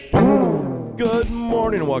Good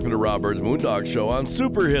morning and welcome to Rob Byrd's Moondog Show on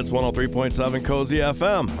Super Hits 103.7 Cozy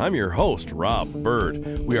FM. I'm your host, Rob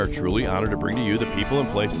Byrd. We are truly honored to bring to you the people and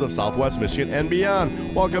places of Southwest Michigan and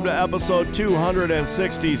beyond. Welcome to episode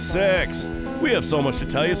 266. We have so much to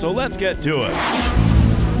tell you, so let's get to it.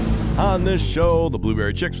 On this show, the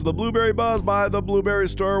Blueberry Chicks with the Blueberry Buzz by the Blueberry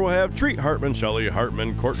Store will have Treat Hartmann, Shelly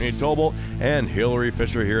Hartmann, Courtney Tolbolt, and Hillary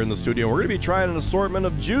Fisher here in the studio. We're going to be trying an assortment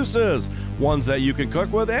of juices, ones that you can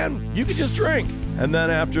cook with and you can just drink. And then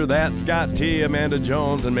after that, Scott T, Amanda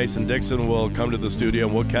Jones, and Mason Dixon will come to the studio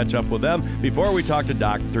and we'll catch up with them before we talk to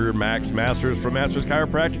Dr. Max Masters from Masters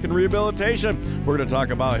Chiropractic and Rehabilitation. We're going to talk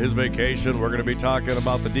about his vacation. We're going to be talking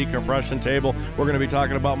about the decompression table. We're going to be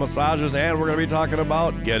talking about massages, and we're going to be talking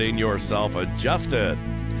about getting yourself adjusted.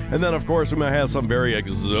 And then, of course, we might have some very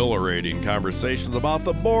exhilarating conversations about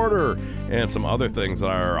the border and some other things that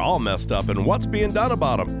are all messed up and what's being done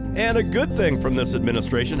about them. And a good thing from this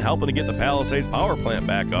administration helping to get the Palisades power plant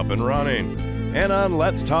back up and running. And on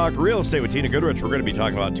Let's Talk Real Estate with Tina Goodrich, we're going to be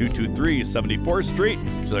talking about 223 74th Street,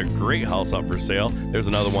 which is a great house up for sale. There's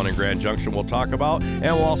another one in Grand Junction we'll talk about.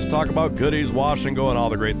 And we'll also talk about Goodies, Wash and Go, and all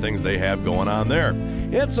the great things they have going on there.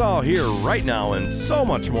 It's all here right now and so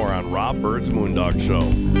much more on Rob Byrd's Moondog Show.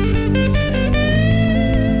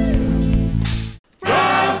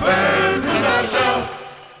 Rob Byrd's Moondog Show.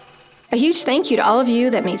 A huge thank you to all of you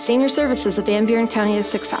that made senior services of Van Buren County a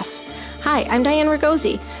success. Hi, I'm Diane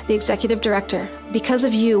Ragosi, the Executive Director. Because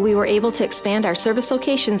of you, we were able to expand our service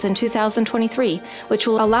locations in 2023, which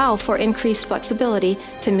will allow for increased flexibility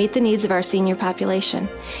to meet the needs of our senior population.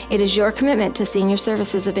 It is your commitment to senior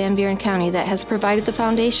services of Van Buren County that has provided the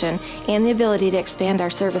foundation and the ability to expand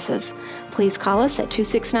our services. Please call us at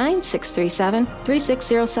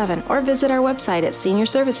 269-637-3607 or visit our website at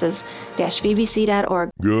seniorservices-vbc.org.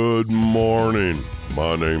 Good morning.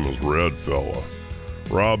 My name is Red Fella.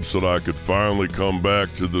 Rob said I could finally come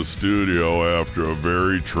back to the studio after a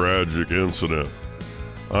very tragic incident.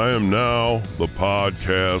 I am now the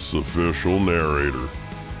podcast's official narrator.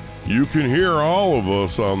 You can hear all of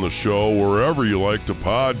us on the show wherever you like to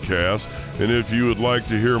podcast, and if you would like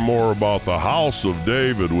to hear more about the House of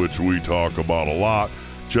David, which we talk about a lot,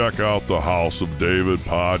 check out the House of David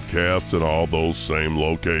podcast in all those same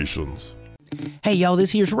locations. Hey y'all,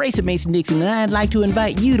 this here's Racing Mason Dixon, and I'd like to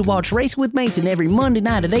invite you to watch Racing with Mason every Monday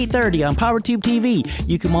night at 8:30 on PowerTube TV.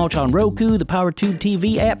 You can watch on Roku, the PowerTube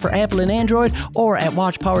TV app for Apple and Android, or at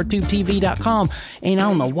watchpowertubetv.com, and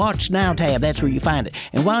on the Watch Now tab, that's where you find it.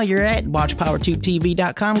 And while you're at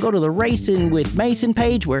watchpowertubetv.com, go to the Racing with Mason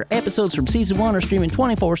page, where episodes from Season 1 are streaming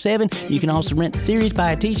 24/7. You can also rent the series,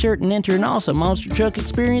 buy a t-shirt, and enter an awesome Monster Truck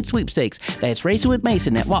Experience sweepstakes. That's Racing with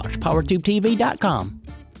Mason at watchpowertubetv.com.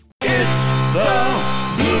 It's the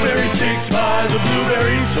Blueberry Chicks by the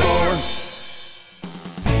Blueberry Store.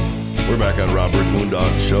 We're back on Rob Byrd's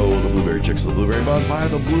Moondog Show, the Blueberry Chicks, the Blueberry Buzz by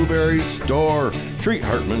the Blueberry Store. Treat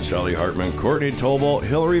Hartmann, Shelly Hartmann, Courtney Tolbolt,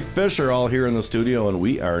 Hillary Fisher all here in the studio, and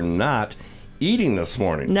we are not eating this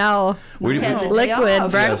morning. No,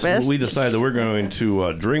 liquid breakfast. Yes, we decided that we're going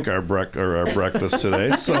to drink our breakfast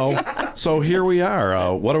today, so here we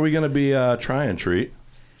are. What are we going to be trying, Treat?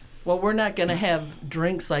 Well, we're not going to have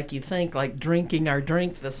drinks like you think, like drinking our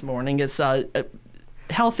drink this morning. It's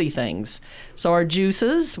healthy things. So our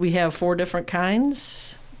juices, we have 4 different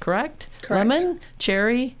kinds, correct? Lemon,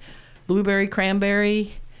 cherry, blueberry,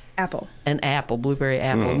 cranberry, apple. And apple, blueberry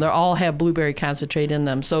apple. And they all have blueberry concentrate in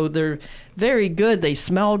them. So they're very good. They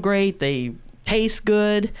smell great. They taste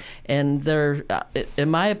good. And they're,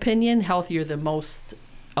 in my opinion, healthier than most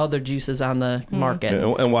other juices on the market.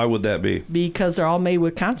 And why would that be? Because they're all made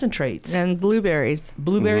with concentrates. And blueberries.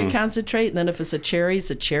 Blueberry concentrate, and then if it's a cherry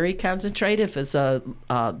concentrate. If it's the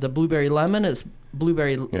blueberry lemon, it's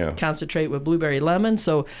blueberry concentrate with blueberry lemon.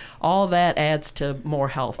 So all that adds to more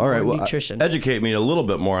health, more nutrition. Educate me a little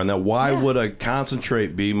bit more on that. Why would a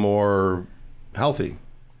concentrate be more healthy?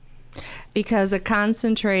 Because a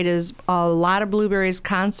concentrate is a lot of blueberries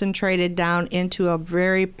concentrated down into a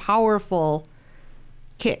very powerful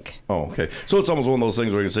kick. Oh, okay. So it's almost one of those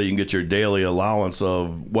things where you can say you can get your daily allowance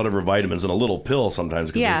of whatever vitamins in a little pill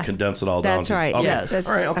sometimes because they condense it all down. That's right. Okay. Yes. That's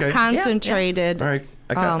all right. Okay. A concentrated. All right.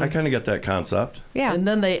 I kind of get that concept. Yeah. And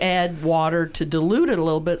then they add water to dilute it a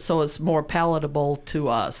little bit so it's more palatable to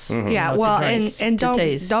us. Mm-hmm. Yeah. Well, and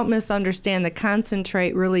don't misunderstand. The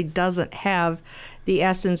concentrate really doesn't have the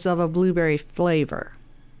essence of a blueberry flavor.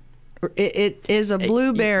 It is a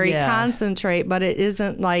blueberry concentrate, but it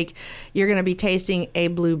isn't like you're going to be tasting a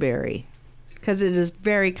blueberry because it is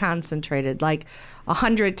very concentrated. Like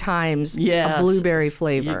 100 times Yes. a blueberry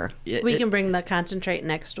flavor. We can bring the concentrate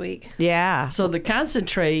next week. Yeah. So the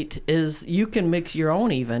concentrate is, you can mix your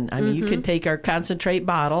own even. I mean, you can take our concentrate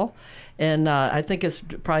bottle, and I think it's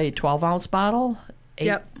probably a 12-ounce bottle.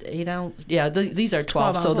 8 ounce. Yeah, these are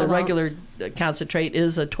 12. So the regular concentrate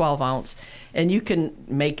is a 12-ounce. And you can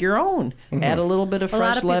make your own. Add a little bit of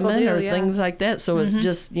fresh lemon or things like that. So it's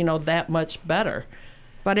just, that much better.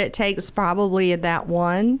 But it takes probably that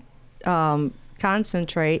one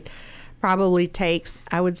concentrate probably takes,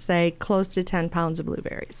 I would say, close to 10 pounds of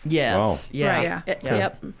blueberries. Yes. Wow. Yeah. Right.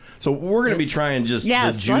 Yep. So we're going to be trying just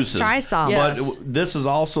Yes, the juices. let's try some. Yes. But this is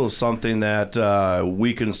also something that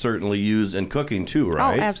we can certainly use in cooking too,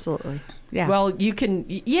 right? Oh, absolutely. Yeah. Well, you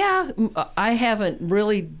can, I haven't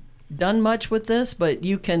really done much with this, but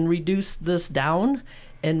you can reduce this down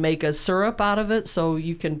and make a syrup out of it, so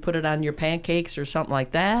you can put it on your pancakes or something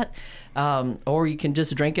like that. Or you can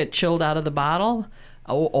just drink it chilled out of the bottle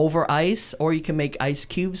over ice, or you can make ice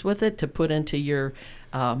cubes with it to put into your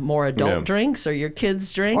more adult drinks or your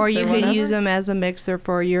kids' drinks. Or you can use them as a mixer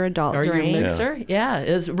for your adult or drink. your mixer. Yeah,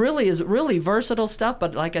 it's really versatile stuff.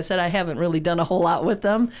 But like I said, I haven't really done a whole lot with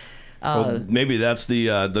them. Well, maybe that's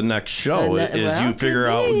the next show you figure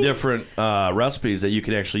out different recipes that you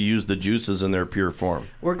can actually use the juices in their pure form.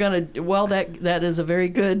 We're gonna that is a very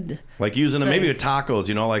good, like using them maybe with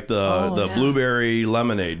tacos, like the blueberry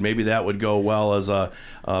lemonade. Maybe that would go well as a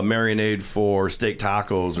marinade for steak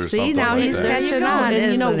tacos or something. Now like he's that. catching on, and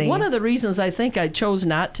isn't he? One of the reasons I think I chose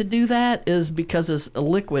not to do that is because it's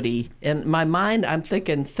liquidy. In my mind, I'm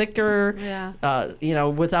thinking thicker.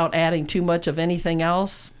 Without adding too much of anything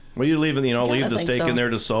else. Well, you leave the steak in there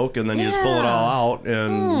to soak, and then you just pull it all out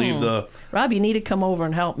and leave the. Rob, you need to come over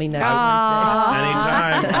and help me next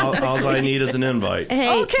Anytime. All I need is an invite.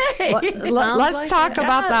 Hey, Okay. let's talk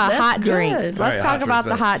about the hot drinks. good. Let's talk about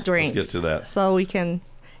the hot drinks. Let's get to that. So we can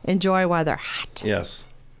enjoy while they're hot. Yes.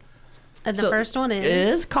 And the first one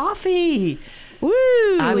is coffee. Woo!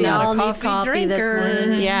 I'm we not all a need coffee coffee this drinker.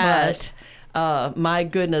 morning. Yes. But, my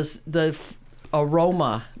goodness, the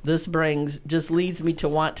aroma this brings just leads me to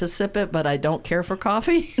want to sip it, but I don't care for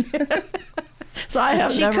coffee. So I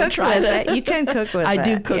have never tried it. You can cook with it. I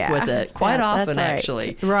do cook with it quite often, that's right.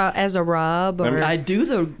 actually. As a rub. Or, I do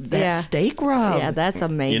that steak rub. Yeah, that's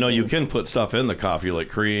amazing. You can put stuff in the coffee like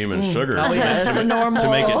cream and sugar Oh, yeah, it's a normal to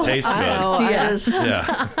make it taste good. Yes.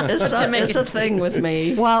 Yeah. It's a thing with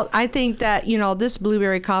me. Well, I think that, this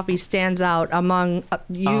blueberry coffee stands out among,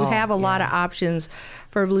 you have a lot of options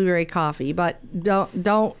for blueberry coffee, but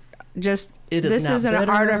don't just, this isn't an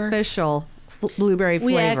artificial blueberry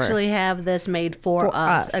flavor. We actually have this made for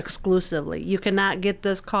us exclusively. You cannot get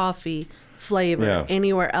this coffee flavor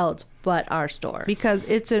anywhere else but our store, because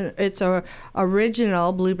it's a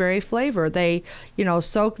original blueberry flavor. They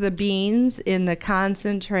soak the beans in the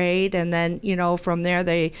concentrate, and then from there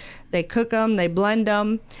they cook them, they blend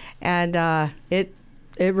them, and it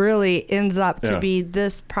really ends up to be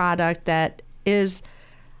this product that is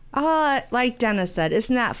like Dennis said, it's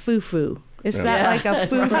not foo-foo. It's not like a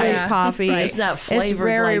foo-foo coffee. Right. It's not flavored. It's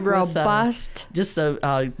very like robust. With, just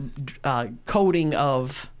the coating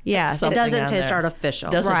of. Yes, it doesn't taste there. artificial.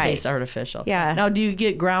 Doesn't taste artificial. Yeah. Now, do you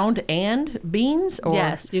get ground and beans? Or?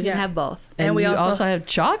 Yes, you can have both. And we also have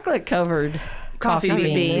chocolate covered coffee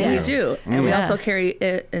beans. Yes. We do, and we also carry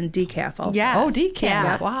it in decaf also. Yes. Oh, decaf!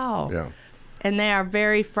 Yeah. Wow. Yeah. And they are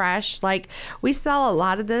very fresh. Like, we sell a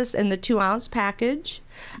lot of this in the 2-ounce package.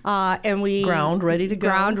 And we ground ready to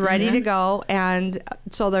go. And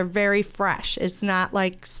so they're very fresh. It's not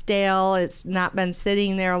like stale. It's not been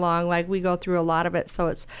sitting there long. Like, we go through a lot of it. So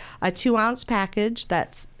it's a 2-ounce package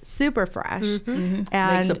that's super fresh. And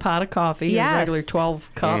makes a pot of coffee. A regular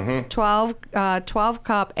 12 cup. 12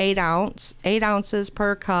 cup, 8 ounce, 8 ounces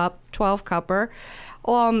per cup, 12 cupper.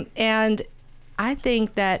 And I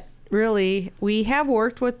think that really, we have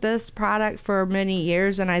worked with this product for many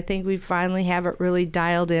years, and I think we finally have it really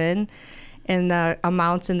dialed in the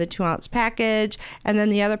amounts in the 2-ounce package. And then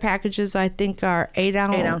the other packages, I think, are 8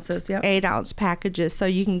 ounce. 8 ounces, yep. 8 ounce packages. So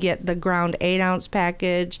you can get the ground 8 ounce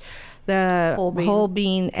package, the whole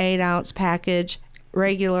bean 8 ounce package,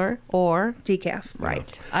 regular or Decaf.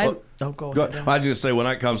 Right. Go I ahead. was going to say, when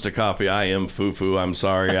it comes to coffee, I am foo-foo. I'm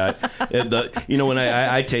sorry. When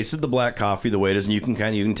I tasted the black coffee the way it is, and you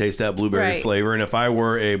can taste that blueberry flavor. And if I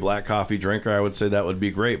were a black coffee drinker, I would say that would be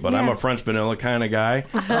great. But I'm a French vanilla kind of guy,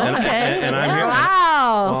 and I'm here.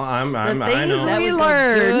 Wow. Well, I know. We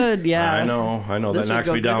learned. Good, yeah. I know This that would knocks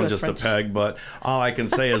go me good down with just French. a peg. But all I can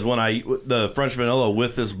say is the French vanilla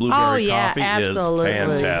with this blueberry coffee absolutely.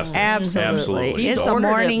 is fantastic. Absolutely. It's He's a ordered it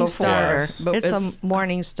morning before. starter. Yes. But It's a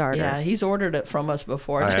morning starter. Yeah, Yeah, he's ordered it from us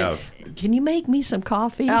before. I have. Can you make me some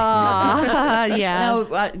coffee? Yeah.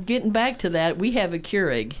 Now, getting back to that, we have a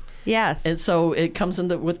Keurig. Yes. And so it comes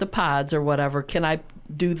with the pods or whatever. Can I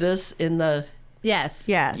do this in the... Yes.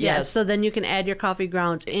 Yes. So then you can add your coffee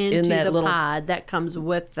grounds into that the little pod that comes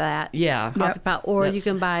with that coffee pot. Or you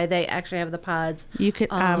can buy, they actually have the pods You could,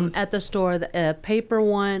 at the store, the paper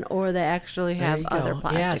one, or they actually have other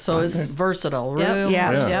plastic Yeah, so ones. it's versatile. Yep. Real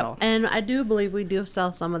versatile. Yep. And I do believe we do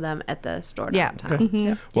sell some of them at the store downtown.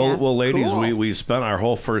 Mm-hmm. Well, ladies, we spent our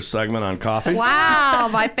whole first segment on coffee. Wow,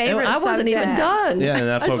 my favorite I wasn't even subject. done. Yeah, and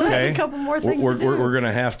that's I still okay. have a couple more things we're to do. we're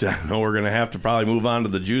gonna have to. No, we're gonna have to probably move on to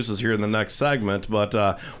the juices here in the next segment. But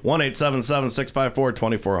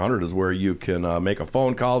 1-877-654-2400 is where you can make a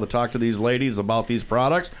phone call to talk to these ladies about these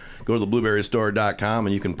products. Go to theblueberrystore.com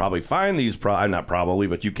and you can probably find these. Not probably,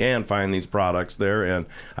 but you can find these products there. And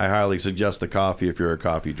I highly suggest the coffee if you're a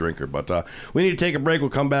coffee drinker. But we need to take a break. We'll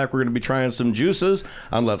come back. We're going to be trying some juices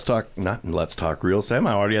on Let's Talk Real Sam.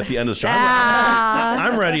 I'm already at the end of the show.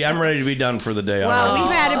 I'm ready. I'm ready to be done for the day. Well, we've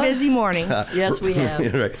had a busy morning. Yes, we have.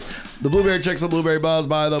 Right. The Blueberry Chicks, the Blueberry Buzz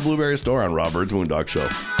by the Blueberry Store on Rob Byrd's Moondog Show.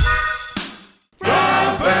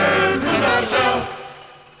 Rob Byrd's Moondog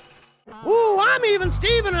Show. Ooh, I'm Even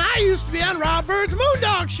Steven, and I used to be on Rob Byrd's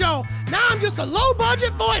Moondog Show. Now I'm just a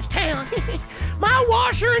low-budget voice talent. My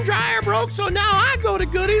washer and dryer broke, so now I go to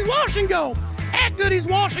Goody's Wash and Go. At Goody's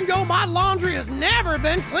Wash and Go, my laundry has never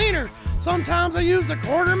been cleaner. Sometimes I use the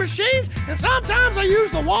quarter machines, and sometimes I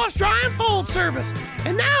use the wash, dry, and fold service.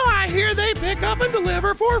 And now I hear they pick up and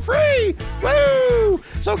deliver for free. Woo!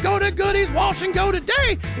 So go to Goody's Wash and Go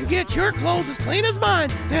today and get your clothes as clean as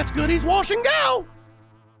mine. That's Goody's Wash and Go.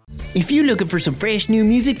 If you're looking for some fresh new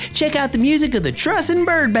music, check out the music of the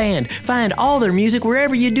Byrd Band. Find all their music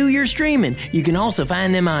wherever you do your streaming. You can also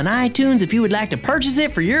find them on iTunes if you would like to purchase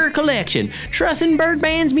it for your collection. Byrd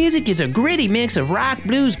Band's music is a gritty mix of rock,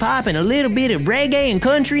 blues, pop, and a little bit of reggae and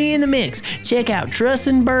country in the mix. Check out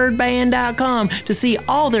TrustandByrdBand.com to see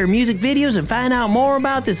all their music videos and find out more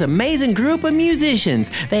about this amazing group of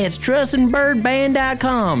musicians. That's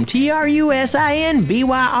TrustandByrdBand.com.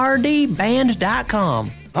 TRUSINBYRD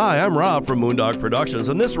Band.com. Hi, I'm Rob from Moondog Productions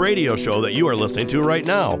and this radio show that you are listening to right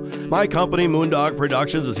now. My company, Moondog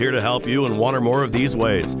Productions, is here to help you in one or more of these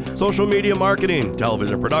ways: social media marketing,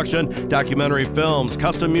 television production, documentary films,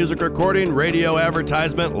 custom music recording, radio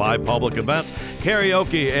advertisement, live public events,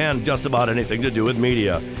 karaoke, and just about anything to do with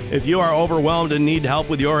media. If you are overwhelmed and need help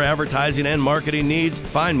with your advertising and marketing needs,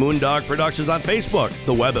 find Moondog Productions on Facebook,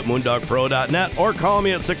 the web at moondogpro.net, or call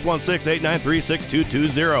me at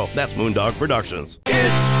 616-893-6220. That's Moondog Productions.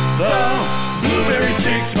 It's the Blueberry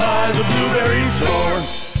Chicks by the Blueberry Store.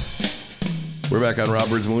 We're back on Rob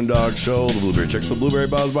Byrd's Moondog Show. The Blueberry Chicks, the Blueberry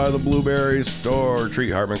Buzz by the Blueberry Store. Treat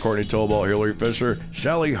Hartmann, Courtney, Tolbolt, Hillary Fisher,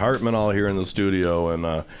 Shelly Hartmann, all here in the studio,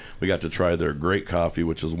 and we got to try their great coffee,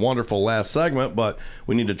 which is wonderful last segment. But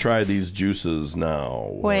we need to try these juices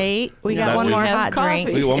now. Wait, we got one more hot drink.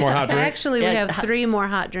 We got one more hot drink. Actually, we have 3 more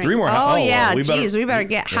hot drinks. 3 more hot. Oh yeah, we better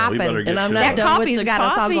get hopping. And I'm not that done with coffee's the got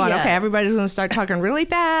us all coffee going. yet. Okay, everybody's going to start talking really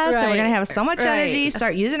fast, and we're Right. going to have so much energy.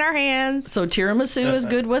 Start using our hands. So tiramisu is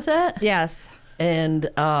good with it? Yes. And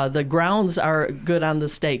the grounds are good on the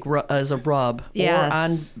steak as a rub. Yeah. Or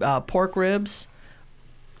on pork ribs.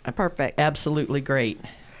 Perfect. Absolutely great.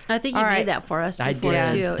 I think you made that for us before, I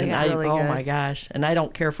did. too. And It's really oh good. my gosh. And I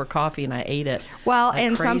don't care for coffee, and I ate it. Well, like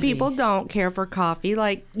and some crazy. people don't care for coffee,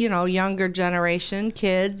 like, younger generation,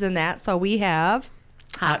 kids and that. So we have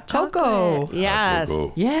Hot cocoa. Yes.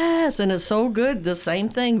 Cocoa. Yes, and it's so good. The same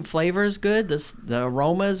thing. Flavor is good. The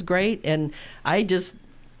aroma is great. And I just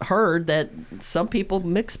heard that some people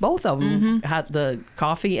mix both of them, the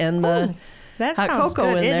coffee and the That hot sounds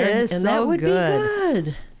cocoa good. in there. It is and so that would good.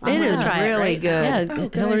 be good. It is try it really right good. Yeah,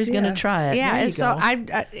 good Hillary's idea. going to try it. Yeah, There you and so go.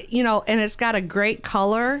 and it's got a great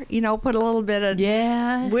color. Put a little bit of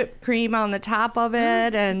whipped cream on the top of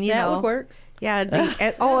it, and That would work. Yeah.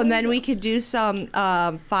 And then we could do some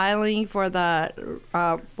filing for the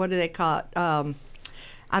what do they call it?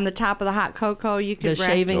 On the top of the hot cocoa, you could The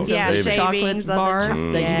shavings, yeah, of the shavings chocolate bar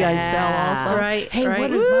that you guys sell also. Right, Hey, right.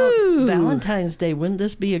 what Woo! about Valentine's Day? Wouldn't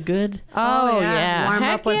this be a good? Oh yeah. Warm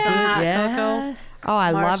Heck up with some hot cocoa. Oh,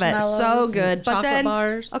 I love it. So Marshmallows, good. But chocolate then,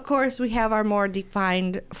 bars. of course, we have our more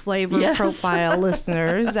defined flavor Yes. profile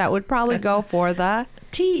listeners that would probably go for the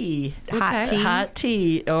Tea. hot tea. Hot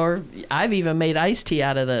tea. Or I've even made iced tea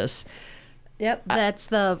out of this. Yep, that's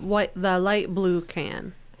the light blue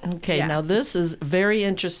can. Okay, Yeah. now this is very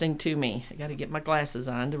interesting to me. I got to get my glasses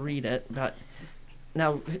on to read it, but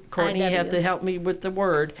now Courtney, you have to help me with the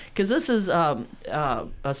word, because this is a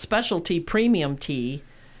specialty premium tea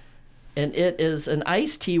and it is an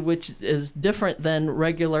iced tea, which is different than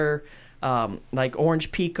regular, like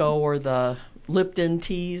orange pico or the Lipton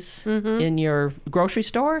teas in your grocery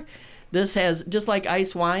store. This has, just like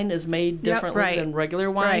iced wine is made differently than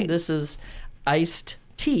regular wine, this is iced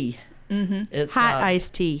tea. It's hot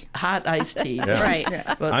iced tea. Hot iced tea. Right.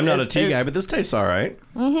 But I'm not a tea guy, but this tastes all right.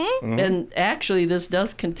 And actually, this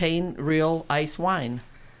does contain real ice wine.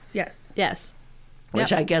 Yes.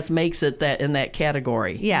 Which I guess makes it that in that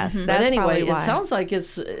category. Yes, But that's anyway, probably why. it sounds like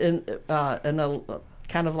it's in a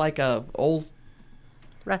kind of like a old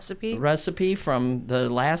recipe from the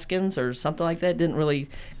Alaskans or something like that. Didn't really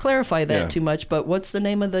clarify that too much. But what's the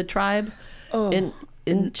name of the tribe?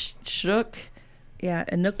 Inukshuk. Yeah,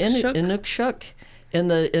 Inukshuk. Inukshuk. In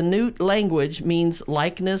the Inuit language means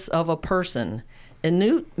likeness of a person.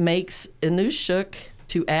 Inuit makes Inukshuk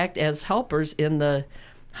to act as helpers in the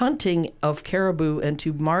hunting of caribou and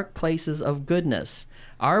to mark places of goodness.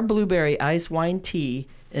 Our blueberry ice wine tea,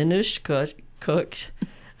 Inukshuk,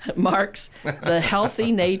 marks the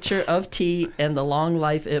healthy nature of tea and the long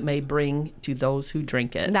life it may bring to those who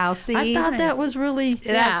drink it. Now, see, I thought that was really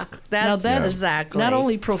that's exactly not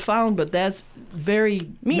only profound, but that's very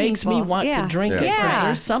makes me want to drink it. Yeah.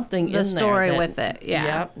 There's something in the there story with it.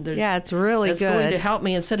 Yeah. It's really that's good. going to help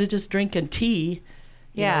me instead of just drinking tea.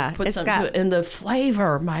 Put it's something got to it. And the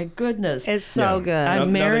flavor, my goodness, it's so good. I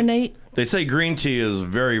marinate. They say green tea is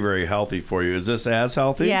very, very healthy for you. Is this as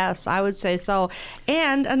healthy? Yes, I would say so.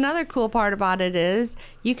 And another cool part about it is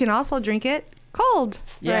you can also drink it cold.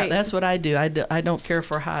 Yeah, that's what I do. I don't care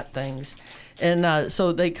for hot things. And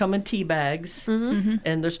so they come in tea bags,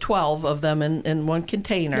 and there's 12 of them in one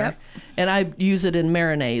container. Yep. And I use it in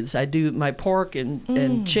marinades. I do my pork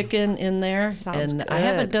and chicken in there. Sounds and good. I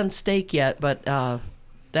haven't done steak yet, but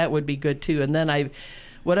that would be good too. And then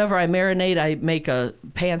whatever I marinate, I make a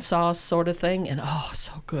pan sauce sort of thing. And it's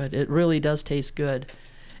so good. It really does taste good.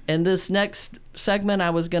 And this next segment,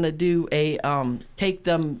 I was going to do take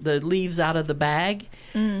the leaves out of the bag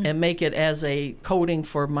and make it as a coating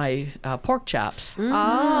for my pork chops.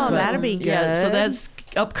 Oh, that'd be good. Yeah, so that's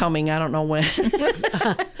upcoming. I don't know when.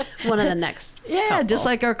 One of the next. Yeah, couple. just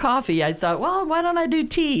like our coffee. I thought, well, why don't I do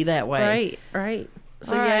tea that way? Right.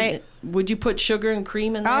 So All right. would you put sugar and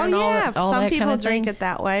cream in there? Oh, and yeah. all Some that people kind of drink thing? it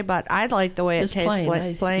that way, but I like the way it Just tastes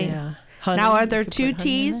plain. Yeah. Honey, Now, are you there could two put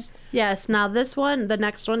honey in teas? Yes. Now this one, the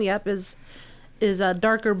next one, is a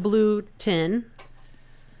darker blue tin,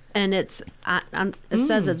 and it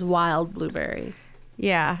says it's wild blueberry.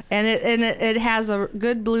 Yeah, and it has a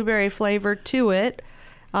good blueberry flavor to it.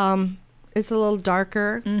 It's a little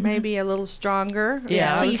darker, maybe a little stronger.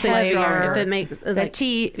 Yeah, I tea would say flavor. stronger. If it makes The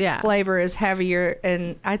tea flavor is heavier,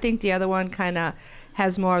 and I think the other one kind of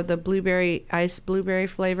has more of the iced blueberry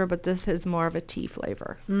flavor, but this is more of a tea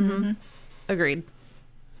flavor. Agreed.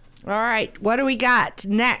 All right, what do we got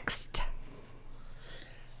next?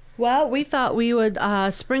 Well, we thought we would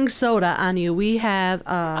spring soda on you. We have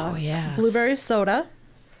blueberry soda.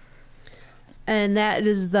 And that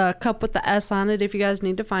is the cup with the S on it if you guys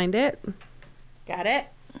need to find it. Got it?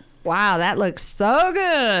 Wow, that looks so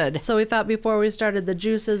good. So we thought before we started the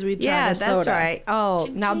juices, we'd try the soda. That's right. Oh,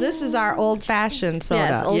 now this is our old-fashioned soda.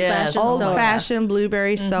 Yes, old-fashioned soda. Old-fashioned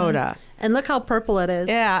blueberry soda. And look how purple it is.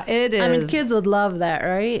 Yeah, it is. I mean, kids would love that,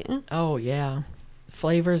 right? Oh, yeah.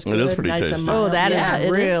 Flavor's good. It is pretty nice tasty. and mild. Oh, that Yeah, is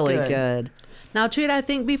it really good. Now, Treat, I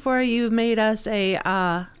think before you've made us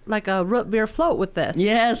a like a root beer float with this.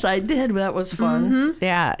 Yes, I did. That was fun.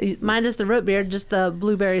 Yeah. Mine is the root beer, just the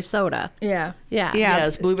blueberry soda. Yeah. Yeah.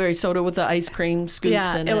 Yes, blueberry soda with the ice cream scoops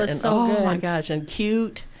Yeah, in it it. was and, so oh good. my gosh, and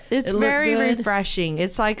cute. It's It looked very good. refreshing.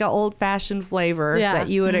 It's like an old-fashioned flavor that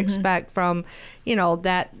you would expect from,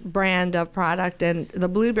 that brand of product. And the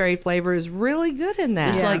blueberry flavor is really good in that.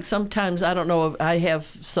 It's like sometimes, I don't know, I have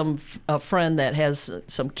a friend that has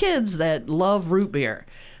some kids that love root beer.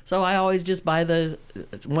 So I always just buy the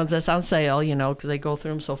ones that's on sale, because they go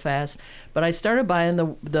through them so fast. But I started buying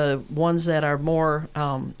the ones that are more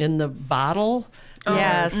in the bottle.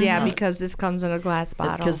 Yes, because this comes in a glass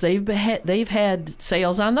bottle. Because they've had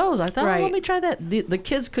sales on those. I thought, let me try that. The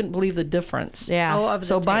kids couldn't believe the difference. Yeah.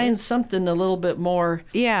 So buying something a little bit more.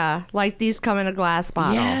 Yeah, like these come in a glass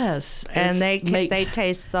bottle. Yes. And they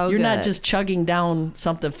taste so You're good. not just chugging down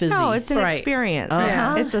something fizzy. No, it's an experience.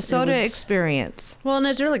 Uh-huh. It's a soda experience. Well, and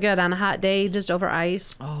it's really good on a hot day, just over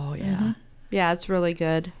ice. Oh, yeah. Yeah, it's really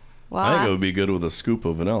good. Well, I think it would be good with a scoop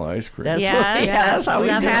of vanilla ice cream. That's yes, that's how we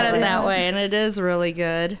we've do had it. it that way, and it is really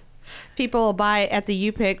good. people will buy at the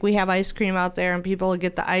U-Pick. We have ice cream out there, and people will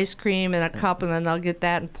get the ice cream in a cup, and then they'll get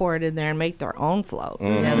that and pour it in there and make their own float.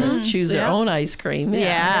 Yeah, they'll choose their own ice cream.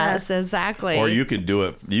 Yes, exactly. Or you could do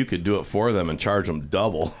it. You could do it for them and charge them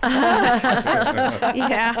double.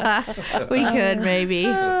 Yeah, we could maybe,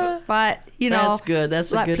 but that's good.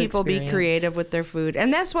 That's a let good people experience. be creative with their food,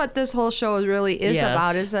 and that's what this whole show really is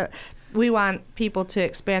about. Is that we want people to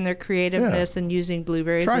expand their creativeness and using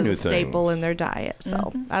blueberries as a staple in their diet.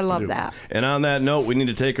 So I love that. And on that note, we need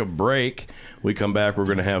to take a break. We come back, we're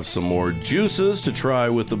going to have some more juices to try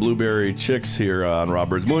with the Blueberry Chicks here on Rob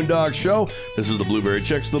Byrd's Moondog Show. This is the Blueberry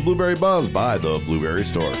Chicks, the Blueberry Buzz by the Blueberry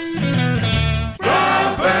Store.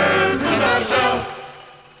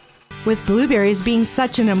 With blueberries being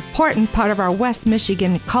such an important part of our West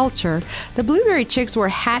Michigan culture, the Blueberry Chicks were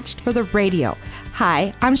hatched for the radio.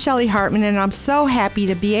 Hi, I'm Shelly Hartmann, and I'm so happy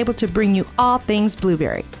to be able to bring you all things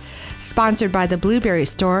blueberry. Sponsored by the Blueberry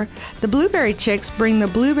Store, the Blueberry Chicks bring the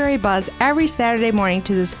Blueberry Buzz every Saturday morning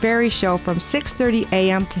to this very show from 6:30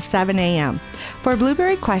 a.m. to 7 a.m. For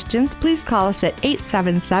blueberry questions, please call us at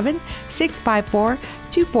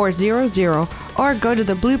 877-654-2400 or go to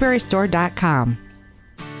theblueberrystore.com.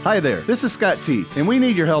 Hi there, this is Scott T, and we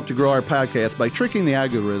need your help to grow our podcast by tricking the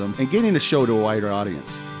algorithm and getting the show to a wider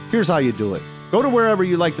audience. Here's how you do it. Go to wherever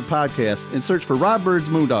you like the podcast and search for Rob Byrd's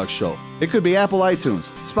Moondog Show. It could be Apple iTunes,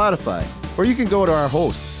 Spotify, or you can go to our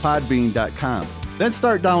host, podbean.com. Then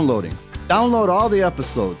start downloading. Download all the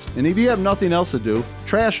episodes, and if you have nothing else to do,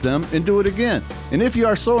 trash them and do it again. And if you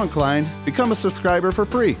are so inclined, become a subscriber for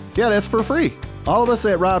free. Yeah, that's for free. All of us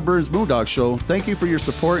at Rob Byrd's Moondog Show, thank you for your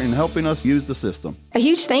support in helping us use the system. A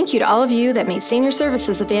huge thank you to all of you that made senior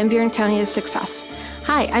services of Van Buren County a success.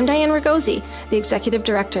 Hi, I'm Diane Ragosi, the Executive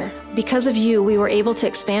Director. Because of you, we were able to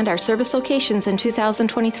expand our service locations in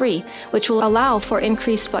 2023, which will allow for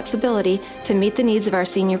increased flexibility to meet the needs of our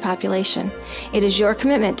senior population. It is your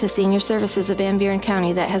commitment to senior services of Van Buren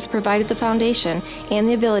County that has provided the foundation and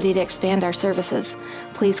the ability to expand our services.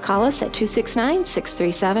 Please call us at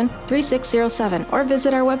 269-637-3607 or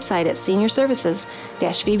visit our website at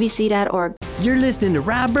seniorservices-vbc.org. You're listening to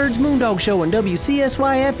Rob Byrd's Moondog Show on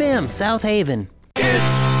WCSY-FM, South Haven.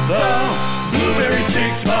 It's the Blueberry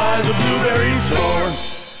Chicks by the Blueberry Store.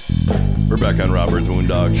 We're back on Rob Byrd's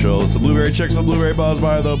Moondog Show. It's the Blueberry Chicks, the Blueberry Buzz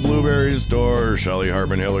by the Blueberry Store. Shelly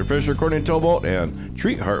Hartmann, Hillary Fisher, Courtney Tolbolt, and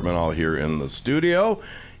Treat Hartmann all here in the studio.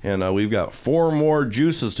 And we've got 4 more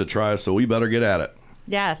juices to try, so we better get at it.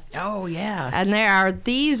 Yes. Oh, yeah. And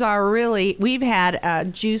these are really, we've had a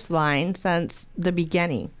juice line since the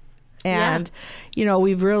beginning. And,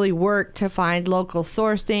 we've really worked to find local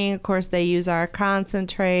sourcing. Of course, they use our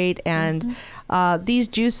concentrate. And these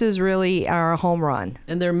juices really are a home run.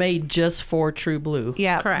 And they're made just for True Blue.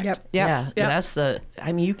 Yeah. Correct. Yep. Yeah. That's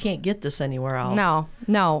you can't get this anywhere else.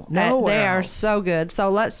 No. They are so good. So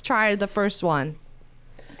let's try the first one.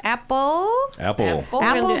 Apple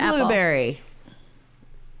blueberry.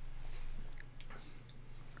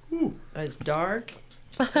 Ooh, it's dark.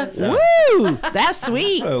 Woo! That's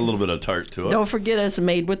sweet. A little bit of tart to it. Don't forget it's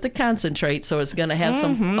made with the concentrate, so it's going to have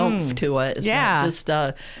some oomph to it. It's not just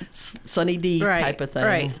Sunny D type of thing.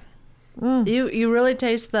 Right. You really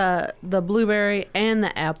taste the blueberry and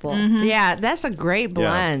the apple. Mm-hmm. Yeah, that's a great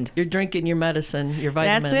blend. Yeah. You're drinking your medicine, your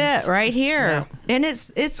vitamins. That's it right here. Yeah. And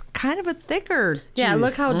it's kind of a thicker juice. Yeah,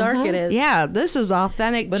 look how dark it is. Yeah, this is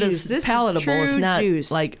authentic but juice. It's palatable. Is true it's not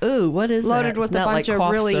juice. Like, ooh, what is loaded that? with a bunch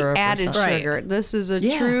of really added sugar. Right. This is a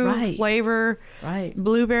true flavor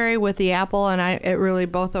blueberry with the apple, and it really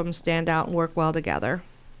both of them stand out and work well together.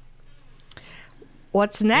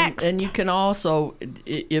 What's next? And you can also,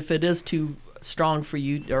 if it is too strong for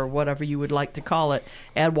you or whatever you would like to call it,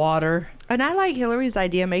 add water. And I like Hillary's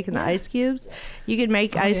idea of making the ice cubes. You could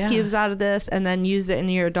make ice cubes out of this and then use it in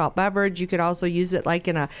your adult beverage. You could also use it like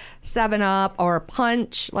in a 7-Up or a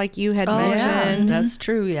punch like you had mentioned. Yeah, that's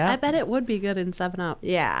true, yeah. I bet it would be good in 7-Up.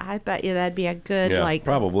 Yeah, I bet you that'd be a good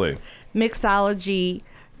probably mixology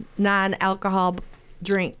non-alcohol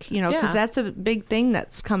drink, because that's a big thing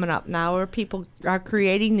that's coming up now where people are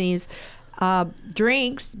creating these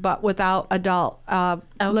drinks but without adult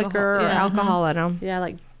liquor or alcohol in them. Yeah,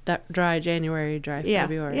 like dry January, dry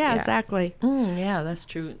February. Yeah, exactly. Yeah, that's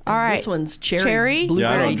true. All right. This one's cherry. Blueberry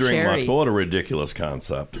I don't drink cherry. much, but what a ridiculous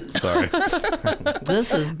concept. Sorry.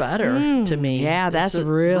 This is better to me. Yeah, that's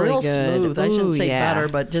really real good. Smooth. I shouldn't say better,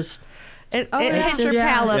 but just... It hits your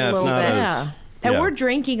palate a little bit. And we're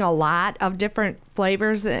drinking a lot of different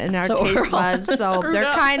flavors in our taste buds, so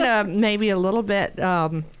they're kind of maybe a little bit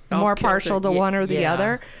more partial to one or the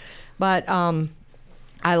other. But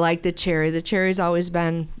I like the cherry. The cherry's always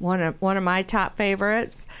been one of my top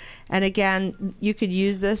favorites. And again, you could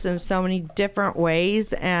use this in so many different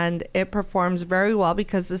ways, and it performs very well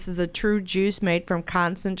because this is a true juice made from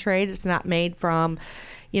concentrate. It's not made from,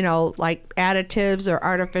 like additives or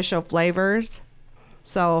artificial flavors.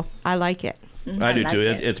 So I like it. I do too.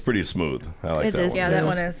 It's pretty smooth. I like that one. Yeah, that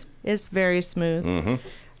one is. It's very smooth.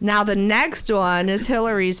 Now the next one is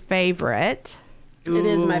Hillary's favorite. It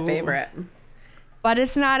is my favorite. But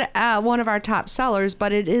it's not one of our top sellers,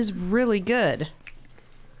 but it is really good.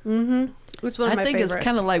 It's one of my I think favorite. it's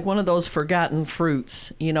kind of like one of those forgotten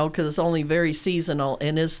fruits, because it's only very seasonal,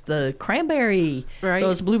 and it's the cranberry. Right. So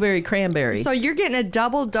it's blueberry cranberry. So you're getting a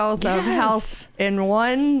double dose of health in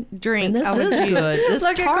one drink. And this of is juice. good. It's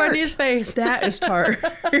Look tart. at Courtney's face. That is tart.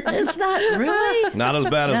 It's not really. Not as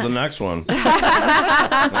bad as the next one. The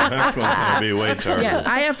next one's going to be way tartar. Yeah,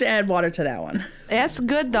 I have to add water to that one. That's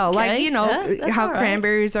good though. Like, Okay. That's how all right.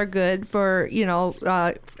 cranberries are good for,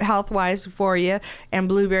 health-wise for you, and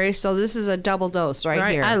blueberries. So this is a double dose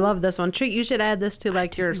right here. I love this one. Treat, you should add this to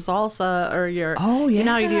like your salsa or your. Oh, You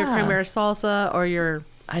know how you do your yeah. cranberry salsa or your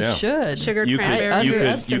I should. sugar You cranberry.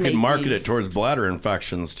 could market it towards bladder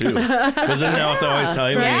infections too, because isn't that what they always tell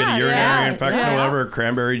you when you get a urinary infection or whatever?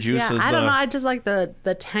 Cranberry juice is I don't know. I just like the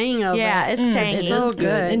tang of it. it's tangy. It's so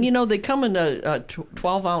good. And they come in a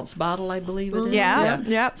 12-ounce bottle, I believe it is.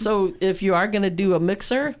 Yep. So if you are going to do a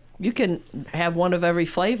mixer, you can have one of every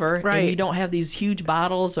flavor, Right. and you don't have these huge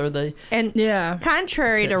bottles or the. And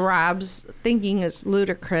contrary to Rob's thinking it's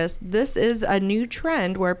ludicrous, this is a new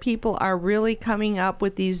trend where people are really coming up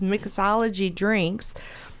with these mixology drinks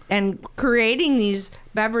and creating these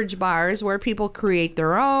beverage bars where people create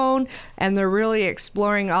their own, and they're really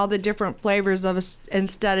exploring all the different flavors of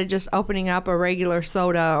instead of just opening up a regular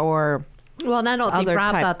soda or. Well, and I don't think other Rob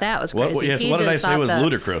type. thought that was crazy. What did He I just say thought was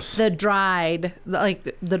ludicrous? The dried,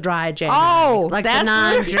 the dry jam. Oh, like that's the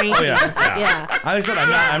non-drinking. Oh, yeah. Yeah. I said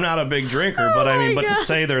I'm not a big drinker, but to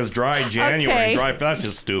say there's dry January, Okay. that's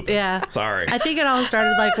just stupid. Yeah. Sorry. I think it all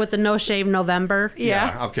started like with the No Shave November.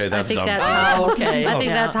 Yeah. Okay, that's I think dumb. that's how. Okay. I think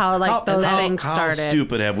that's how those things started. How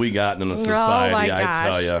stupid have we gotten in a society? Oh my I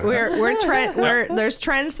gosh, tell you. we're there's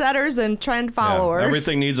trendsetters and trend followers.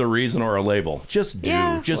 Everything needs a reason or a label. Just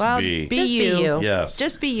do. Just be. Be you. Yes.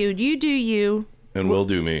 Just be you. You do you. And we'll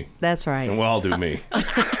do me. That's right. And we'll all do me.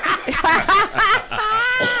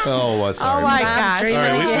 Oh, sorry. Oh my gosh. All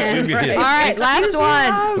right, All right, last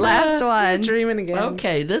one. Last one. Dreaming again.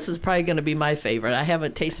 Okay, this is probably going to be my favorite. I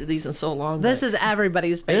haven't tasted these in so long. This is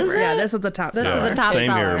everybody's favorite. Yeah, this is the top This seller. is the top Same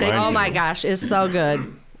seller. here, mine Oh too. my gosh, it's so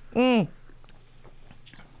good.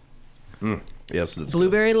 Yes, it's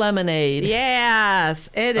blueberry lemonade. Yes,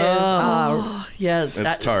 it is. Yeah,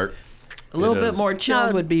 It's tart. a little It bit is. more chilled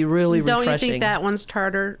No, would be really Don't refreshing. you think that one's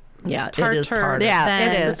tartar? Yeah, it is tartar. Yeah,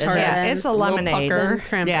 it is. Tartar. Yeah, it's a little lemonade. pucker.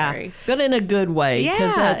 Cranberry. But in a good way. 'cause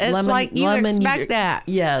Yeah, that it's like you expect you- that.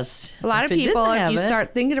 Yes. A lot of If it people, didn't if have you it-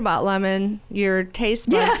 start thinking about lemon, your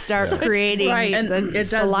taste buds start creating Right. And the it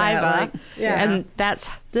does that, saliva. like, And that's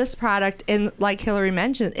this product. And like Hillary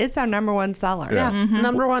mentioned, it's our number one seller. Yeah.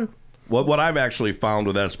 Number one. What I've actually found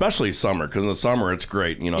with that, especially summer, because in the summer it's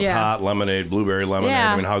great. It's Yeah. hot lemonade, blueberry lemonade.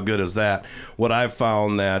 Yeah. I mean, how good is that? What I've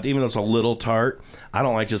found that even though it's a little tart, I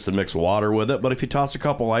don't like just to mix water with it. But if you toss a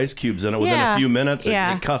couple ice cubes in it within Yeah. a few minutes,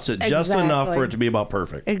 Yeah. it cuts it just enough Exactly. for it to be about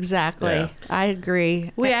perfect. Exactly. Yeah. I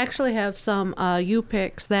agree. We actually have some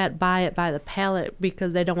U-Picks that buy it by the pallet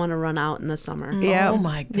because they don't want to run out in the summer. Yeah. Oh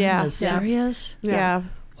my Yeah. goodness. Serious? Yeah.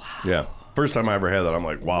 Yeah. First time I ever had that, I'm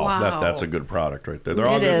like, wow. That's a good product right there. They're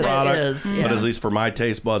all It good is. products, It is, but yeah. at least for my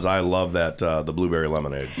taste buds, I love that the blueberry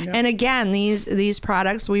lemonade. And again, these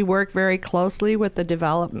products, we work very closely with the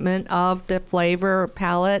development of the flavor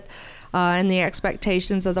palette and the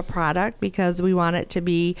expectations of the product because we want it to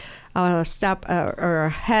be a step or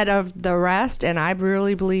ahead of the rest. And I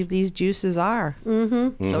really believe these juices are.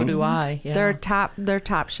 So do I. Yeah. They're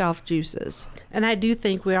top shelf juices. And I do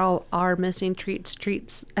think we all are missing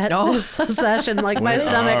treats at Oh. this session. Like my We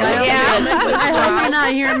stomach. are. I hope you're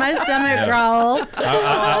not hearing my stomach growl.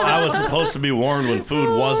 I was supposed to be warned when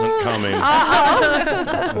food wasn't coming.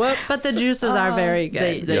 But the juices are very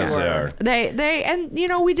good. They Yes, were. they are. They and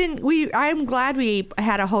I'm glad we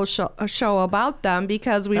had a whole show about them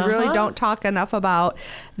because we really don't talk enough about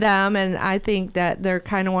them, and I think that they're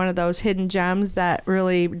kind of one of those hidden gems that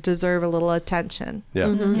really deserve a little attention. Yeah.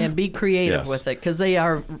 And be creative Yes. with it because they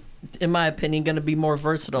are, in my opinion, going to be more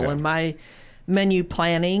versatile. Yeah. In my menu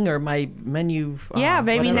planning or my menu. Maybe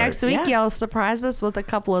whatever. next week you'll surprise us with a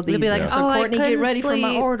couple of these. You'll be like, So Courtney, get ready for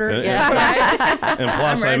my order. And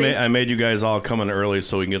plus, I made you guys all come in early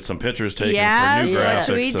so we can get some pictures taken for new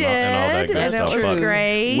graphics we and all that good and stuff. it was But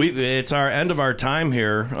great. It's our end of our time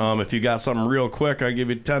here. If you got something real quick, I give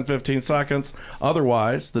you 10, 15 seconds.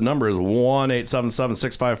 Otherwise, the number is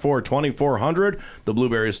 1-877-654-2400.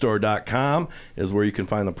 TheBlueberryStore.com is where you can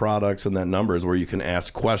find the products, and that number is where you can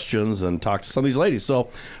ask questions and talk to some of these ladies. So,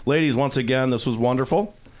 ladies, once again, this was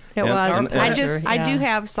wonderful. It was. I do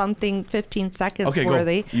have something 15 seconds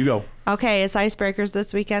worthy. Go. You go. Okay, it's Icebreakers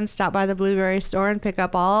this weekend. Stop by the Blueberry store and pick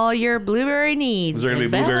up all your blueberry needs. Is there going to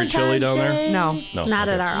be blueberry chili down there? No, not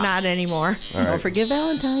at our. Not anymore. All right. Don't forget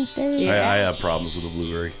Valentine's Day. I have problems with the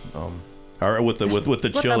blueberry. Or with the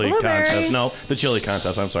chili contest. No, the chili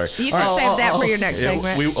contest. I'm sorry. You can save that for your next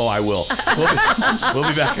segment. I will. We'll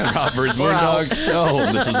be back on Rob Byrd's Moondog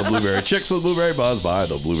Show. This is the Blueberry Chicks with Blueberry Buzz by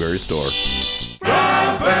the Blueberry Store.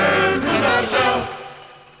 Rob Byrd's Moondog Show.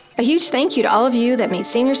 A huge thank you to all of you that made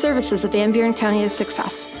senior services of Van Buren County a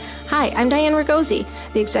success. Hi, I'm Diane Ragosi,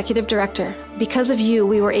 the Executive Director. Because of you,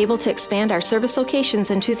 we were able to expand our service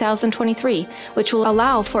locations in 2023, which will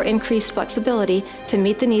allow for increased flexibility to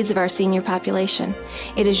meet the needs of our senior population.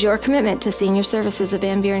 It is your commitment to senior services of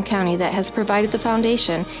Van Buren County that has provided the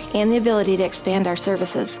foundation and the ability to expand our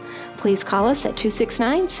services. Please call us at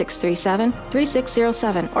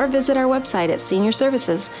 269-637-3607 or visit our website at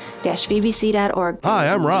seniorservices-vbc.org. Hi,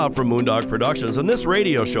 I'm Rob from Moondog Productions and this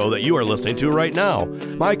radio show that you are listening to right now.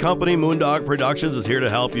 My company, Moondog Productions, is here to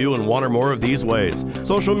help you in one or more of these ways: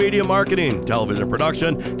 social media marketing, television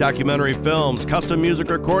production, documentary films, custom music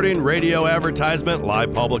recording, radio advertisement,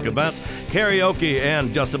 live public events, karaoke,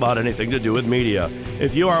 and just about anything to do with media.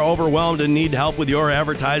 If you are overwhelmed and need help with your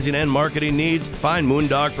advertising and marketing needs, find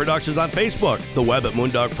Moondog Productions on Facebook, the web at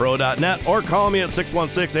moondogpro.net, or call me at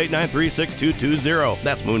 616-893-6220.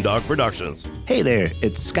 That's Moondog Productions. Hey there,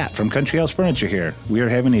 it's Scott from Country House Furniture here. We are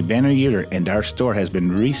having a banner year and our store has been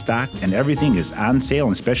restocked and everything is on sale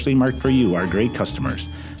and specially marked for you, our great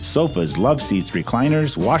customers. Sofas, love seats,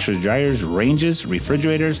 recliners, washers, dryers, ranges,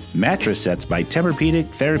 refrigerators, mattress sets by Tempur-Pedic,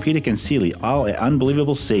 Therapeutic, and Sealy, all at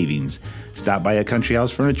unbelievable savings. Stop by a Country House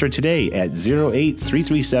Furniture today at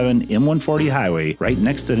 08337 M140 Highway, right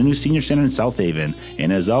next to the new Senior Center in South Haven.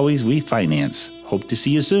 And as always, we finance. Hope to see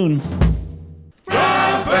you soon.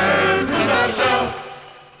 Rob Byrd's Moondog Show.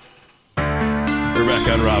 We're back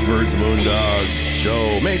on Rob Byrd's Moondog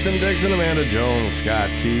Show. Mason Dixon, Amanda Jones, Scott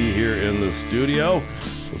T here in the studio.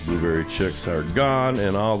 The Blueberry Chicks are gone,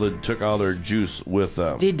 and took all their juice with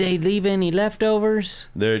them. Did they leave any leftovers?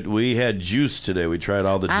 We had juice today. We tried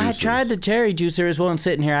all the juices. I tried the cherry juice. There was one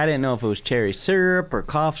sitting here. I didn't know if it was cherry syrup or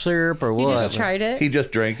cough syrup or what. You just tried it? He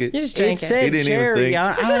just drank it. You just drank it. It said He didn't cherry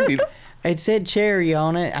even think. It said cherry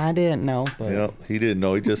on it. I didn't know. But. Yeah, he didn't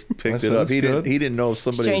know. He just picked it up. He didn't know if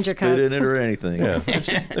somebody Stranger spit cups. in it or anything. Yeah.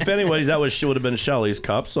 If anybody's, that would have been Shelly's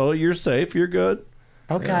cup, so you're safe. You're good.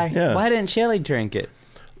 Okay. Yeah. Why didn't Shelly drink it?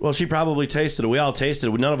 Well, she probably tasted it. We all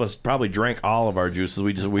tasted it. None of us probably drank all of our juices.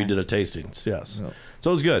 We did a tasting. Yes. No. So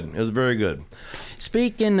it was good. It was very good.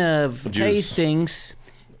 Speaking of tastings,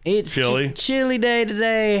 it's chilly day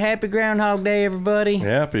today. Happy Groundhog Day, everybody.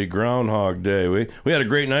 Happy Groundhog Day. We had a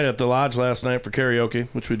great night at the lodge last night for karaoke,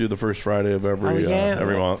 which we do the first Friday of every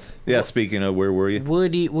month. Yeah, speaking of, where were you? Where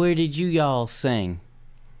did you y'all sing?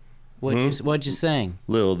 What'd you sing?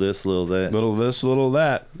 Little this, little that. Little this, little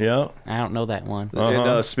that. Yeah. I don't know that one.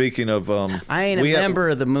 And speaking of, I ain't a member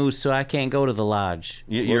of the Moose, so I can't go to the lodge.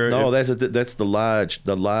 That's the lodge.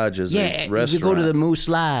 The lodge is a restaurant. You go to the Moose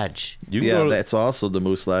Lodge. That's also the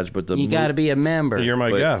Moose Lodge, but you got to be a member. You're my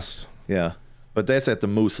guest. Yeah. But that's at the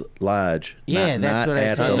Moose Lodge. Yeah, that's what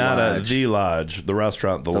I said. Not at the Lodge, the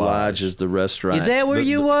restaurant. The Lodge is the restaurant. Is that where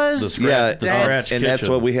you was? The scratch kitchen. That's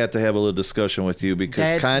what we had to have a little discussion with you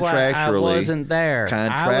because that's contractually, why I wasn't there.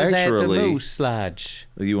 Contractually, I was at the Moose Lodge.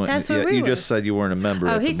 You just said you weren't a member.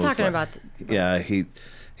 Oh, he's talking about.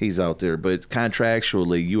 He's out there, but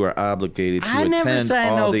contractually, you are obligated to attend all the I never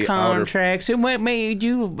signed no contracts. And what made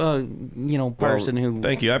you, person who...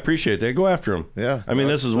 Thank you. I appreciate that. Go after him. Yeah. I mean,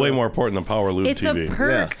 this is way more important than Power Loop it's TV. It's a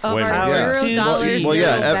perk of our $0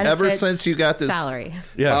 Well, ever since you got this salary.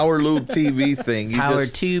 Power Loop TV thing,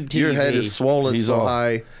 your head is swollen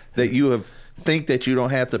high that you think that you don't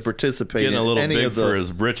have to participate Getting in a little any big of for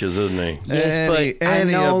his britches, isn't he? Yes, but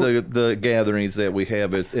any of the gatherings that we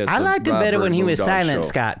have. I liked him better when he was silent, show.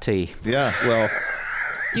 Scott T. Yeah, well,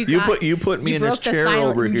 You put me in his chair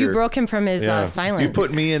over here. You broke him from his silence. You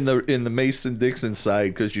put me in the Mason Dixon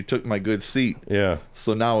side because you took my good seat. Yeah.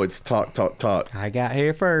 So now it's talk. I got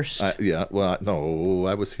here first. Well, no,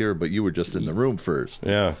 I was here, but you were just in the room first.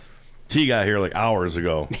 Yeah. T got here like hours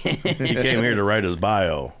ago. He came here to write his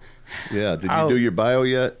bio. Yeah. Did you do your bio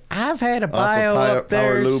yet? I've had a bio up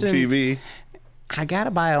there. Power Lube TV. I got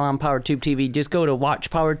a bio on PowerTube TV. Just go to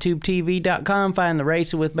watchpowertubetv.com, find the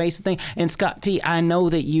Racing with Mason thing. And Scott T, I know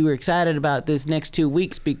that you are excited about this next 2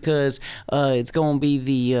 weeks because it's going to be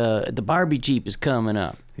the Barbie Jeep is coming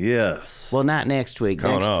up. Yes. Well, not next week.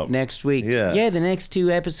 Next week. Yes. Yeah, the next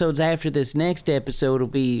 2 episodes after this next episode will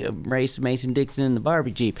be Race Mason Dixon and the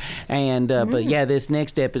Barbie Jeep. And but yeah, this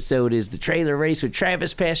next episode is the trailer race with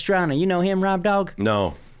Travis Pastrana. You know him, Rob Dog?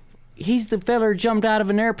 No. He's the feller who jumped out of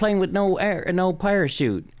an airplane with no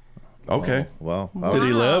parachute. Okay. Well, did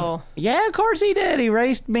he live? Yeah, of course he did. He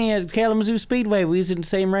raced me at Kalamazoo Speedway. We was in the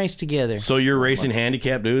same race together. So you're racing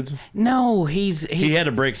handicapped dudes? No, he had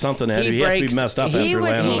to break something. He has to be messed up after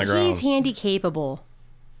landing on the ground. He's handy-capable.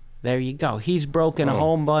 There you go. He's broken a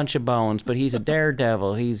whole bunch of bones, but he's a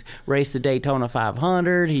daredevil. He's raced the Daytona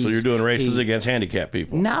 500. So you're doing races against handicapped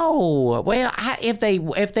people? No. Well, if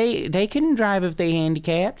they can drive if they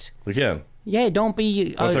handicapped. They can. Yeah, don't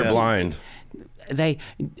be. If they're blind.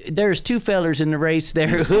 There's 2 fellers in the race.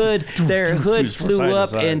 Their hood flew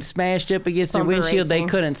up and smashed up against their windshield. They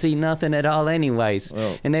couldn't see nothing at all, anyways,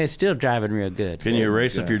 and they're still driving real good. Can you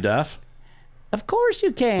race if you're deaf? Of course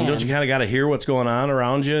you can. Don't you kind of got to hear what's going on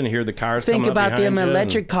around you and hear the cars coming up behind you? Think about them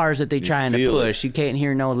electric cars that they're trying to push. You can't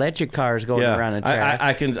hear no electric cars going around the track.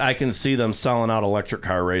 I can see them selling out electric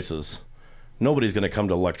car races. Nobody's going to come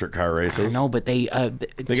to electric car races. No, but they got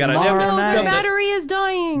the battery is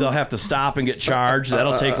dying. They'll have to stop and get charged.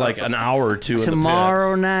 That'll take like an hour or two.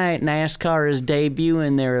 Tomorrow night, NASCAR is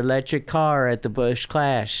debuting their electric car at the Busch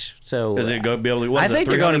Clash. So is it going to be able to? I think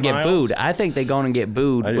they're going to get booed. I think they're going to get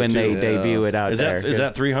booed when they debut it out there. Is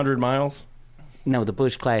that 300 miles? No, the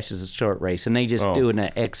Busch Clash is a short race, and they just doing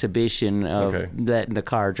an exhibition of letting the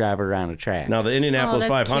car drive around the track. Now, the Indianapolis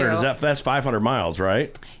 500, that's 500 miles,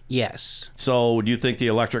 right? Yes. So, do you think the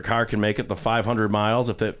electric car can make it the 500 miles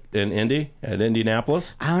at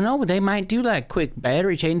Indianapolis? I don't know, but they might do like quick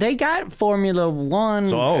battery change. They got Formula One.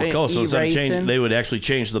 So instead of changing, they would actually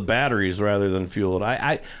change the batteries rather than fuel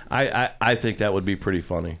it. I think that would be pretty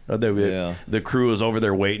funny. The crew is over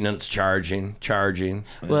there waiting and it's charging.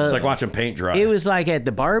 Well, it's like watching paint dry. It was like at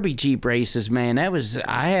the Barbie Jeep races, man.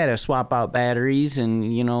 I had to swap out batteries,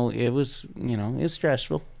 and it was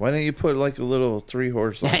stressful. Why don't you put like a little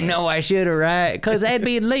 3-horse on I know I should have, right? Because that'd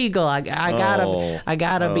be illegal. I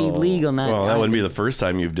gotta be legal. Well, that wouldn't be the first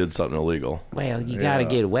time you did something illegal. Well, you gotta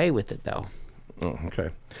get away with it, though. Oh, okay.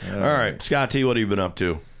 All right, Scott T, what have you been up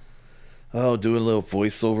to? Oh, doing a little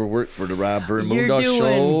voiceover work for the Rob Byrd Moondog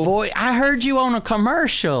Show. I heard you on a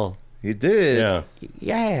commercial. You did? Yeah.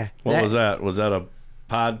 Yeah. What was that? Was that a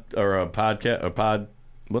pod or a podcast? A pod?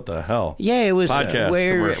 What the hell? Yeah, it was podcast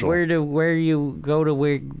commercial. where you go to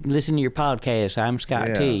listen to your podcast. I'm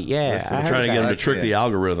Scott T. Yeah, I'm trying to get them to trick the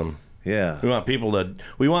algorithm. Yeah, we want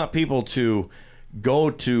people to go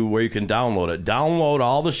to where you can download it. Download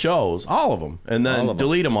all the shows, all of them, and then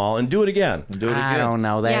delete them all and do it again. I don't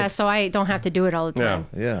know that. Yeah, so I don't have to do it all the time.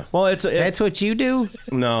 Yeah. Well, that's what you do.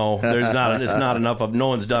 No, there's not. It's not enough of. No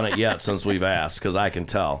one's done it yet since we've asked, because I can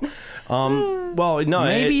tell. Well, no.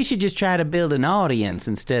 Maybe you should just try to build an audience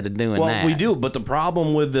instead of doing that. Well, we do, but the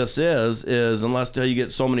problem with this is unless you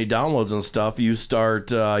get so many downloads and stuff, you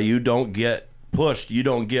start. You don't get pushed. You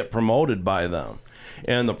don't get promoted by them.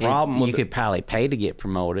 And the problem you could probably pay to get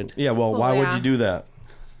promoted. Yeah, well, why would you do that?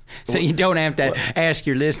 So you don't have to ask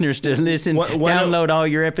your listeners to listen, download all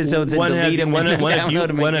your episodes and delete them. When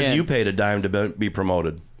have you paid a dime to be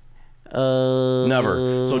promoted?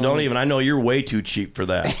 Never. So don't even. I know you're way too cheap for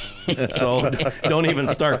that. So don't even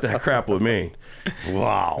start that crap with me.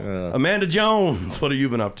 Wow. Amanda Jones, what have you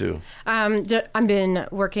been up to? I've been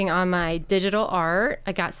working on my digital art.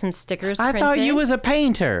 I got some stickers printed. I thought you was a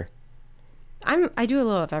painter. I do a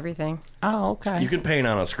little of everything. Oh, okay. You can paint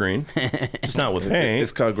on a screen. It's not with paint.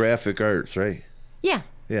 It's called graphic arts, right? Yeah.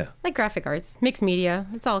 Yeah. Like graphic arts, mixed media.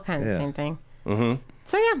 It's all kind of the same thing. Mm-hmm.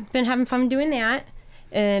 So yeah, been having fun doing that.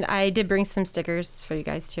 And I did bring some stickers for you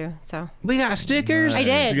guys too. So we got stickers. I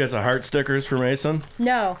did. You got some heart stickers for Mason?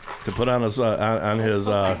 No. To put on his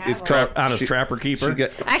trapper keeper.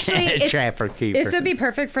 Actually, it's trapper keeper. This would be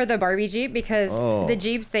perfect for the Barbie Jeep because the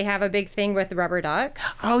Jeeps, they have a big thing with rubber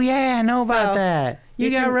ducks. Oh yeah, I know about that.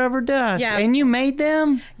 You got rubber ducks. Yeah. And you made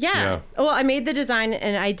them? Yeah. Well, I made the design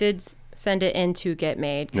and I did send it in to get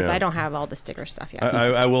made because I don't have all the sticker stuff yet.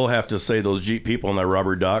 I will have to say, those Jeep people and their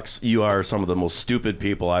rubber ducks, you are some of the most stupid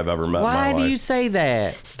people I've ever met in my life. Why do you say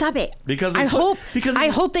that? Stop it. Because I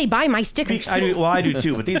hope they buy my stickers. I do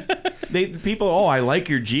too. But these people, I like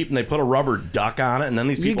your Jeep, and they put a rubber duck on it, and then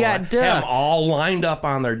these people have them all lined up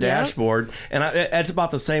on their dashboard, and it's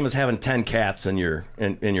about the same as having 10 cats in your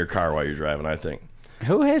car while you're driving, I think.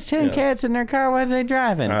 Who has 10 cats in their car while they're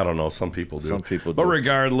driving? I don't know. Some people do. Some people do. But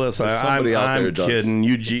regardless, I'm there kidding.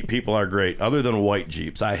 You Jeep people are great. Other than white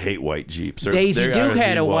Jeeps. I hate white Jeeps. Daisy Duke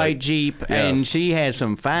had a white Jeep, and she had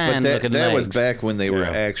some fine looking legs. That was back when they were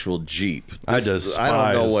actual Jeep. I don't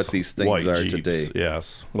know what these things are Jeeps today.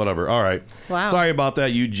 Yes. Whatever. All right. Wow. Sorry about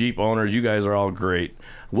that, you Jeep owners. You guys are all great.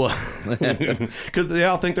 Well, because they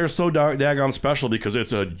all think they're so daggone special because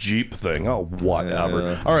it's a Jeep thing. Oh,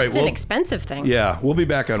 whatever. All right. It's an expensive thing. Yeah. We'll be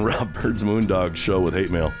back on Rob Byrd's Moondog Show with Hate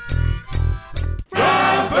Mail.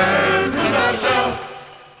 Rob Byrd's Moondog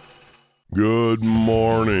Show. Good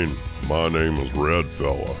morning. My name is Red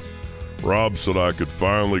Fella. Rob said I could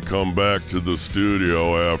finally come back to the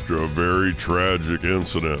studio after a very tragic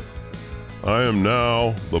incident. I am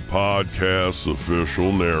now the podcast's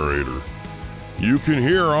official narrator. You can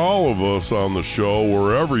hear all of us on the show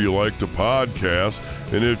wherever you like to podcast,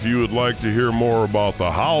 and if you would like to hear more about the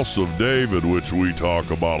House of David, which we talk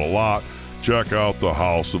about a lot, check out the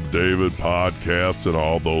House of David podcast in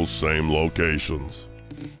all those same locations.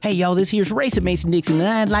 Hey, y'all, this here's Racing Mason Dixon, and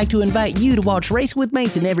I'd like to invite you to watch Racing with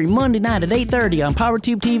Mason every Monday night at 8:30 on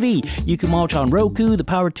PowerTube TV. You can watch on Roku, the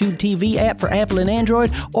PowerTube TV app for Apple and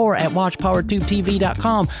Android, or at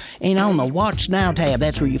watchpowertubetv.com. And on the Watch Now tab,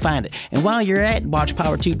 that's where you find it. And while you're at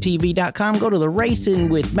watchpowertubetv.com, go to the Racing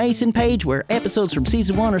with Mason page, where episodes from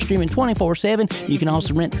Season 1 are streaming 24/7. You can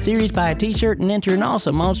also rent the series, buy a t-shirt, and enter an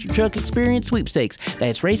awesome Monster Truck Experience sweepstakes.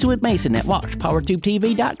 That's Racing with Mason at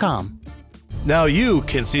watchpowertubetv.com. Now you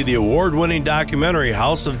can see the award-winning documentary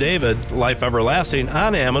House of David, Life Everlasting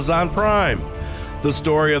on Amazon Prime. The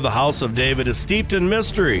story of the House of David is steeped in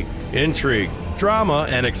mystery, intrigue, drama,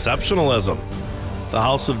 and exceptionalism. The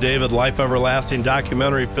House of David, Life Everlasting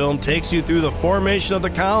documentary film takes you through the formation of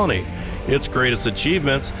the colony, its greatest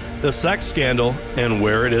achievements, the sex scandal, and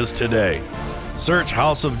where it is today. Search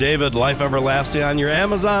House of David, Life Everlasting on your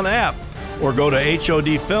Amazon app, or go to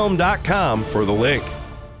hodfilm.com for the link.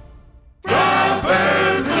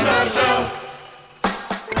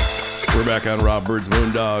 We're back on Rob Byrd's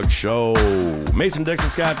Moondog Show. Mason Dixon,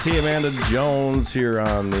 Scott T, Amanda Jones here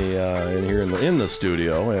on the in the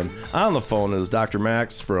studio, and on the phone is Dr.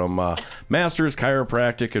 Max from Masters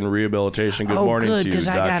Chiropractic and Rehabilitation. Good morning to you, Dr. Max. Because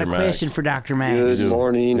I got a question for Dr. Max. Good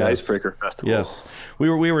morning, Icebreaker Festival. Yes, we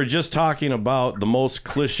were just talking about the most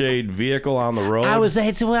cliched vehicle on the road.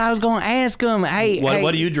 That's what I was going to ask him.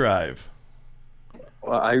 What do you drive?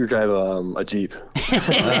 Well, I drive a Jeep. That's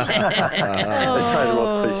probably the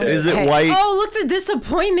most cliche. Is it white? Oh, look the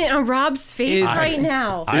disappointment on Rob's face right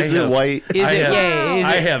now. Is it white?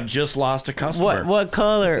 I have just lost a customer. What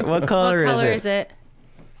color? What color is it?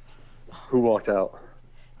 Who walked out?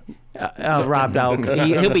 Rob Dog.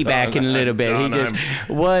 He'll be back in a little bit.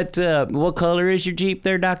 What color is your Jeep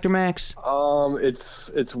there, Dr. Max?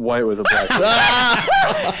 It's white with a black.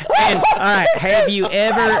 And all right, have you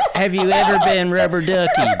ever been rubber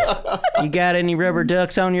duckied? You got any rubber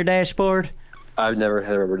ducks on your dashboard? I've never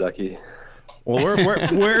had a rubber ducky. Well,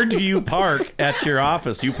 where do you park at your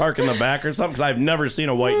office? Do you park in the back or something? Because I've never seen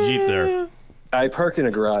a white Jeep there. I park in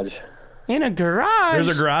a garage. In a garage? There's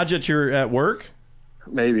a garage at work?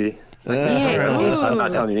 Maybe. I'm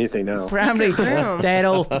not telling you anything now. Probably that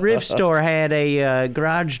old thrift store had a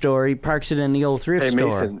garage door. He parks it in the old thrift store.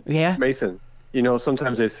 Mason. Yeah? Mason,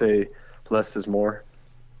 sometimes they say less is more.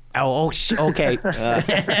 Oh, okay.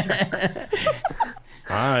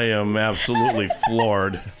 I am absolutely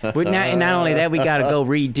floored. But not only that, we got to go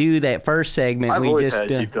redo that first segment. I've always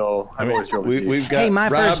had a Jeep, though. I've always drove a Jeep. We've got my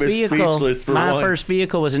Rob first vehicle was a once.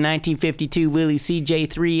 1952 Willys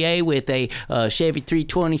CJ3A with a Chevy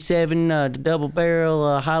 327 double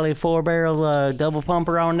barrel, Holly 4-barrel double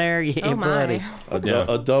pumper on there. Yeah, buddy.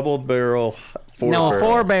 A double barrel. A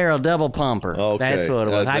 4-barrel double pumper. Okay. That's what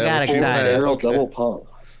it was. I got excited. 4-barrel double pump.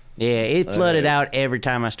 Yeah, it flooded out every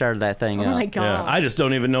time I started that thing up. Oh my God! Yeah, I just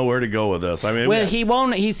don't even know where to go with this. I mean, well, he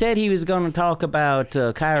won't. He said he was going to talk about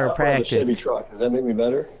chiropractic. Chevy truck. Does that make me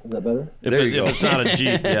better? Is that better? If it's not a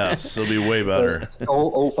Jeep, yes, it'll be way better.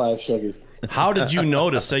 05 Chevy. How did you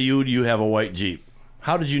know to say you have a white Jeep?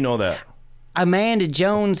 How did you know that? Amanda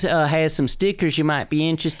Jones has some stickers you might be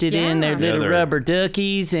interested in. They're little rubber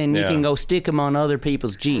duckies, and you can go stick them on other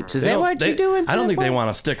people's Jeeps. Is that what you're doing? I don't think they want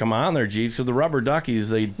to stick them on their Jeeps, because the rubber duckies,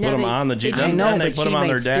 they put them on the Jeep. I know, and they but put them on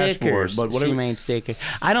their dashboard. But she made stickers.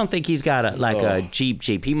 I don't think he's got a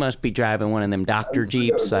Jeep. He must be driving one of them Dr.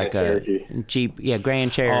 Jeeps, like a Jeep. Yeah,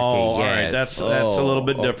 Grand Cherokee. Oh, all right. That's a little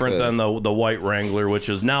bit different than the white Wrangler, which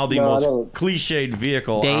is now the most cliched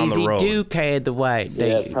vehicle on the road. Daisy Duke had the white.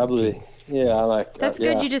 Yeah, probably. Yeah, I like that. That's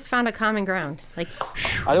good. You just found a common ground. Like,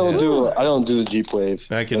 I don't do the Jeep Wave.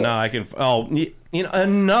 I can. Oh,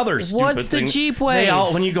 another stupid What's the thing. Jeep Wave?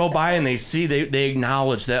 When you go by and they see, they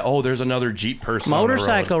acknowledge that, there's another Jeep person.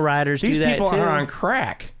 Motorcycle on the road. riders These do that too. people are on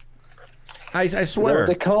crack. I swear. Is that what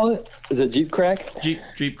they call it? Is it Jeep crack?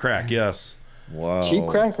 Jeep crack. Yes. Wow. Cheap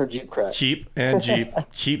crack or Jeep crack? Cheap and Jeep.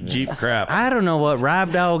 Cheap Jeep crap. I don't know what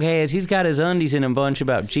Rob Dog has. He's got his undies in a bunch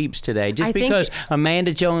about Jeeps today. Just because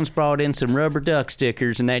Amanda Jones brought in some rubber duck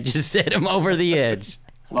stickers and that just set him over the edge.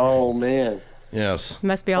 Oh, man. Yes.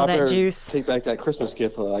 Must be all that juice. Take back that Christmas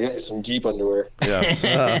gift. I got you some Jeep underwear. Yes.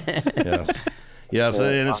 Yes. Yes,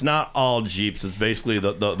 and it's not all Jeeps. It's basically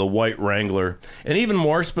the white Wrangler. And even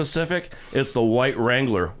more specific, it's the white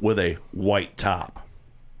Wrangler with a white top.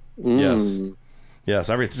 Yes.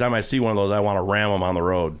 Yes, every time I see one of those, I want to ram them on the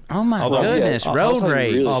road. Oh, my goodness. Road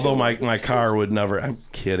rage. Really although my car would never. I'm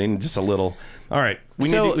kidding. Just a little. All right.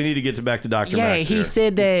 We need to get back to Dr. Max he here.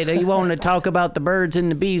 said that he wanted to talk about the birds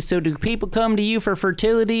and the bees. So do people come to you for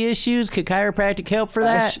fertility issues? Could chiropractic help for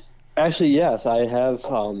that? Actually, yes. I have.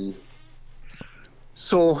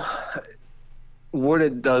 So what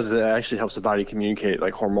it does is it actually helps the body communicate,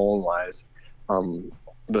 like hormone-wise.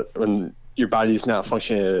 But when your body's not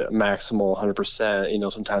functioning at maximal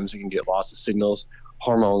 100%, sometimes it can get lost of signals.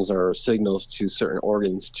 Hormones are signals to certain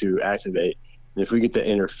organs to activate. And if we get the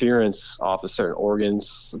interference off of certain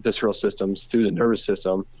organs, visceral systems, through the nervous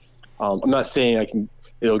system, I'm not saying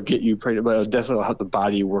it'll get you pregnant, but it'll definitely help the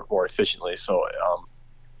body work more efficiently. So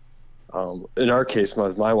in our case,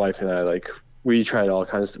 my wife and I, we tried all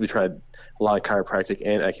kinds. We tried a lot of chiropractic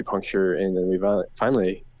and acupuncture, and then we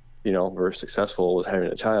finally, were successful with having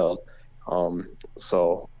a child.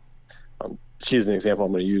 She's an example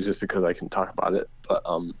I'm going to use just because I can talk about it. But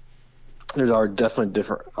there's definitely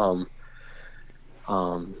different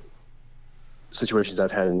situations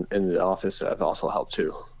I've had in the office that have also helped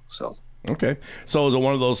too. So. Okay. So is it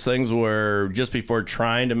one of those things where just before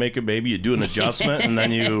trying to make a baby, you do an adjustment and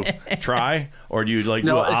then you try? Or do you do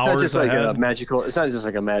hours ahead? It's not just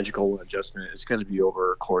like a magical adjustment. It's going to be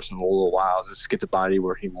over a course of a little while. Just get the body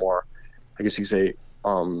working more, I guess you could say,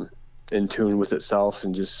 in tune with itself,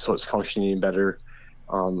 and just so it's functioning better.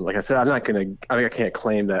 Like I said, I can't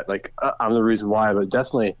claim that I'm the reason why, but it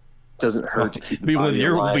definitely doesn't hurt to keep the body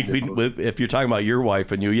alive. If you're talking about your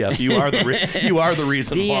wife and you, yes, you are the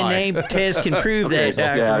reason DNA why. DNA test can prove that,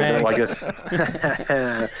 Dr. Yeah, I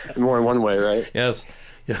guess more in one way, right? Yes.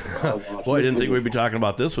 Boy, I didn't think we'd be talking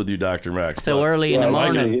about this with you, Dr. Max. So early in the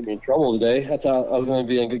morning. You're going to get me in trouble today. I thought I was going to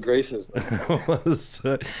be in good graces.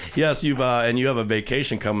 Yes, you have a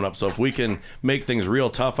vacation coming up. So if we can make things real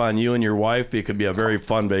tough on you and your wife, it could be a very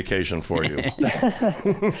fun vacation for you.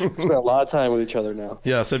 Spend a lot of time with each other now.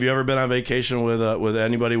 Yes. Have you ever been on vacation with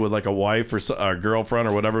anybody with a wife or a girlfriend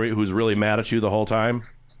or whatever who's really mad at you the whole time?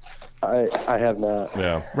 I have not.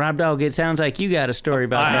 Yeah. Rob Dog, it sounds like you got a story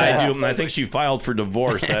about that. I do. And I think she filed for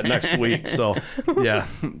divorce that next week. So, yeah.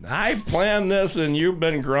 I planned this and you've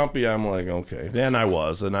been grumpy. I'm like, okay. And I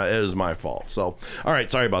was. And it was my fault. So, all right.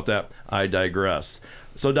 Sorry about that. I digress.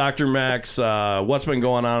 So, Dr. Max, what's been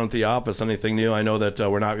going on at the office? Anything new? I know that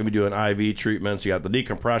we're not going to be doing IV treatments. You got the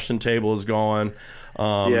decompression table is going.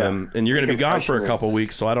 And you're going to be gone for a couple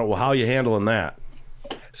weeks. So, how are you handling that?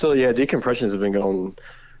 So, yeah, decompressions have been going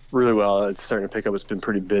really well. It's starting to pick up. It's been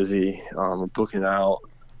pretty busy. We're booking out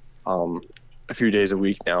a few days a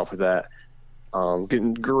week now for that.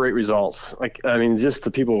 Getting great results. Just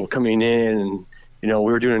the people coming in, and we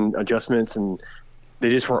were doing adjustments, and they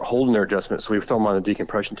just weren't holding their adjustments. So we throw them on the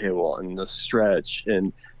decompression table, and the stretch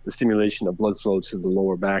and the stimulation of blood flow to the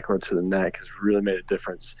lower back or to the neck has really made a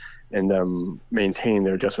difference in them maintaining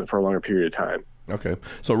their adjustment for a longer period of time. Okay,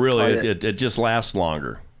 so really, it just lasts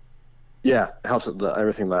longer. Yeah, it helps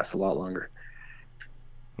everything lasts a lot longer.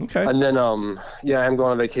 Okay. And then, I'm going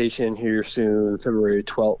on vacation here soon, February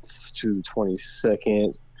 12th to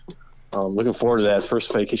 22nd. Looking forward to that. It's the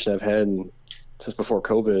first vacation I've had since before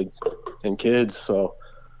COVID and kids, so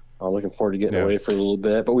I'm looking forward to getting away for a little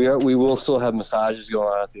bit. But we will still have massages going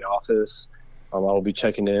on at the office. I will be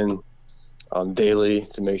checking in daily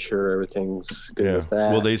to make sure everything's good with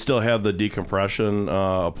that. Will they still have the decompression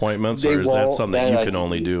appointments, or is that something that you can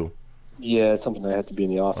only do? Yeah, it's something I have to be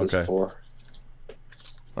in the office for.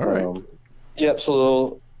 All right. Yeah,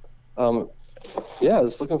 so yeah, I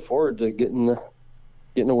was looking forward to getting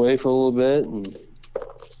away for a little bit, and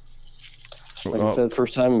like I said,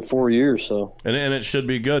 first time in 4 years. So and it should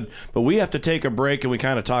be good. But we have to take a break, and we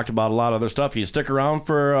kind of talked about a lot of other stuff. You stick around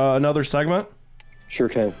for another segment? Sure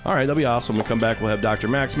can. All right, that'll be awesome. When we come back, we'll have Dr.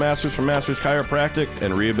 Max Masters from Masters Chiropractic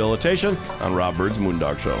and Rehabilitation on Rob Byrd's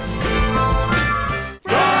Moondog Show.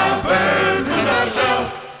 Rob Byrd's Moondog Show.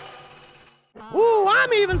 Ooh,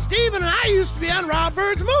 I'm even Steven, and I used to be on Rob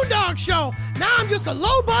Byrd's Moondog Show. Now I'm just a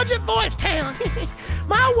low-budget voice talent.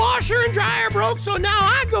 My washer and dryer broke, so now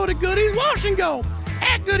I go to Goody's Wash and Go.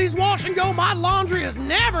 At Goody's Wash and Go, my laundry has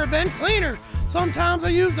never been cleaner. Sometimes I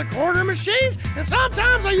use the quarter machines, and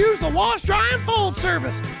sometimes I use the wash, dry, and fold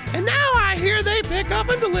service. And now I hear they pick up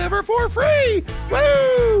and deliver for free.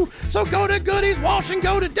 Woo! So go to Goody's Wash and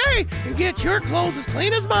Go today and get your clothes as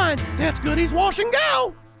clean as mine. That's Goody's Wash and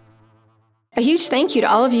Go. A huge thank you to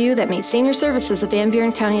all of you that made senior services of Van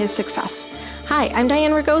Buren County a success. Hi, I'm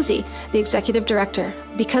Diane Ragosi, the Executive Director.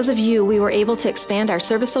 Because of you, we were able to expand our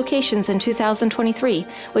service locations in 2023,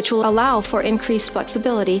 which will allow for increased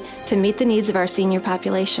flexibility to meet the needs of our senior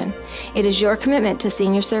population. It is your commitment to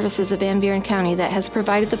senior services of Van Buren County that has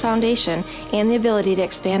provided the foundation and the ability to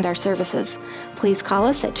expand our services. Please call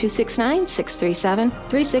us at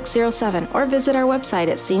 269-637-3607 or visit our website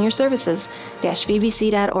at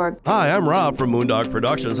seniorservices-vbc.org. Hi, I'm Rob from Moondog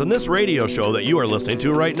Productions and this radio show that you are listening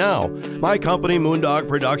to right now. My company, Moondog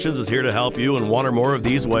Productions, is here to help you in one or more of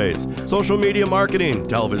these ways: social media marketing,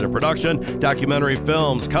 television production, documentary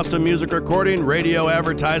films, custom music recording, radio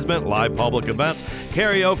advertisement, live public events,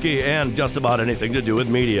 karaoke, and just about anything to do with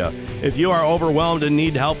media. If you are overwhelmed and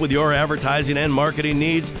need help with your advertising and marketing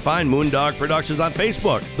needs, find Moondog Productions on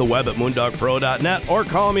Facebook, the web at moondogpro.net, or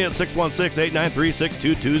call me at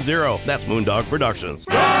 616-893-6220. That's Moondog Productions.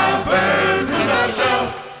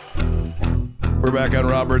 We're back on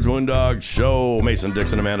Rob Byrd's Moondog Show. Mason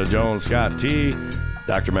Dixon, Amanda Jones, Scott T,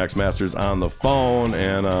 Dr. Max Masters on the phone.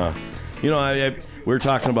 And, we were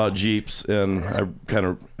talking about Jeeps, and I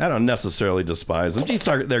don't necessarily despise them. Jeeps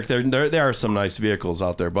there are some nice vehicles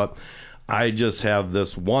out there, but I just have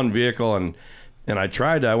this one vehicle, and I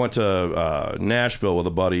went to Nashville with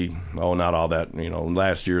a buddy, not all that,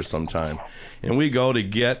 last year sometime. And we go to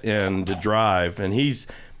get in to drive, and he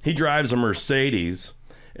drives a Mercedes.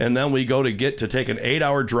 And then we go to take an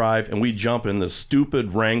 8-hour drive, and we jump in the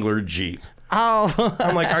stupid Wrangler Jeep. Oh.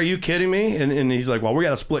 I'm like, are you kidding me? And he's like, well, we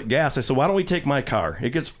got to split gas. I said, why don't we take my car?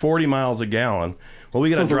 It gets 40 miles a gallon. Well, we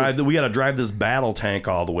got to drive this battle tank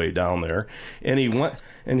all the way down there. And he went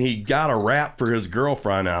and he got a wrap for his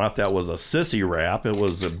girlfriend on it. That was a sissy wrap. It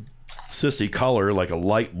was a sissy color, like a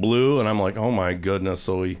light blue. And I'm like, oh my goodness.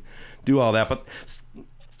 So we do all that. But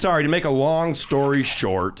sorry, to make a long story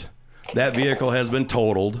short, that vehicle has been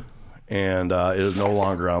totaled, and it is no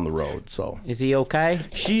longer on the road. So is he okay?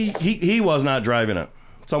 He was not driving it.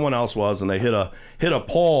 Someone else was, and they hit a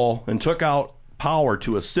pole and took out power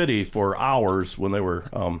to a city for hours when they were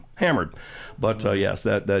hammered. But yes,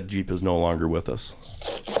 that Jeep is no longer with us.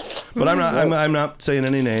 But I'm not saying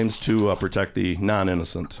any names to protect the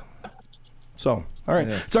non-innocent. So all right,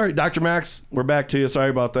 sorry, Dr. Max, we're back to you. Sorry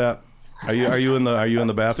about that. Are you in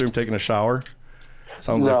the bathroom taking a shower?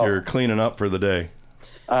 Sounds like you're cleaning up for the day.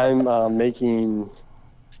 I'm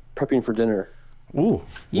prepping for dinner. Ooh,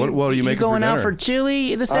 what are you making for dinner? You going out for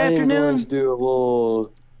chili this afternoon? I'm going to do a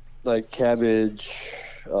little, cabbage,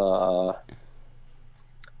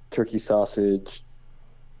 turkey sausage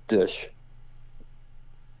dish.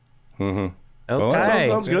 Mm-hmm. Okay. Well, that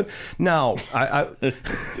sounds good. Now, I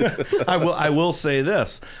will say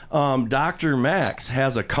this. Dr. Max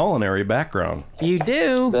has a culinary background. You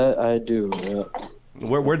do? That I do, yeah.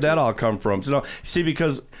 Where'd that all come from? See,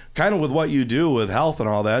 because kind of with what you do with health and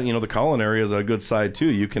all that, the culinary is a good side too.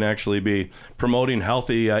 You can actually be promoting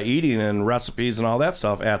healthy eating and recipes and all that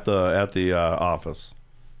stuff at the office.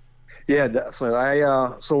 Yeah, definitely.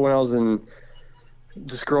 So when I was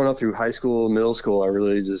just growing up through high school, middle school, I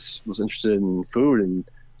really just was interested in food, and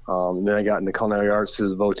then I got into culinary arts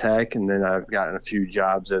as VOTEC, and then I've gotten a few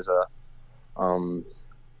jobs as a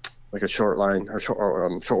short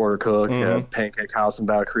order cook at a pancake house in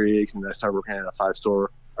Battle Creek, and then I started working at a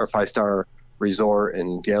 5-star resort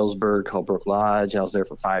in Galesburg called Brook Lodge. And I was there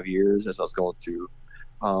for 5 years as I was going through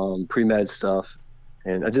pre-med stuff,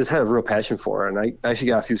 and I just had a real passion for it. And I actually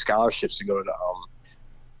got a few scholarships to go to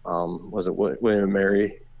William &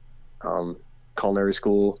 Mary culinary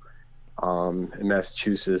school in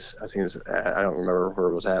Massachusetts. I think I don't remember where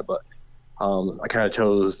it was at, but I kind of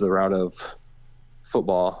chose the route of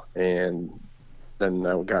football, and then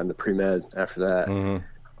I got into pre-med after that. When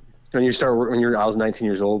I was 19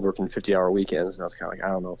 years old working 50-hour weekends, and I was kind of like,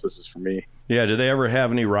 I don't know if this is for me. Yeah, did they ever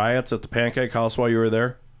have any riots at the Pancake House while you were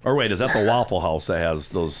there? Or wait, is that the Waffle House that has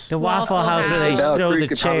those? The Waffle House where they throw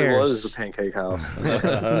the chairs. Was the Pancake House.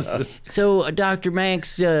 So, Dr.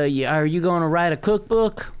 Max, are you going to write a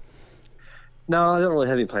cookbook? No, I don't really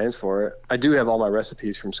have any plans for it. I do have all my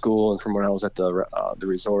recipes from school and from when I was at the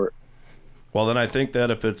resort. Well, then I think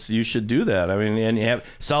that you should do that. I mean, and you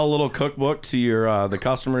sell a little cookbook to your the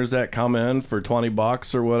customers that come in for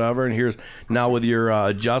 $20 or whatever. And here's now with your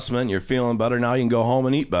adjustment, you're feeling better. Now you can go home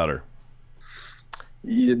and eat better.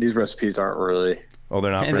 Yeah, these recipes aren't really. Oh,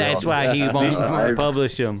 they're not. And that's why he won't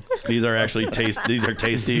publish them. These are actually These are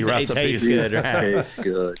tasty recipes. Taste good, right? Taste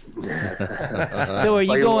good. So are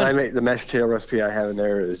you going? I make the mashed potato recipe I have in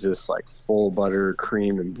there is just like full butter,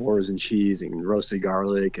 cream, and boars and cheese and roasted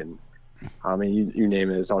garlic, and I mean you name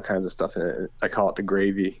it. There's all kinds of stuff in it. I call it the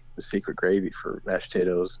gravy, the secret gravy for mashed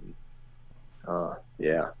potatoes. And,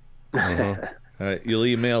 yeah. All right, you'll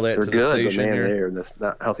email that They're to good, the station but man, here. that's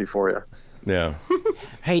not healthy for you. Yeah.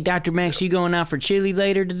 Hey, Dr. Max, you going out for chili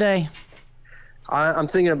later today? I'm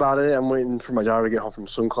thinking about it. I'm waiting for my daughter to get home from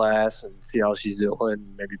swim class and see how she's doing.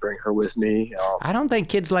 Maybe bring her with me. I don't think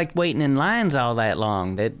kids like waiting in lines all that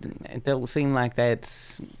long. That don't seem like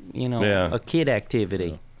that's a kid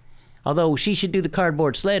activity. Although she should do the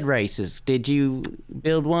cardboard sled races. Did you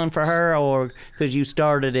build one for her, or because you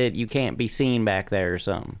started it, you can't be seen back there or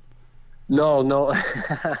something? No, no.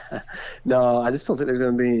 I just don't think there's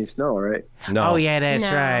going to be any snow, right? No. Oh, yeah, that's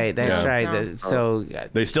right. That's right. So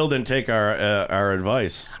they still didn't take our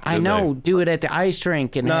advice. I know. Do it at the ice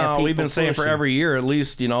rink. And have people we've been saying for every year, at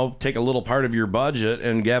least, take a little part of your budget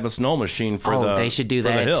and have a snow machine for they should do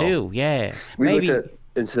that too. Yeah. We looked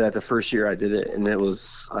into that the first year I did it, and it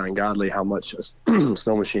was ungodly how much a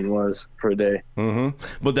snow machine was for a day. Mm-hmm.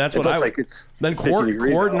 But that's what then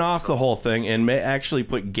cordon off the whole thing and actually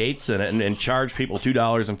put gates in it and charge people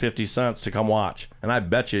 $2.50 to come watch. And I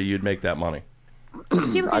bet you'd make that money.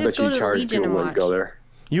 People can just go to the Legion and watch. Go there.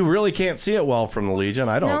 You really can't see it well from the Legion,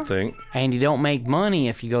 I don't think. And you don't make money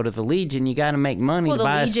if you go to the Legion. You got to make money to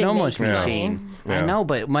buy a snow machine. Yeah. I know,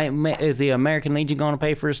 but is the American Legion going to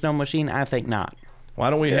pay for a snow machine? I think not. Why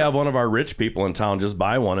don't we have one of our rich people in town just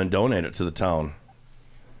buy one and donate it to the town?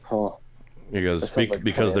 Huh.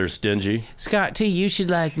 Because they're stingy. Scott T, you should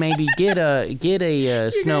maybe get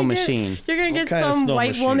a snow machine. You're gonna get some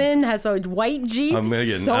white woman has a white Jeep. I'm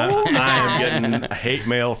getting hate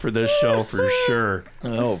mail for this show for sure.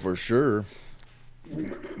 Oh, for sure.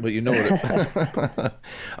 But you know what?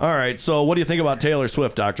 All right. So, what do you think about Taylor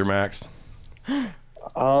Swift, Dr. Max?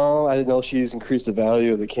 I didn't know she's increased the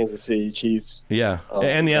value of the Kansas City Chiefs. Yeah,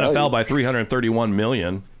 and the NFL by $331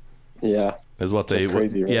 million. Yeah, is what they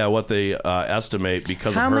crazy, right? what they estimate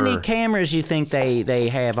because How of her. many cameras you think they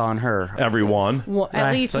have on her? Every one. Well,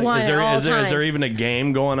 at least one. Is there even a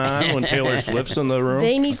game going on when Taylor Swift's in the room?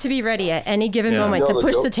 They need to be ready at any given moment to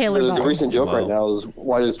push the Taylor button. The recent joke right now is,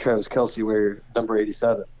 why does Travis Kelce wear number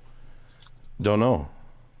 87? Don't know.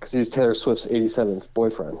 Because he's Taylor Swift's 87th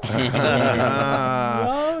boyfriend.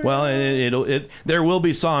 Well, there will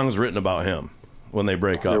be songs written about him when they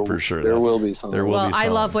break up, for sure. There will be songs. Well, I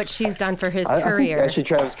love what she's done for his career. I think actually,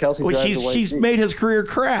 Travis Kelce. Well, she's made his career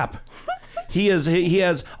crap. He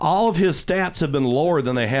has all of his stats have been lower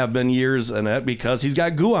than they have been years, and that because he's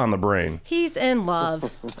got goo on the brain. He's in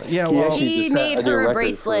love. Yeah, well, he made her a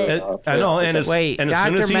bracelet. I know, and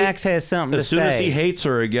Dr. Max has something to say. As soon as he hates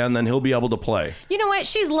her again, then he'll be able to play. You know what?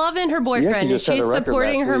 She's loving her boyfriend, and she's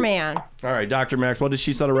supporting her man. All right, Dr. Max, what did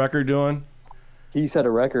she set a record doing? He set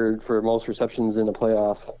a record for most receptions in a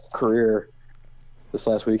playoff career this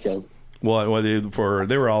last weekend. Well,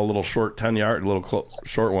 they were all little short 10-yard,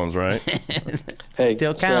 short ones, right? Hey,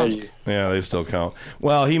 still counts. Yeah, they still count.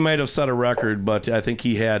 Well, he might have set a record, but I think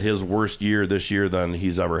he had his worst year this year than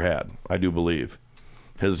he's ever had. I do believe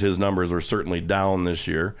his numbers are certainly down this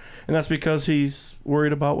year, and that's because he's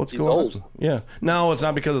worried about what's going on. He's old. Yeah, no, it's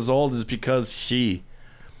not because he's old. It's because she.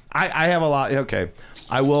 I have a lot. Okay,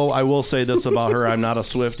 I will say this about her. I'm not a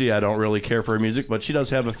Swiftie. I don't really care for her music, but she does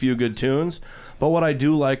have a few good tunes. But what I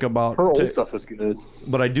do like about her old stuff is good.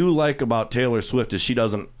 What I do like about Taylor Swift is she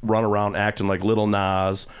doesn't run around acting like Lil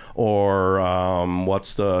Nas or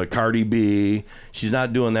what's the Cardi B. She's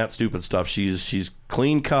not doing that stupid stuff. She's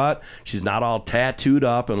clean cut. She's not all tattooed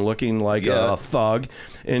up and looking like a thug.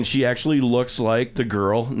 And she actually looks like the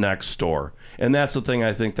girl next door. And that's the thing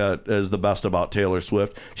I think that is the best about Taylor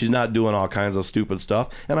Swift. She's not doing all kinds of stupid stuff.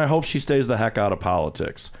 And I hope she stays the heck out of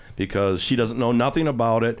politics because she doesn't know nothing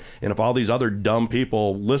about it. And if all these other dumb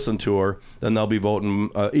people listen to her, then they'll be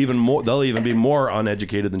voting even more. They'll even be more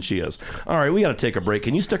uneducated than she is. All right, we got to take a break.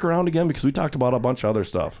 Can you stick around again? Because we talked about a bunch of other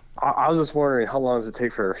stuff. I was just wondering, how long does it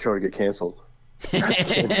take for a show to get canceled?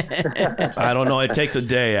 I don't know. It takes a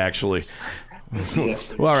day, actually. Well,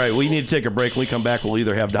 all right, we need to take a break. When we come back, we'll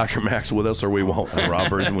either have Dr. Max with us or we won't on Rob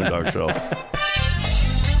Byrd's Moondog Show.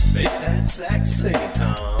 Make that sax sing,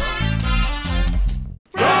 Tom.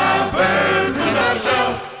 Rob Byrd's Moondog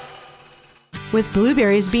Show. With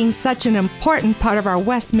blueberries being such an important part of our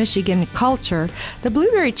West Michigan culture, the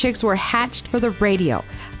Blueberry Chicks were hatched for the radio.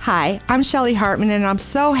 Hi, I'm Shelly Hartmann, and I'm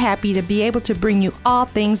so happy to be able to bring you all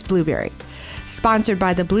things blueberry. Sponsored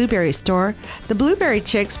by the Blueberry Store, the Blueberry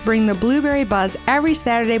Chicks bring the blueberry buzz every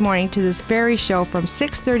Saturday morning to this very show from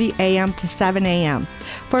 6:30 a.m. to 7 a.m.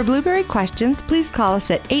 For blueberry questions, please call us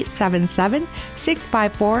at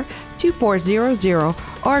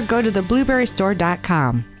 877-654-2400 or go to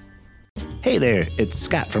theblueberrystore.com. Hey there, it's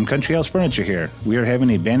Scott from Country House Furniture here. We are having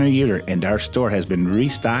a banner year and our store has been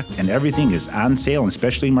restocked and everything is on sale and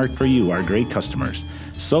specially marked for you, our great customers.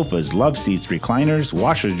 Sofas, love seats, recliners,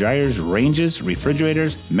 washers, dryers, ranges,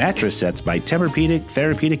 refrigerators, mattress sets by Tempur-Pedic,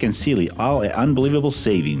 Therapeutic, and Sealy, all at unbelievable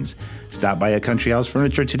savings. Stop by a Country House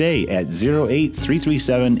Furniture today at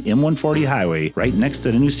 08337 M140 Highway, right next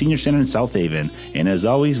to the new Senior Center in South Haven. And as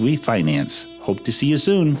always, we finance. Hope to see you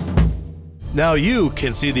soon. Now you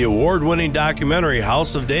can see the award-winning documentary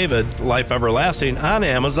House of David, Life Everlasting on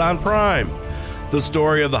Amazon Prime. The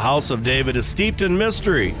story of the House of David is steeped in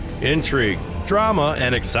mystery, intrigue, drama,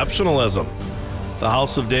 and exceptionalism. The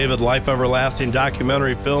House of David Life Everlasting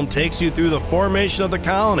documentary film takes you through the formation of the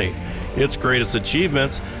colony, its greatest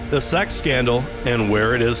achievements, the sex scandal, and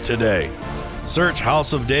where it is today. Search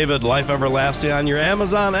House of David Life Everlasting on your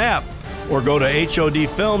Amazon app or go to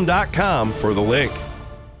hodfilm.com for the link.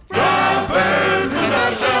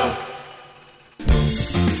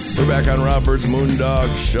 We're back on Rob Byrd's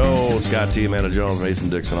Moondog Show. Scott T, Amanda Jones, Mason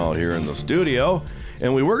Dixon all here in the studio.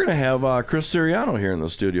 And we were going to have Chris Siriano here in the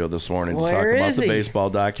studio this morning to talk about the baseball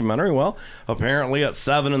documentary. Well, apparently at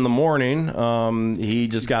 7 in the morning, he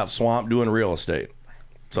just got swamped doing real estate.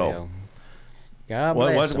 So, God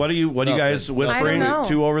what are you guys whispering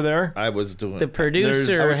to over there? I was doing the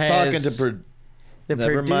producer. I was talking to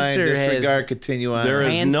Never mind. Disregard. Continue on. There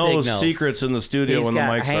is no secrets in the studio when the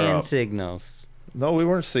mics are up. Hand signals. No, we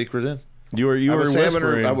weren't secreting. You were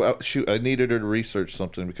whispering. I needed her to research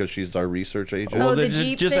something because she's our research agent. Well, then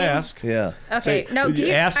just ask. Yeah. Okay.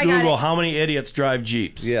 Ask Google how many idiots drive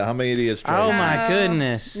Jeeps. Yeah, how many idiots drive Jeeps? Oh, my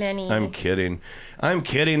goodness. Many. I'm kidding.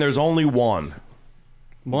 There's only one.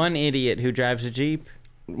 One idiot who drives a Jeep?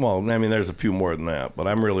 Well, I mean, there's a few more than that, but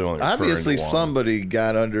I'm really only obviously to one.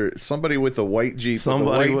 somebody with a white Jeep with a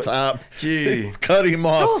white top. Gee. Cut him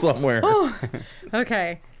off somewhere.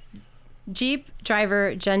 Okay. Jeep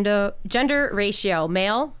driver gender ratio,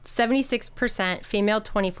 male 76%, female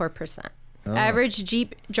 24%. Average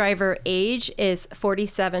Jeep driver age is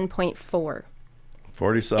 47.4.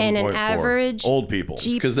 47.4. And an average old people,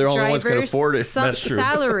 because they're the only ones who can afford it. That's true.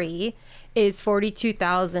 Salary is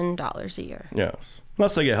 $42,000 a year. Yes,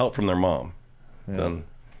 unless they get help from their mom, then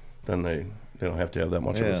they don't have to have that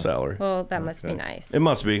much of a salary. Well, that must be nice. It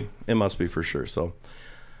must be for sure. So.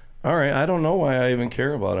 All right, I don't know why I even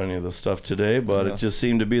care about any of this stuff today, but it just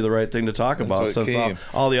seemed to be the right thing to talk about since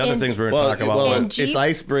all the other things we're going to talk about. Well, it's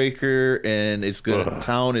icebreaker, and it's good.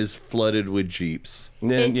 Town is flooded with Jeeps.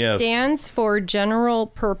 It stands for General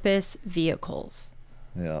Purpose Vehicles.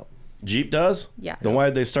 Yeah. Jeep does? Yes. Then why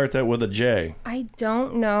did they start that with a J? I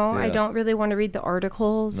don't know. Yeah. I don't really want to read the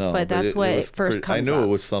articles, but that's what it first comes up. I knew it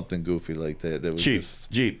was something goofy like that. It was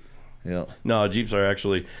Jeep. Yeah. No, Jeeps are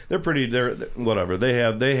actually they're whatever. They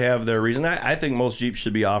have their reason. I think most Jeeps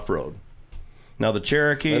should be off road. Now the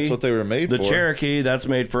Cherokee, that's what they were made for. The Cherokee, that's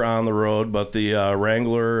made for on the road, but the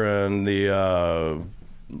Wrangler and the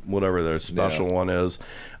whatever their special one is,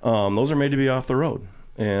 those are made to be off the road,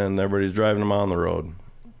 and everybody's driving them on the road.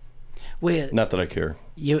 Well, not that I care.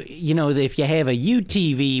 You know, if you have a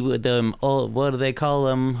UTV with them, what do they call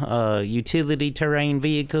them? Utility terrain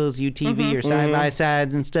vehicles, UTV or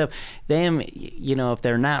side-by-sides and stuff. Them, you know, if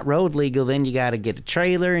they're not road legal, then you got to get a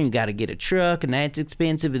trailer and you got to get a truck, and that's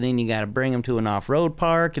expensive. And then you got to bring them to an off-road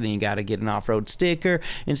park, and then you got to get an off-road sticker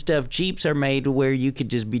and stuff. Jeeps are made to where you could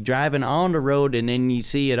just be driving on the road, and then you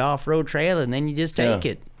see an off-road trail, and then you just take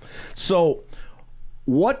it. So,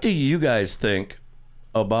 what do you guys think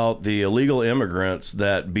about the illegal immigrants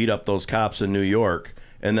that beat up those cops in New York,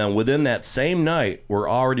 and then within that same night were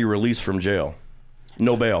already released from jail.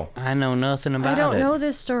 No bail. I know nothing about it. I don't know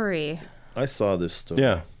this story. I saw this story.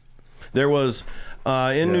 Yeah. There was,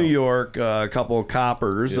 in New York, a couple of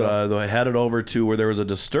coppers headed over to where there was a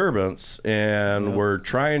disturbance and were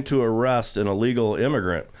trying to arrest an illegal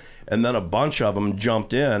immigrant. And then a bunch of them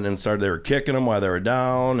jumped in and they were kicking them while they were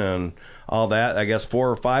down and all that. I guess 4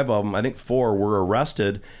 or 5 of them, I think 4 were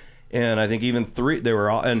arrested. And I think even 3, they were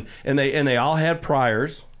all, and they all had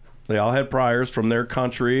priors. They all had priors from their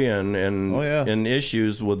country and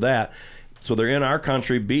issues with that. So they're in our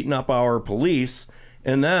country beating up our police,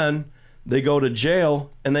 and then they go to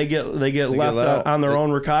jail and they get left out on their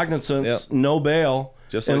own recognizance, no bail,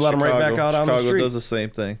 just and like let them right back out on the street. Chicago does the same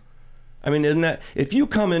thing. I mean, isn't that, if you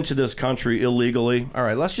come into this country illegally, all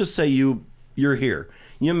right, let's just say you're here.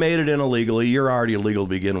 You made it in illegally. You're already illegal to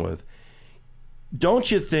begin with.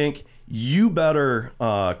 Don't you think you better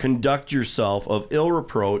conduct yourself of ill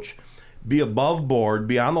reproach, be above board,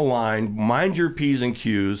 be on the line, mind your P's and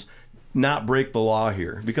Q's, not break the law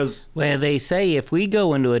here? Because, well, they say if we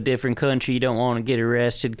go into a different country, you don't want to get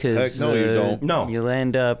arrested because no, you don't. No, you'll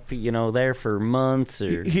end up there for months.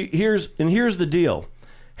 Or here's the deal: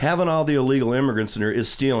 having all the illegal immigrants in here is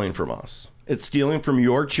stealing from us. It's stealing from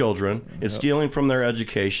your children. It's stealing from their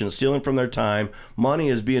education. It's stealing from their time. Money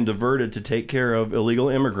is being diverted to take care of illegal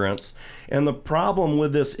immigrants. And the problem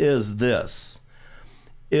with this is this: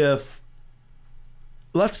 if,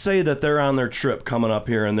 let's say that they're on their trip coming up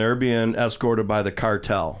here and they're being escorted by the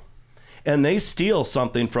cartel and they steal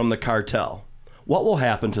something from the cartel, what will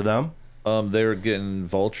happen to them? They're getting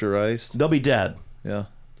vulturized. They'll be dead. Yeah.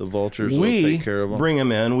 The vultures will take care of them. We bring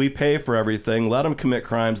them in, we pay for everything, let them commit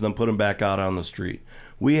crimes, and then put them back out on the street.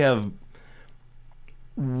 We give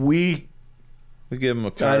them a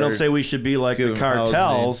card. I don't say we should be like the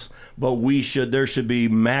cartels, but there should be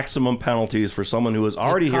maximum penalties for someone who is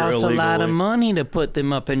already here illegally. It costs a lot of money to put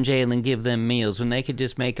them up in jail and give them meals when they could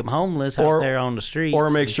just make them homeless out there on the streets. Or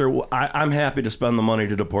make sure, I'm happy to spend the money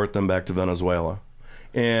to deport them back to Venezuela.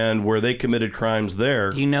 And where they committed crimes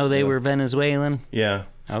there. You know they were Venezuelan? Yeah.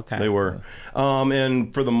 Okay. They were.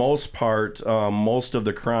 And for the most part, most of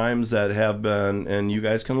the crimes that have been, and you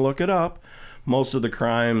guys can look it up, most of the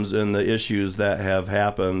crimes and the issues that have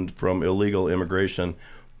happened from illegal immigration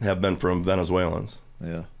have been from Venezuelans.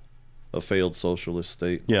 Yeah. A failed socialist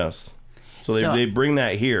state. Yes. So they bring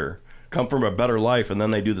that here, come from a better life, and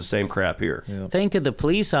then they do the same crap here. Yeah. Think of the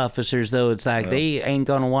police officers, though. It's like they ain't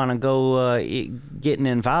going to want to go getting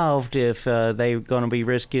involved if they're going to be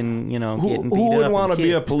risking, getting beat up. Who would want to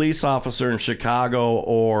be a police officer in Chicago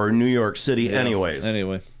or New York City anyways?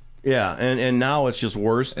 Anyway. Yeah, and now it's just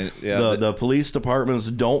worse. The police departments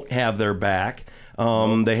don't have their back.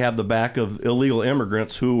 They have the back of illegal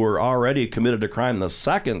immigrants who were already committed a crime the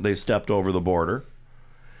second they stepped over the border.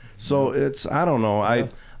 So I don't know.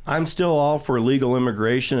 I'm still all for legal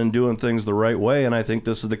immigration and doing things the right way, and I think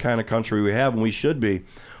this is the kind of country we have, and we should be.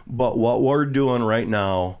 But what we're doing right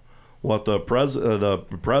now, what the president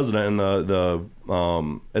and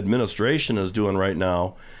the administration is doing right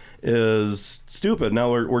now, is stupid.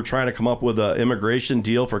 Now we're trying to come up with an immigration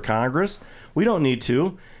deal for Congress. We don't need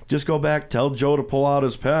to. Just go back, tell Joe to pull out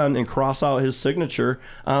his pen and cross out his signature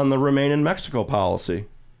on the Remain in Mexico policy.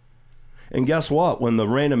 And guess what? When the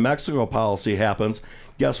Remain in Mexico policy happens,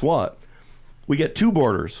 guess what? We get 2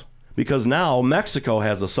 borders, because now Mexico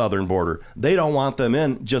has a southern border. They don't want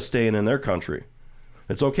them just staying in their country.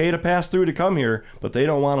 It's okay to pass through to come here, but they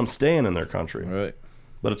don't want them staying in their country. Right.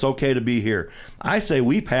 But it's okay to be here. I say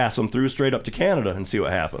we pass them through straight up to Canada and see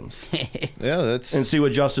what happens. And see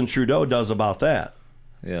what Justin Trudeau does about that.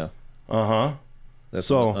 Yeah.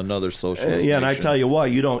 That's another socialist and I nation. tell you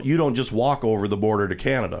what, you don't just walk over the border to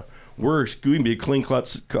Canada. We can be a clean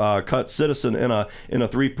cut citizen in a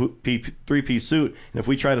three-piece suit, and if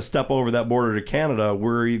we try to step over that border to Canada,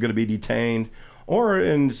 we're going to be detained, or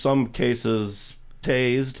in some cases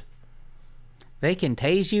tased. They can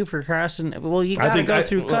tase you for crossing. Well, you got to go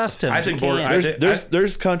through customs. I think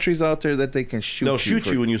there's countries out there that they can shoot. They'll shoot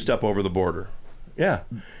you when you step over the border. Yeah,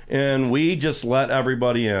 and we just let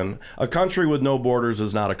everybody in. A country with no borders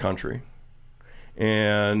is not a country.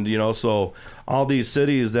 And so all these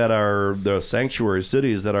cities that are the sanctuary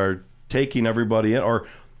cities that are taking everybody in, or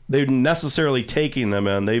they're necessarily taking them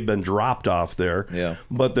in, they've been dropped off there. Yeah.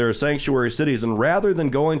 But they're sanctuary cities, and rather than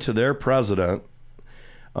going to their president,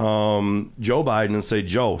 Joe Biden, and say,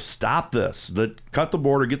 Joe, stop this. Cut the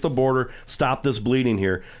border, get the border, stop this bleeding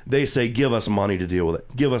here. They say, give us money to deal with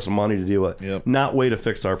it. Give us money to deal with it. Yep. Not way to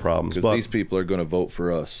fix our problems. Because these people are going to vote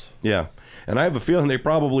for us. Yeah. And I have a feeling they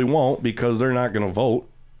probably won't because they're not going to vote.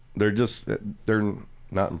 They're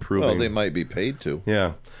not improving. Well, they might be paid to.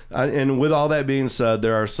 Yeah. And with all that being said,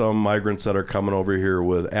 there are some migrants that are coming over here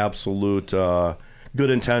with absolute good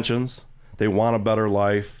intentions. They want a better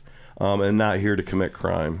life and not here to commit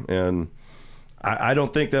crime. And I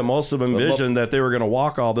don't think that most of them envisioned that they were going to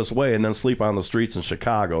walk all this way and then sleep on the streets in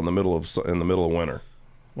Chicago in the middle of winter.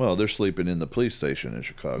 Well, they're sleeping in the police station in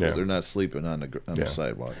Chicago. Yeah. They're not sleeping on the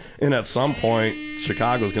sidewalk. And at some point,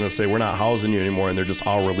 Chicago's going to say, we're not housing you anymore, and they're just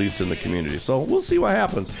all released in the community. So we'll see what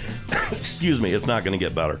happens. Excuse me, it's not going to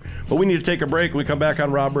get better. But we need to take a break. When we come back on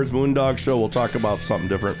Rob Byrd's Moondog Show, we'll talk about something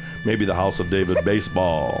different. Maybe the House of David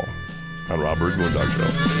baseball on Rob Byrd's Moondog Show.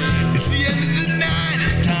 It's the end of the night.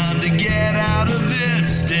 It's time to get out of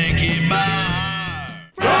this stinky bar.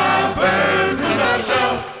 Rob Byrd's Moondog Show.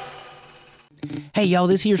 Hey y'all,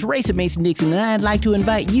 this here's Racing Mason Dixon, and I'd like to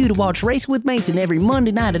invite you to watch Race with Mason every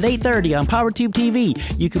Monday night at 8:30 on PowerTube TV.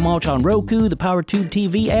 You can watch on Roku, the PowerTube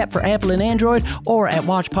TV app for Apple and Android, or at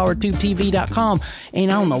watchpowertubetv.com.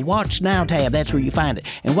 And on the Watch Now tab, that's where you find it.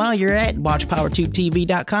 And while you're at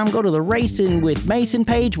watchpowertubetv.com, go to the Racing with Mason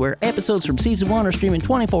page, where episodes from Season 1 are streaming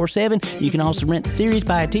 24/7. You can also rent the series,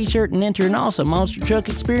 buy a t-shirt, and enter an awesome Monster Truck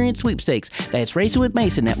Experience sweepstakes. That's Racing with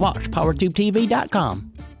Mason at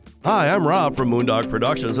watchpowertubetv.com. Hi, I'm Rob from Moondog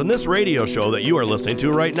Productions and this radio show that you are listening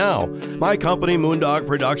to right now. My company, Moondog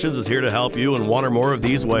Productions, is here to help you in one or more of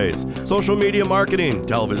these ways: social media marketing,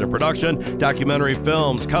 television production, documentary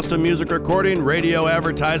films, custom music recording, radio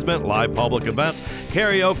advertisement, live public events,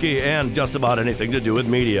 karaoke, and just about anything to do with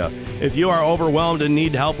media. If you are overwhelmed and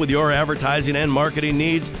need help with your advertising and marketing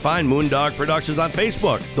needs, find Moondog Productions on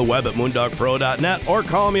Facebook, the web at moondogpro.net, or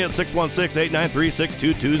call me at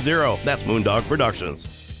 616-893-6220. That's Moondog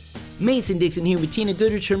Productions. Mason Dixon here with Tina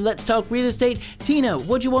Goodrich from Let's Talk Real Estate. Tina,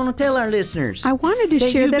 what do you want to tell our listeners? I wanted to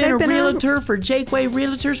share that you've been a realtor for Jakeway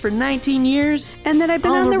Realtors for 19 years? And that I've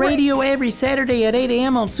been on the radio every Saturday at 8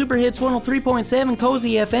 a.m. on Super Hits 103.7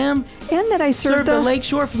 Cozy FM. And that I served the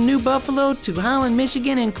Lakeshore from New Buffalo to Holland,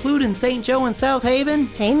 Michigan, including St. Joe and South Haven.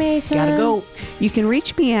 Hey, Mason. Gotta go. You can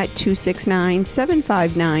reach me at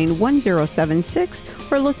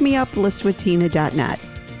 269-759-1076 or look me up listwithtina.net.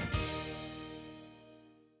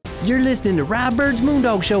 You're listening to Rob Byrd's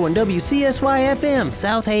Moondog Show on WCSY FM,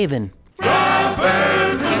 South Haven. Rob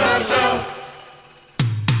Byrd's Moondog Show.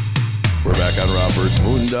 We're back on Rob Byrd's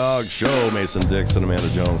Moondog Show. Mason Dixon, Amanda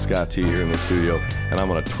Jones, Scott T here in the studio. And I'm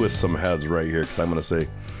going to twist some heads right here because I'm going to say,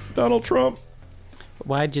 Donald Trump.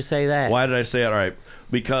 Why'd you say that? Why did I say it? All right.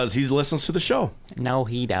 Because he listens to the show. No,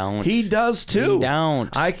 he don't. He does too. He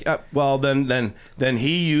don't. Well, then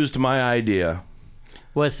he used my idea.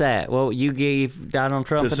 What's that? Well, you gave Donald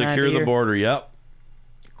Trump to secure the border. Yep.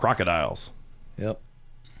 Crocodiles. Yep.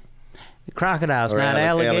 Crocodiles, not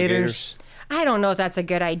alligators. I don't know if that's a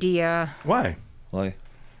good idea. Why? Why?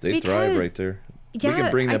 They thrive right there.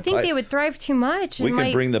 Yeah, I think they would thrive too much. We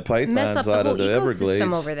can bring the pythons out of the Everglades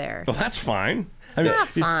over there. Well, that's fine. It's not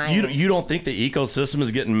fine. You don't think the ecosystem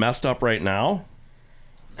is getting messed up right now?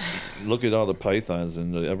 Look at all the pythons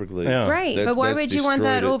in the Everglades. Yeah. Right, but why would you want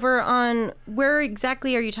that over on, where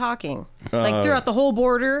exactly are you talking? Like throughout the whole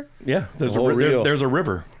border? Yeah, there's a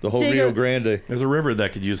river. The whole Rio Grande. There's a river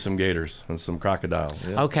that could use some gators and some crocodiles.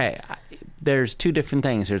 Yeah. Okay, there's two different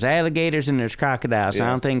things. There's alligators and there's crocodiles. Yeah. I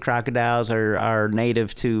don't think crocodiles are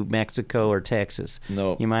native to Mexico or Texas.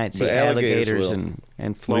 No. You might see alligators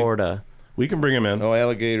in Florida. We can bring them in. Oh,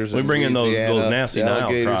 alligators. We bring in those nasty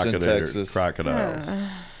alligators in Texas. Crocodiles.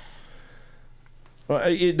 Well,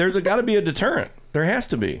 there's got to be a deterrent. There has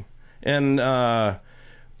to be. And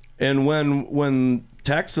when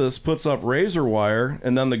Texas puts up razor wire,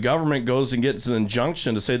 and then the government goes and gets an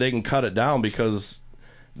injunction to say they can cut it down because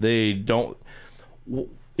they don't.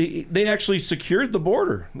 They actually secured the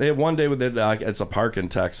border. They have one day with it's a park in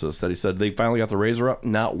Texas that he said they finally got the razor up.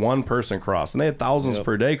 Not one person crossed, and they had thousands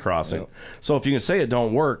per day crossing. Yep. So if you can say it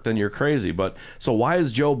don't work, then you're crazy. But so why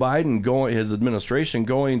is Joe Biden his administration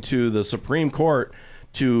going to the Supreme Court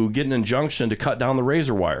to get an injunction to cut down the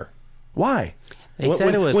razor wire? Why? They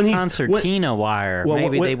said it was concertina wire. Well,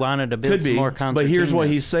 maybe they wanted to build some more concertinas. But here's what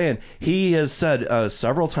he's saying. He has said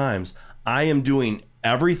several times, I am doing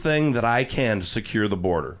everything that I can to secure the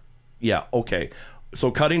border. Yeah, okay. So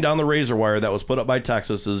cutting down the razor wire that was put up by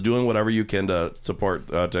Texas is doing whatever you can to support,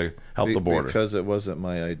 to help the border. Because it wasn't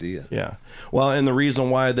my idea. Yeah. Well, and the reason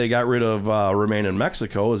why they got rid of Remain in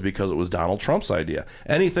Mexico is because it was Donald Trump's idea.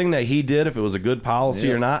 Anything that he did, if it was a good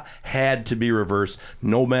policy or not, had to be reversed,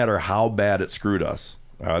 no matter how bad it screwed us.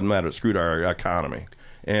 No matter it screwed our economy.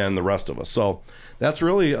 and the rest of us. So that's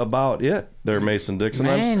really about it there, Mason Dixon.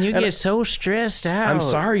 Man, you get so stressed out. I'm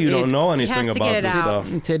sorry you don't know anything about this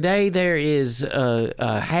stuff. Today there is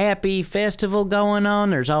a happy festival going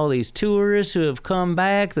on. There's all these tourists who have come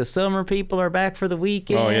back. The summer people are back for the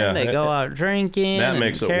weekend. Oh, yeah. They go out drinking. That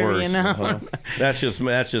makes it worse. On. That's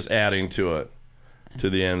just adding to it,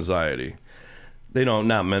 to the anxiety. They don't,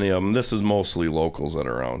 not many of them. This is mostly locals that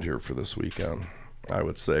are around here for this weekend. I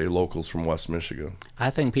would say locals from West Michigan.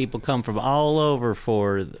 I think people come from all over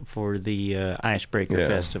for the Icebreaker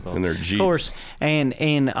Festival. And their Jeeps. Of course,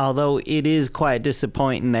 and although it is quite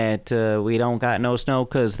disappointing that we don't got no snow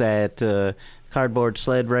because that cardboard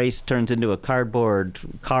sled race turns into a cardboard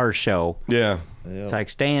car show. Yeah. It's like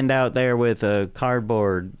stand out there with a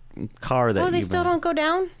cardboard car that they still don't go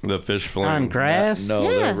down? The fish flame. On grass? No,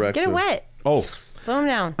 yeah, they're get it wet. Oh. Slow them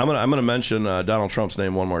down. I'm gonna mention Donald Trump's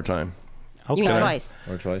name one more time. Okay. You mean twice?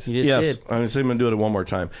 Or twice? You just yes, did. I'm going to do it one more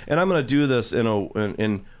time. And I'm going to do this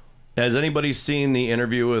in has anybody seen the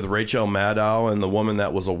interview with Rachel Maddow and the woman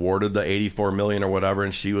that was awarded the $84 million or whatever,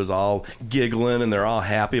 and she was all giggling and they're all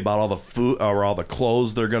happy about all the food or all the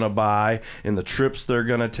clothes they're going to buy and the trips they're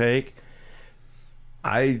going to take?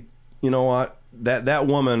 You know what? That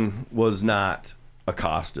woman was not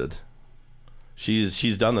accosted.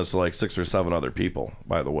 She's done this to like 6 or 7 other people,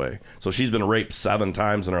 by the way. So she's been raped 7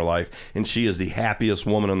 times in her life, and she is the happiest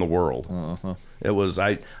woman in the world. Uh-huh. It was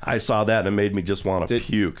I saw that and it made me just want to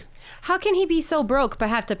puke. How can he be so broke but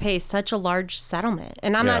have to pay such a large settlement?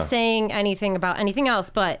 And I'm not saying anything about anything else,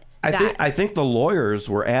 but I think the lawyers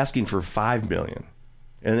were asking for $5 million,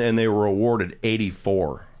 and they were awarded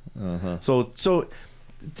 $84. Uh-huh. So.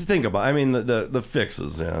 Think about it. I mean, the fix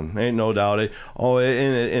is in. Ain't no doubt it.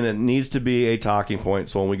 And it needs to be a talking point.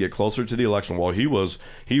 So when we get closer to the election, well, this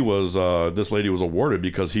lady was awarded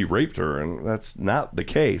because he raped her, and that's not the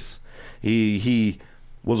case. He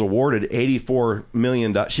was awarded $84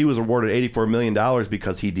 million. She was awarded $84 million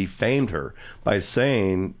because he defamed her by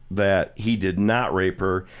saying that he did not rape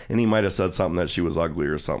her, and he might have said something that she was ugly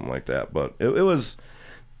or something like that. But it was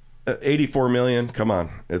 $84 million. Come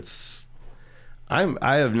on,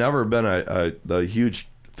 I have never been a huge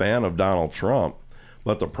fan of Donald Trump,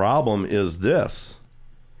 but the problem is this.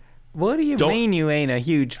 What do you mean you ain't a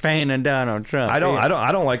huge fan of Donald Trump? I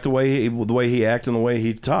don't like the way he acted and the way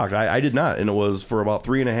he talked. I did not, and it was for about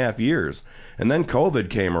 3.5 years, and then COVID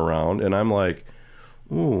came around, and I'm like,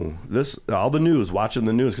 ooh, all the news, watching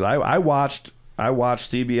the news, because I watched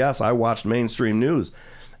CBS, I watched mainstream news,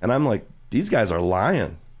 and I'm like, these guys are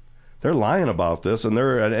lying. They're lying about this, and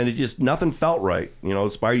it just nothing felt right. You know,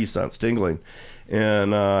 spidey sense tingling,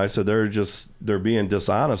 and I said they're being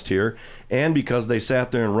dishonest here, and because they sat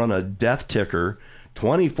there and run a death ticker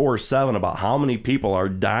 24/7 about how many people are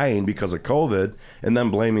dying because of COVID, and then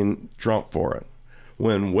blaming Trump for it,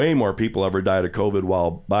 when way more people ever died of COVID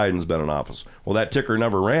while Biden's been in office. Well, that ticker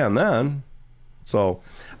never ran then, so.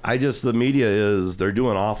 The media they're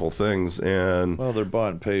doing awful things, and they're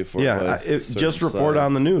bought and paid for. Yeah, just report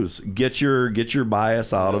on the news. Get your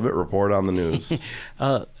bias out of it. Report on the news.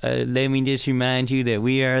 Let me just remind you that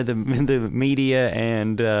we are the media,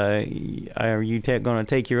 and are you going to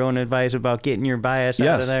take your own advice about getting your bias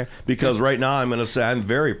out of there? Yes, because right now I'm going to say I'm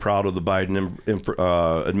very proud of the Biden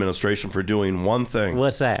administration for doing one thing.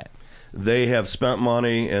 What's that? They have spent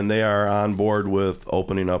money, and they are on board with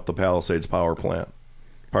opening up the Palisades power plant.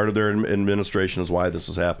 Part of their administration is why this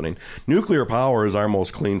is happening. Nuclear power is our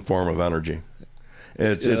most clean form of energy.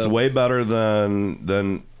 It's way better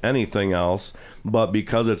than anything else, but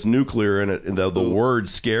because it's nuclear and the word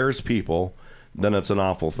scares people, then it's an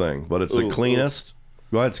awful thing. But it's the cleanest.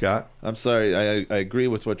 Go ahead, Scott. I'm sorry. I agree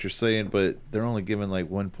with what you're saying, but they're only giving like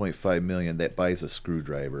 $1.5 million. That buys a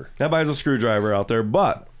screwdriver. That buys a screwdriver out there.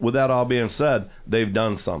 But with that all being said, they've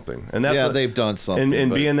done something, and that's they've done something.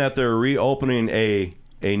 And being that they're reopening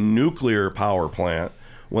a nuclear power plant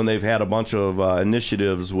when they've had a bunch of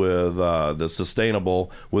initiatives with the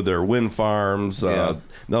sustainable, with their wind farms. A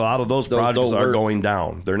lot of those projects are going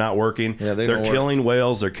down. They're not working. Yeah, they're killing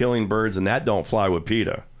whales. They're killing birds, and that don't fly with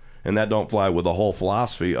PETA. And that don't fly with the whole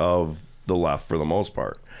philosophy of the left for the most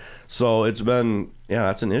part. So it's been,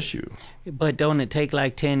 that's an issue. But don't it take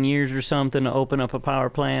like 10 years or something to open up a power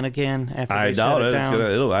plant again? After I doubt it.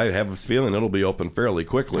 I have a feeling it'll be open fairly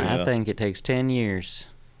quickly. I think it takes 10 years.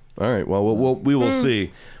 All right. Well, we will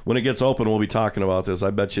see. When it gets open, we'll be talking about this.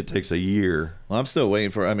 I bet you it takes a year. Well, I'm still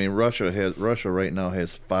waiting for. I mean, Russia right now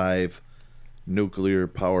has 5 nuclear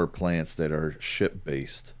power plants that are ship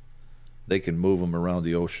based. They can move them around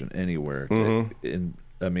the ocean anywhere. Mm-hmm. And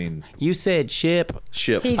I mean, you said ship.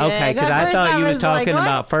 Ship. He did. Okay, because I thought you was talking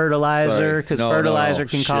about fertilizer, because fertilizer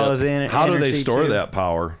can cause energy. How do they store that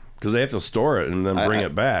power? Because they have to store it and then bring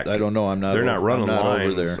it back. I don't know. They're not running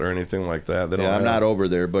lines over there or anything like that. I'm not over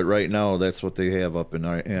there, but right now that's what they have up in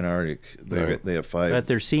Antarctic. They have 5. But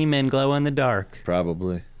their seamen glow in the dark.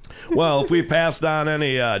 Probably. Well, if we passed on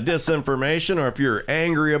any disinformation, or if you're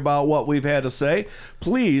angry about what we've had to say,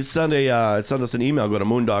 please send us an email. Go to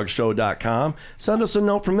moondogshow.com. Send us a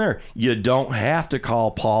note from there. You don't have to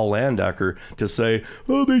call Paul Landecker to say,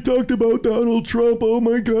 oh, they talked about Donald Trump. Oh,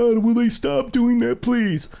 my God, will they stop doing that,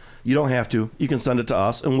 please? You don't have to. You can send it to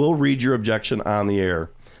us, and we'll read your objection on the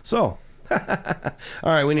air. So, all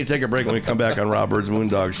right, we need to take a break. When we come back on Rob Byrd's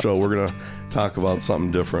Moondog Show, we're going to talk about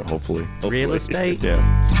something different, hopefully. Real estate? Yeah.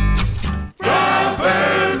 Rob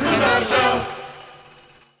Byrd's Moondog Show.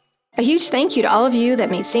 A huge thank you to all of you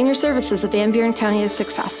that made senior services of Van Buren County a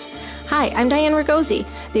success. Hi, I'm Diane Ragosi,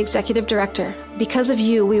 the Executive Director. Because of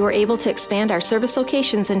you, we were able to expand our service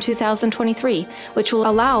locations in 2023, which will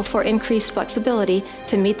allow for increased flexibility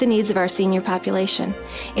to meet the needs of our senior population.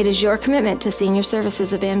 It is your commitment to senior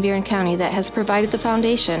services of Van Buren County that has provided the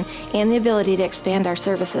foundation and the ability to expand our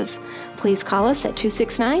services. Please call us at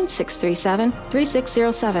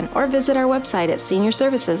 269-637-3607 or visit our website at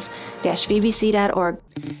seniorservices-vbc.org.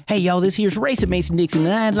 Hey y'all, this here's Race at Mason Dixon,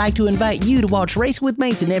 and I'd like to invite you to watch Race with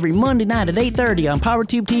Mason every Monday night at 8:30 on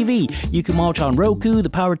PowerTube TV. You can watch on Roku, the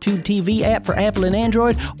PowerTube TV app for Apple and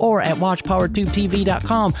Android, or at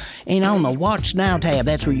watchpowertubetv.com. And on the Watch Now tab,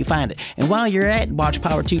 that's where you find it. And while you're at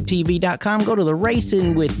watchpowertubetv.com, go to the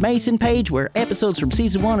Racing with Mason page, where episodes from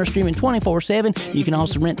Season 1 are streaming 24/7. You can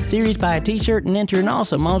also rent the series, buy a t-shirt, and enter an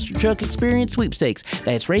awesome Monster Truck Experience sweepstakes.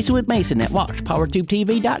 That's Racing with Mason at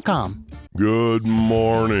watchpowertubetv.com. Good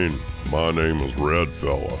morning. My name is Red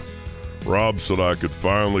Fella. Rob said I could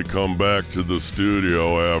finally come back to the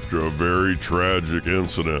studio after a very tragic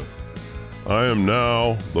incident. I am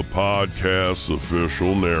now the podcast's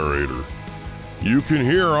official narrator. You can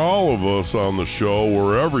hear all of us on the show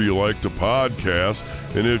wherever you like to podcast,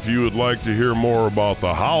 and if you would like to hear more about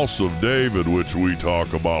the House of David, which we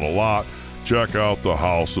talk about a lot, check out the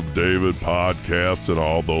House of David podcast in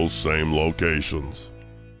all those same locations.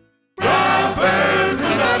 Rob Byrd's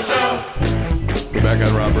Moondog Show. We're back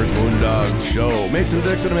on Rob Byrd's Moondog Show. Mason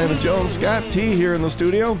Dixon, Amanda Jones, Scott T here in the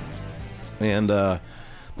studio. And, boy,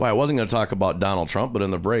 I wasn't going to talk about Donald Trump, but in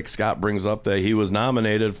the break, Scott brings up that he was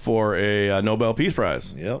nominated for a Nobel Peace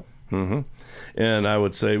Prize. Yep. Mm-hmm. And I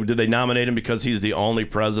would say, did they nominate him because he's the only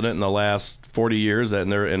president in the last 40 years that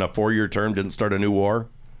in a 4-year term didn't start a new war?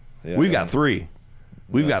 Yeah, We've got 3.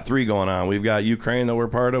 We've got 3 going on. We've got Ukraine that we're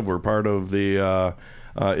part of. We're part of the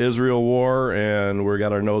Israel war, and we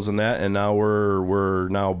got our nose in that. And now we're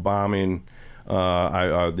now bombing,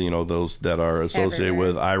 those that are associated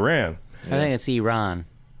with Iran. I think it's Iran.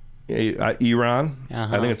 Iran?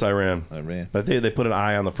 I think it's Iran. But they put an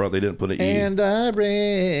I on the front. They didn't put an E. And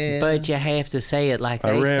Iran. But you have to say it like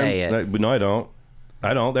they say it. No, I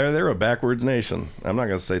don't. They're a backwards nation. I'm not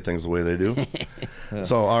going to say things the way they do.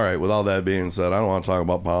 So, all right, with all that being said, I don't want to talk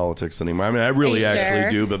about politics anymore. I mean, I really actually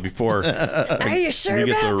do, but before Are you sure we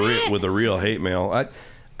get about that? with the real hate mail,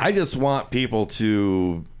 I just want people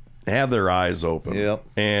to have their eyes open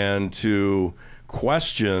and to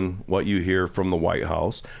question what you hear from the White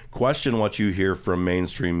House, question what you hear from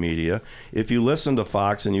mainstream media. If you listen to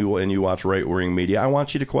Fox and you watch right-wing media, I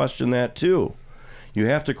want you to question that too. You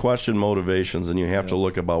have to question motivations, and you have to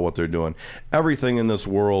look about what they're doing. Everything in this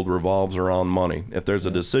world revolves around money. If there's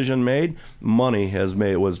a decision made, money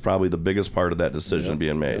was probably the biggest part of that decision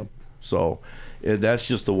being made. So that's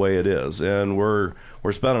just the way it is. And we're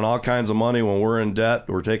spending all kinds of money when we're in debt.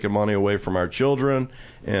 We're taking money away from our children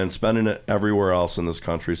and spending it everywhere else in this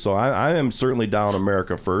country. So I am certainly down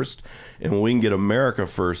America first. And when we can get America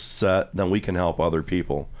first set, then we can help other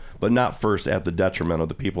people, but not first at the detriment of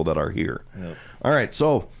the people that are here. Yep. All right,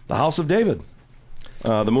 so The House of David.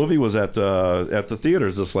 The movie was at the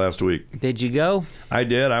theaters this last week. Did you go? I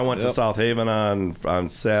did. I went to South Haven on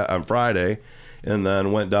Friday, and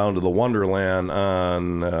then went down to the Wonderland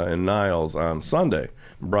in Niles on Sunday.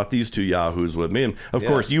 Brought these 2 yahoos with me, and of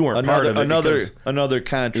course you weren't part of it. Another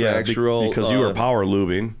contractual because you were power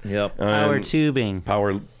lubing. Yep. Power tubing.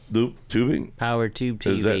 Power loop tubing. Power tube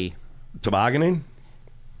TV. Tobogganing?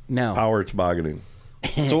 No. Power tobogganing.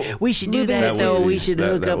 So we should do that, though. We should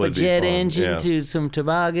hook up a jet engine yes. to some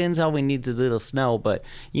toboggans. All we need is a little snow. But,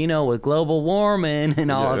 with global warming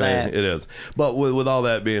and all that. It is. But with all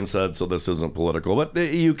that being said, so this isn't political, but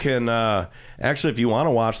you can, actually, if you want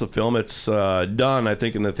to watch the film, it's done, I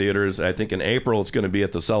think, in the theaters. I think in April it's going to be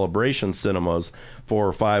at the Celebration Cinemas, 4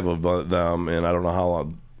 or 5 of them, and I don't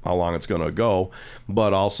know how long it's going to go,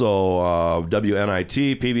 but also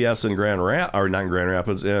WNIT, PBS in not Grand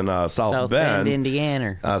Rapids, in South Bend,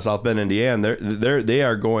 Indiana. South Bend, Indiana. They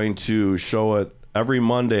are going to show it every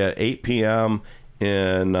Monday at 8 p.m.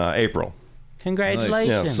 in April. Congratulations.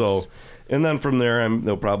 Yeah, so, and then from there,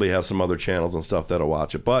 they'll probably have some other channels and stuff that'll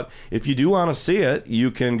watch it. But if you do want to see it, you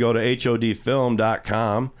can go to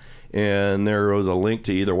hodfilm.com, and there is a link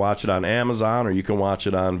to either watch it on Amazon or you can watch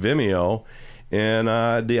it on Vimeo. And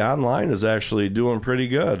the online is actually doing pretty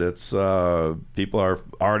good. It's people are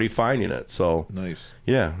already finding it. So nice.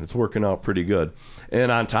 Yeah, it's working out pretty good.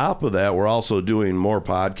 And on top of that, we're also doing more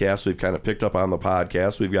podcasts. We've kind of picked up on the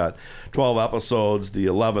podcast. We've got 12 episodes. The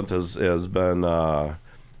 11th has been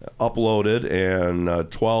uploaded, and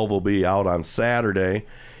 12 will be out on Saturday.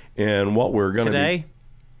 And what we're going to today.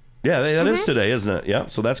 Yeah, that is today, isn't it? Yeah,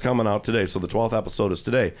 so that's coming out today. So the 12th episode is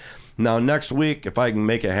today. Now, next week, if I can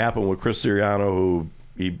make it happen with Chris Siriano, who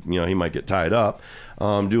he might get tied up,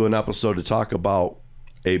 do an episode to talk about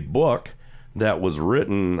a book that was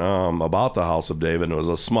written about the House of David. It was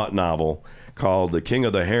a smut novel called The King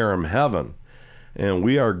of the Harem Heaven. And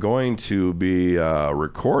we are going to be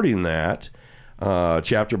recording that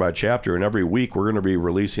chapter by chapter. And every week, we're going to be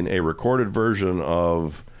releasing a recorded version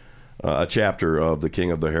of a chapter of The King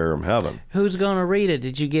of the Harem Heaven. Who's going to read it?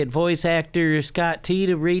 Did you get voice actor Scott T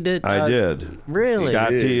to read it? I did. Really? Scott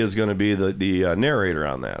T is going to be the narrator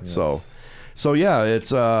on that. Yes. So yeah, it's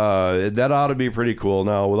that ought to be pretty cool.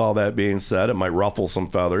 Now, with all that being said, it might ruffle some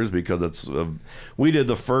feathers because it's we did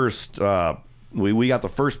the first we got the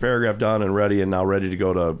first paragraph done and ready, and now ready to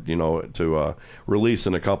go to release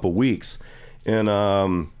in a couple weeks. And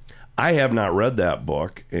I have not read that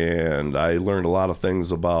book, and I learned a lot of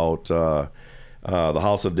things about the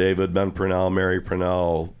House of David, Ben Purnell, Mary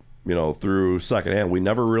Purnell, through secondhand. We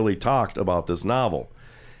never really talked about this novel,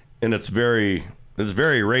 and it's very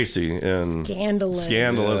racy and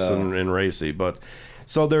scandalous and racy. But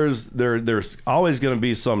so there's always going to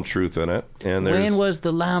be some truth in it. And when was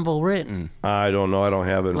the novel written? I don't know. I don't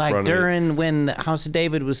have it in front of me. Like during when the House of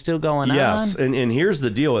David was still going on? Yes, and here's the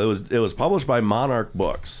deal. It was published by Monarch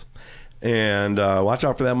Books. And watch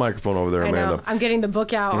out for that microphone over there, Amanda. I know. I'm getting the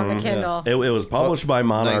book out on the Kindle. It was published by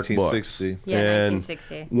Monarch 1960. Books. Yeah, and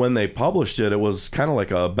 1960. When they published it, it was kind of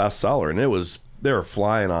like a bestseller, and they were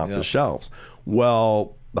flying off the shelves.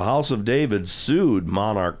 Well, the House of David sued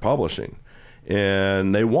Monarch Publishing,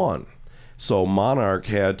 and they won. So Monarch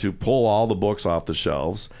had to pull all the books off the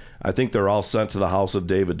shelves. I think they're all sent to the House of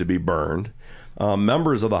David to be burned.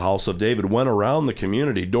 Members of the House of David went around the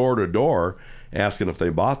community door to door asking if they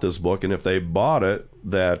bought this book, and if they bought it,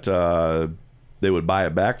 that they would buy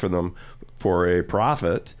it back for them for a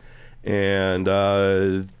profit. And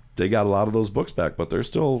they got a lot of those books back, but there's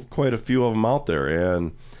still quite a few of them out there.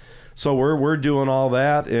 And so we're doing all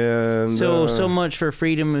that. And so much for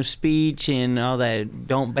freedom of speech and all that.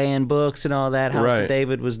 Don't ban books and all that. House of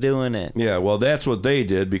David was doing it. Yeah, well, that's what they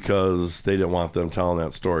did because they didn't want them telling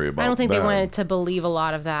that story about I don't think Ben. they wanted to believe a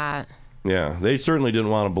lot of that. Yeah, they certainly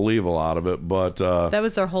didn't want to believe a lot of it, but that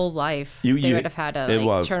was their whole life. They would have had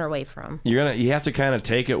to turn away from. You have to kind of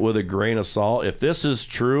take it with a grain of salt. If this is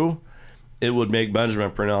true, it would make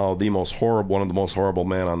Benjamin Purnell one of the most horrible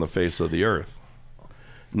men on the face of the earth.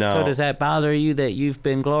 Now, so does that bother you that you've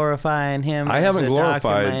been glorifying him? I haven't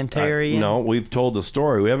glorified. Documentarian? No, we've told the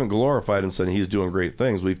story. We haven't glorified him saying he's doing great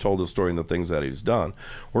things. We've told the story and the things that he's done.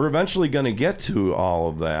 We're eventually going to get to all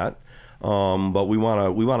of that. But we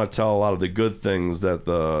want to tell a lot of the good things that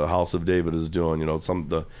the House of David is doing. Some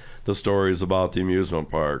of the stories about the amusement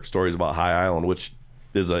park, stories about High Island, which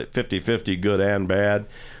is a 50-50 good and bad.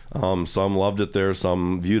 Some loved it there,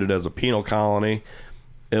 some viewed it as a penal colony.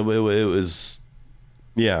 It was,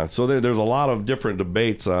 yeah. So there's a lot of different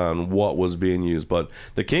debates on what was being used. But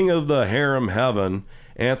the King of the Harem Heaven,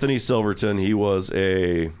 Anthony Silverton, he was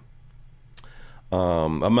a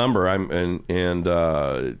member.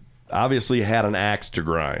 Obviously had an axe to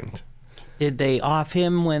grind. Did they off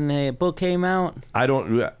him when the book came out? I don't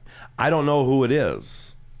know who it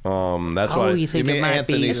is. That's why you think it might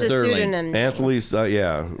Anthony be Sterling. Anthony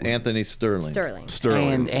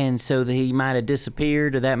Sterling. And so he might have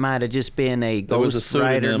disappeared, or that might have just been a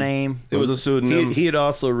ghostwriter name. It was a pseudonym. He had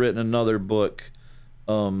also written another book.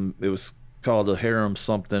 It was called a harem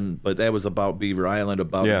something, but that was about Beaver Island,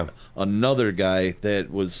 about another guy that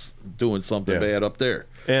was doing something bad up there.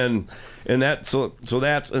 And that so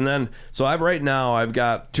I've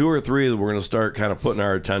got 2 or 3 that we're going to start kind of putting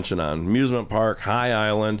our attention on. Amusement Park, High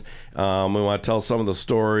Island. We want to tell some of the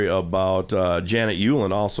story about Janet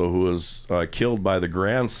Hewland also, who was killed by the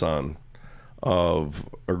grandson of,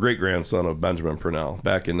 or great grandson of Benjamin Purnell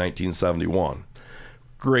back in 1971.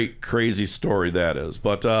 Great, crazy story that is.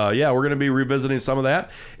 But we're going to be revisiting some of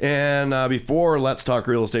that. And before Let's Talk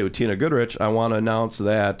Real Estate with Tina Goodrich, I want to announce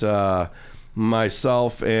that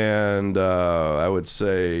myself and I would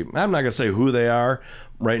say, I'm not going to say who they are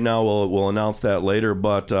right now. We'll announce that later.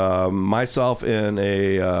 But myself and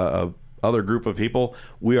a other group of people,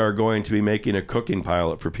 we are going to be making a cooking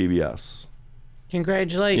pilot for PBS.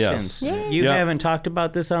 Congratulations. Yes. You haven't talked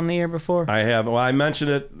about this on the air before? I have. Well, I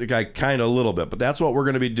mentioned it kind of a little bit, but that's what we're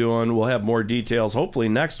going to be doing. We'll have more details hopefully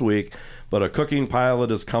next week, but a cooking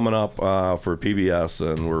pilot is coming up for PBS,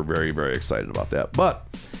 and we're very, very excited about that. But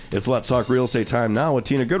it's Let's Talk Real Estate time now with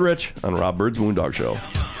Tina Goodrich on Rob Byrd's Moondog Show.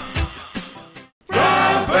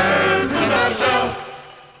 Rob Byrd's Moondog Show.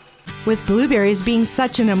 With blueberries being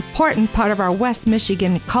such an important part of our West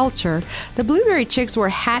Michigan culture, the Blueberry Chicks were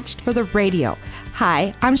hatched for the radio.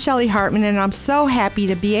 Hi, I'm Shelly Hartmann, and I'm so happy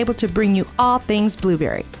to be able to bring you all things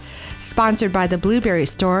blueberry. Sponsored by the Blueberry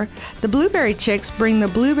Store, the Blueberry Chicks bring the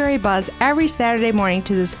blueberry buzz every Saturday morning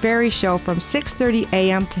to this very show from 6:30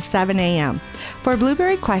 a.m. to 7 a.m. For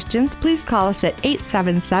blueberry questions, please call us at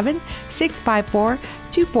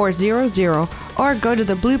 877-654-2400 or go to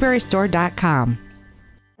theblueberrystore.com.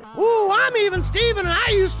 Ooh, I'm even Steven, and I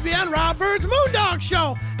used to be on Rob Byrd's Moondog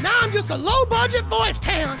Show. Now I'm just a low-budget voice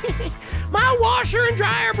talent. My washer and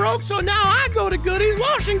dryer broke, so now I go to Goody's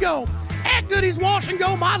Wash and Go. At Goody's Wash and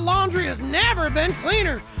Go, my laundry has never been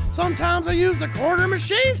cleaner. Sometimes I use the quarter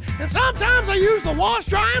machines, and sometimes I use the wash,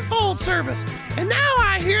 dry, and fold service. And now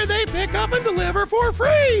I hear they pick up and deliver for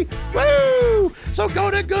free. Woo! So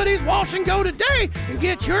go to Goody's Wash and Go today and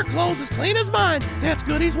get your clothes as clean as mine. That's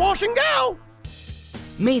Goody's Wash and Go.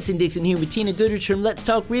 Mason Dixon here with Tina Goodrich from Let's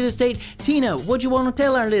Talk Real Estate. Tina, what you want to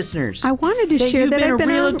tell our listeners? I wanted to share that you've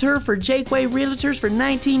been a realtor for Jakeway Realtors for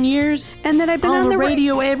 19 years? And that I've been on the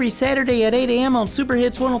radio every Saturday at 8 a.m. on Super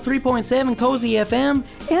Hits 103.7 Cozy FM.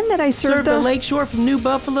 And that I serve the Lakeshore from New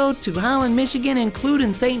Buffalo to Holland, Michigan,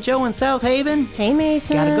 including St. Joe and South Haven. Hey,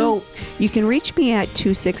 Mason. Gotta go. You can reach me at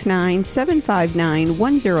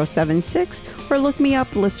 269-759-1076 or look me up,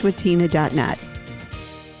 listwithtina.net.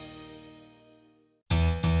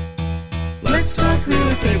 Let's talk real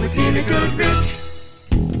estate with Tina Goodrich.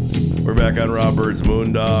 We're back on Rob Byrd's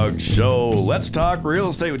Moondog Show. Let's talk real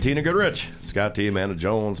estate with Tina Goodrich. Scott T, Amanda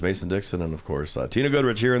Jones, Mason Dixon, and of course Tina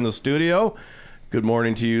Goodrich here in the studio. Good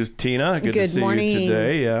morning to you, Tina. Good to see you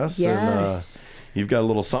today. Yes. Yes. And, you've got a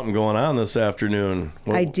little something going on this afternoon.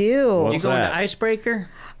 I do. What's you going that? to Icebreaker?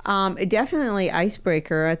 Definitely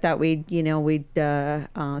Icebreaker. I thought we'd throw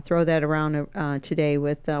that around today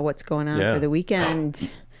with what's going on for the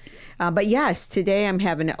weekend. But yes, today I'm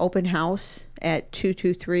having an open house at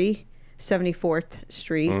 223 74th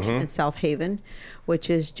Street in South Haven, which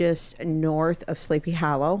is just north of Sleepy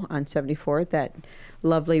Hollow on 74th, that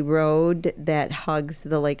lovely road that hugs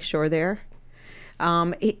the lakeshore there.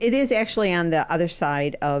 It is actually on the other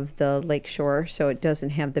side of the lakeshore, so it doesn't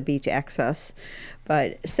have the beach access.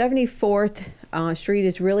 But 74th Street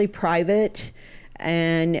is really private,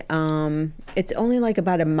 and it's only like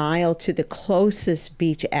about a mile to the closest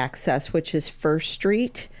beach access, which is First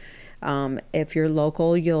Street. If you're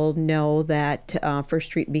local, you'll know that First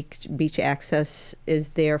Street beach access is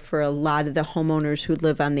there for a lot of the homeowners who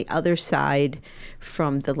live on the other side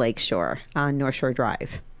from the lakeshore on North Shore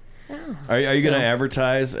Drive. Oh. Are you going to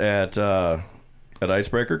advertise at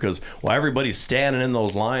Icebreaker? Because while everybody's standing in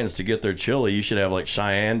those lines to get their chili, you should have like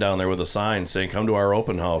Cheyenne down there with a sign saying, "Come to our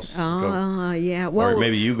open house." Yeah. Well, or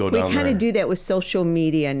maybe you go down there. We kind of do that with social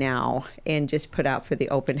media now and just put out for the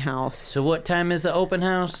open house. So what time is the open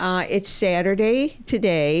house? It's Saturday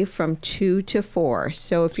today from 2 to 4.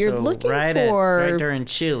 So if you're looking right during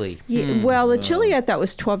chili. Well, the chili I thought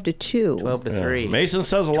was 12 to 2. 12 to 3. Mason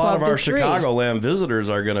says a lot of our Chicagoland visitors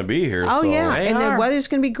are going to be here. Oh, so. yeah. And the weather's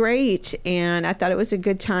going to be great. And I thought it was a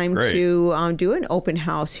good time to do an open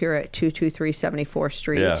house here at 223 74th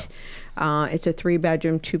Street. Yeah. It's a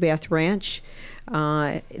 3-bedroom, 2-bath ranch.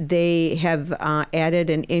 They have added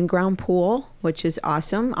an in-ground pool, which is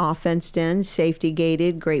awesome. All fenced in, safety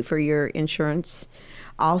gated, great for your insurance.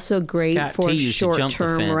 Also great for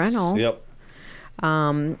short-term rental. Yep.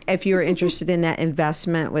 If you're interested in that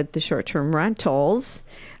investment with the short-term rentals,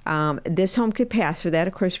 this home could pass for that.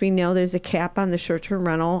 Of course, we know there's a cap on the short-term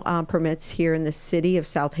rental permits here in the city of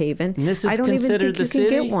South Haven. And this is I don't even considered think the you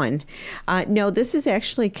can city? get one. No, this is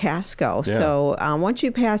actually Casco. Yeah. So once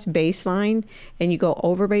you pass Baseline and you go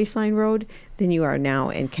over Baseline Road, then you are now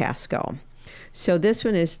in Casco. So this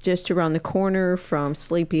one is just around the corner from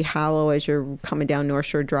Sleepy Hollow as you're coming down North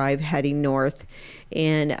Shore Drive, heading north.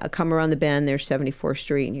 And come around the bend, there's 74th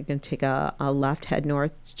Street, and you can take a left, head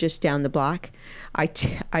north. It's just down the block. I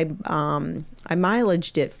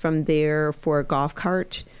mileaged it from there for a golf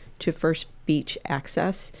cart to First Beach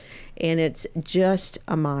access, and it's just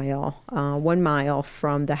a mile, 1 mile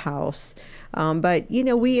from the house. But,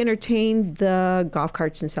 we entertain the golf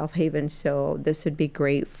carts in South Haven, so this would be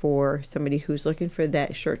great for somebody who's looking for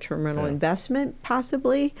that short-term rental investment,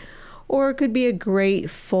 possibly, or it could be a great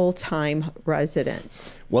full-time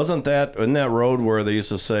residence. Wasn't that in that road where they used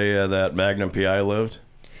to say that Magnum PI lived?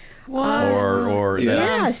 What? Or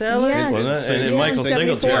yes, yes. Wasn't it? And Michael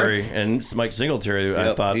Singletary, Mike Singletary,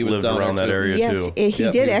 I thought lived around that area too. Yes,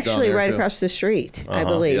 he did actually right across the street, I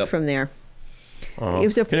believe, from there. It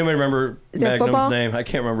was Can anybody remember Magnum's name? I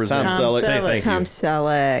can't remember his name. Tom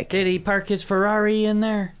Selleck. Did he park his Ferrari in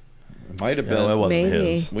there? Might have been. No, that wasn't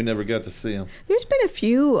Maybe. his. We never got to see him. There's been a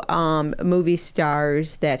few movie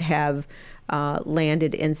stars that have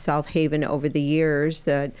landed in South Haven over the years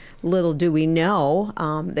that little do we know.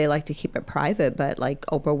 They like to keep it private, but like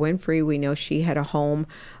Oprah Winfrey, we know she had a home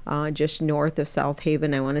just north of South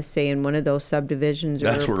Haven, I want to say in one of those subdivisions.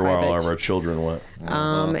 That's where all of our children went.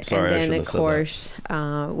 Sorry, and then, of course,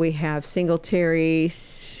 we have Singletary.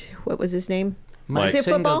 What was his name? Mike Is it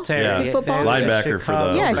football? Singletary. Is it football? Linebacker for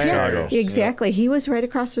the Chicago. Exactly. He was right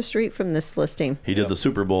across the street from this listing. He did the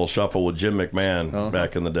Super Bowl shuffle with Jim McMahon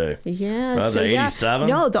back in the day. Yeah. Was that 87?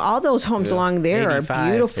 No, all those homes along there 85. are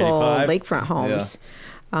beautiful 85? lakefront homes.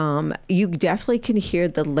 You definitely can hear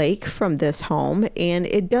the lake from this home, and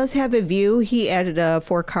it does have a view. He added a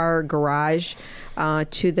 4-car garage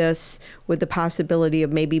to this with the possibility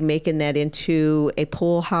of maybe making that into a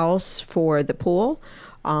pool house for the pool.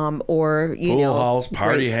 Or pool house,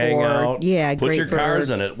 party hangout. Yeah, put great your for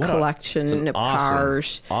cars in it. What collection of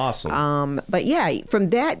cars. Awesome. But yeah,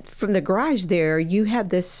 from the garage there, you have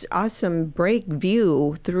this awesome break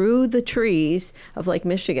view through the trees of Lake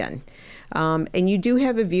Michigan. And you do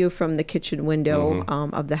have a view from the kitchen window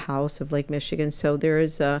of the house of Lake Michigan. So there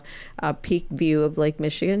is a peak view of Lake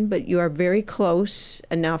Michigan, but you are very close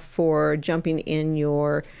enough for jumping in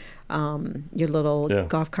your little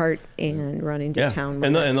golf cart and running to town.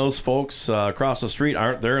 And those folks across the street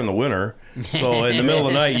aren't there in the winter. So in the middle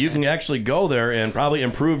of the night, you can actually go there and probably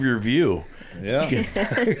improve your view. Yeah.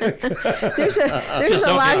 There's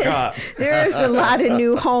a lot of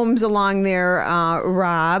new homes along there,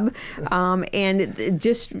 Rob. And it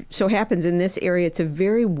just so happens in this area, it's a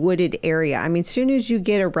very wooded area. I mean, as soon as you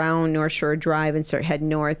get around North Shore Drive and start heading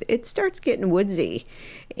north, it starts getting woodsy.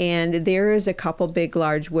 And there is a couple big,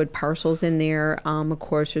 large wood parcels in there. Of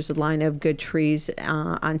course, there's a line of good trees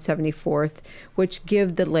on 74th, which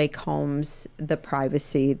give the lake homes the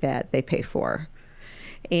privacy that they pay for.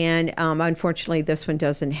 And unfortunately, this one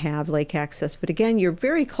doesn't have lake access. But again, you're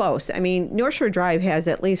very close. I mean, North Shore Drive has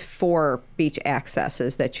at least 4 beach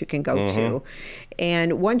accesses that you can go to.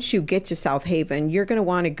 And once you get to South Haven, you're going to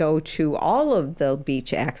want to go to all of the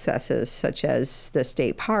beach accesses, such as the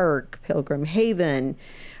State Park, Pilgrim Haven,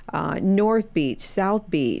 North Beach, South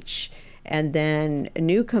Beach, and then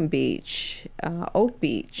Newcomb Beach, Oak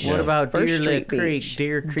Beach. What about First Deer Lake Street Creek? Beach.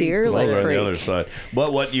 Deer Creek. Deer Lake Those are on Creek. the other side.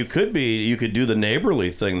 But what you could do the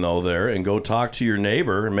neighborly thing, though, there, and go talk to your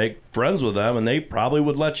neighbor and make friends with them, and they probably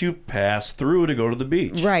would let you pass through to go to the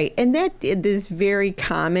beach. Right. And that is very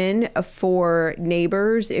common for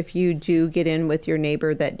neighbors. If you do get in with your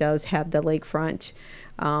neighbor that does have the lakefront,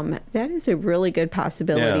 that is a really good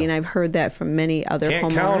possibility. Yeah. And I've heard that from many other homeowners.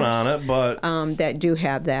 Can't count on it, but that do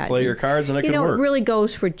have that. play your cards and it can work. It really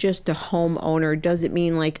goes for just the homeowner. Doesn't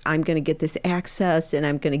mean like I'm going to get this access and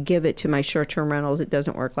I'm going to give it to my short-term rentals. It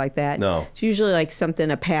doesn't work like that. No. It's usually like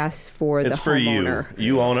something, a pass for the homeowner. It's for you.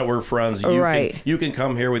 You own it. We're friends. You can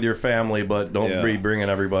come here with your family, but don't be bringing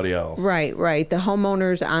everybody else. Right. The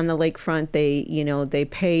homeowners on the lakefront, they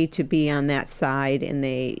pay to be on that side, and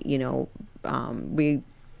they, we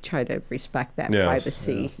try to respect that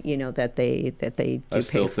privacy, that they do I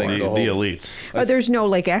still pay think for. The elites. There's no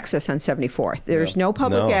lake access on 74th. There's no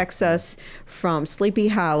public access from Sleepy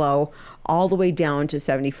Hollow all the way down to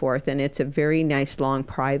 74th, and it's a very nice long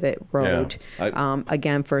private road.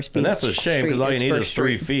 Again, First Beach. And that's a shame because all you need is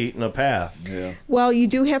 3 feet and a path. Yeah. Well, you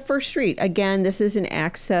do have First Street. Again, this is an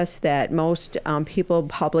access that most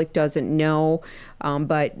public doesn't know,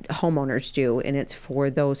 but homeowners do, and it's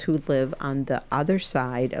for those who live on the other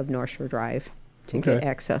side of North Shore Drive to get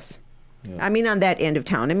access. Yeah. I mean, on that end of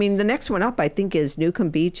town. I mean, the next one up, I think, is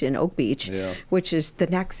Newcomb Beach and Oak Beach, which is the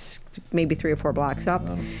next maybe 3 or 4 blocks up.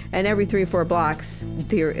 And every 3 or 4 blocks,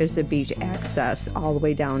 there is a beach access all the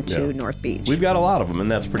way down to North Beach. We've got a lot of them,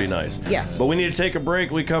 and that's pretty nice. Yes. But we need to take a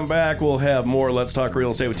break. We come back, we'll have more Let's Talk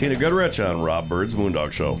Real Estate with Tina Goodrich on Rob Byrd's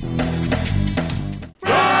Moondog Show.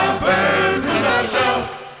 Rob Byrd's Moondog Show.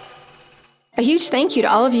 A huge thank you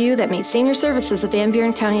to all of you that made senior services of Van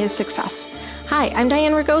Buren County a success. Hi, I'm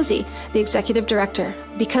Diane Ragosi, the Executive Director.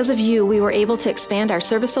 Because of you, we were able to expand our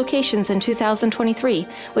service locations in 2023,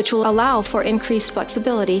 which will allow for increased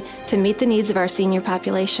flexibility to meet the needs of our senior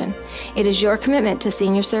population. It is your commitment to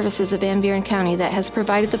senior services of Van Buren County that has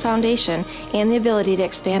provided the foundation and the ability to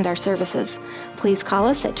expand our services. Please call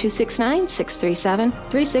us at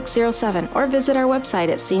 269-637-3607 or visit our website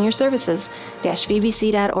at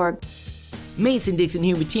seniorservices-vbc.org. Mason Dixon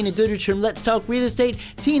here with Tina Goodrich from Let's Talk Real Estate.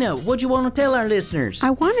 Tina, what you want to tell our listeners? I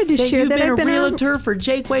wanted to share that you've I've been been a realtor for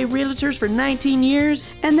Jakeway Realtors for 19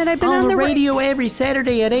 years? And that I've been on the radio every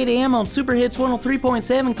Saturday at 8 a.m. on Super Hits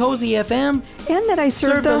 103.7 Cozy FM. And that I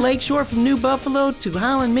serve the Lakeshore from New Buffalo to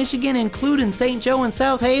Holland, Michigan, including St. Joe and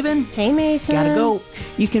South Haven. Hey, Mason. Gotta go.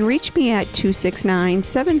 You can reach me at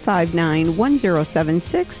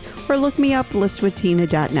 269-759-1076 or look me up,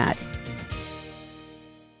 listwithtina.net.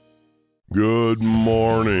 Good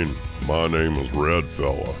morning. My name is Red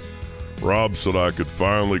Fella. Rob said I could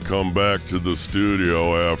finally come back to the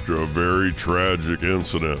studio after a very tragic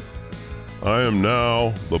incident. I am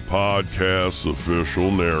now the podcast's official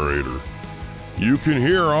narrator. You can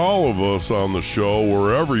hear all of us on the show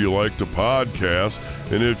wherever you like to podcast,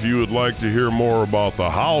 and if you would like to hear more about the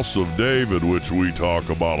House of David, which we talk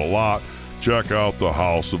about a lot, check out the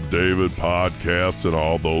House of David podcast in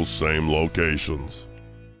all those same locations.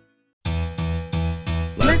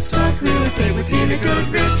 Let's talk real estate with Tina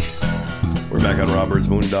Goodrich. We're back on Rob Byrd's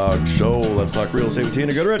Moondog Show. Let's talk real estate with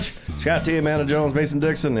Tina Goodrich. Scott T, Amanda Jones, Mason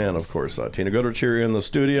Dixon, and of course Tina Goodrich here in the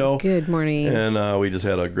studio. Good morning. And we just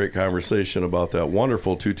had a great conversation about that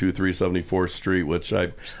wonderful 223 74th Street, which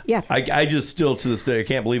I just still to this day I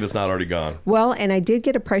can't believe it's not already gone. Well, and I did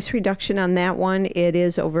get a price reduction on that one. It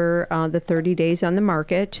is over the 30 days on the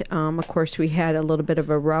market. Of course, we had a little bit of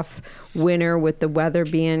a rough winter with the weather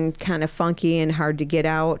being kind of funky and hard to get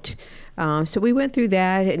out. So we went through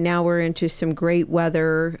that, and now we're into some great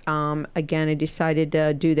weather. Again, I decided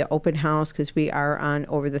to do the open house because we are on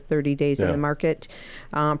over the 30 days on the market.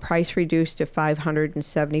 Price reduced to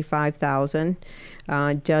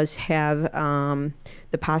 $575,000. Does have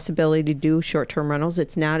the possibility to do short-term rentals.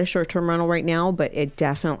 It's not a short-term rental right now, but it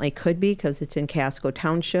definitely could be because it's in Casco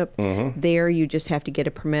Township. There, you just have to get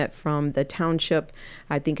a permit from the township.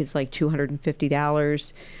 I think it's like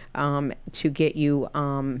 $250 to get you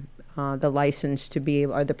the license to be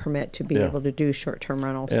able, or the permit to be able to do short-term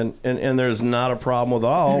rentals. And there's not a problem at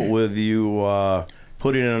all with you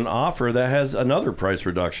putting in an offer that has another price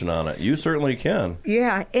reduction on it. You certainly can.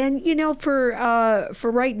 Yeah, and for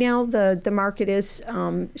right now, the market is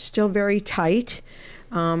still very tight.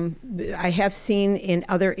 I have seen in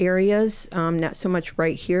other areas, not so much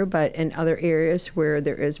right here, but in other areas where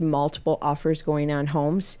there is multiple offers going on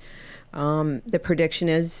homes. The prediction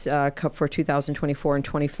is for 2024 and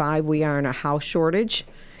 25, we are in a house shortage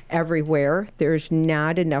everywhere. There's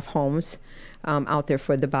not enough homes out there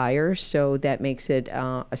for the buyers, so that makes it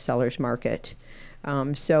a seller's market.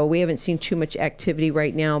 So we haven't seen too much activity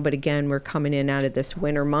right now, but again, we're coming in out of this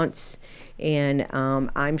winter months, and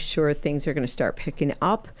I'm sure things are going to start picking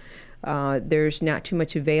up. There's not too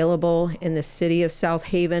much available in the city of South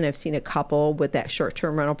Haven. I've seen a couple with that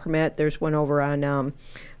short-term rental permit. There's one over on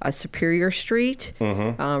Superior Street,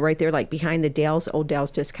 right there, like behind the Dale's, Old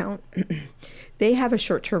Dale's Discount. They have a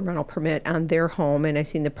short-term rental permit on their home, and I've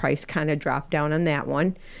seen the price kind of drop down on that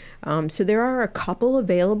one. So there are a couple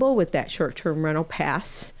available with that short-term rental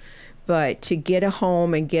pass. But to get a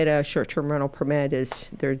home and get a short-term rental permit,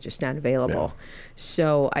 they're just not available. Yeah.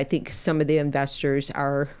 So I think some of the investors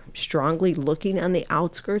are strongly looking on the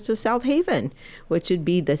outskirts of South Haven, which would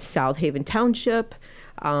be the South Haven Township.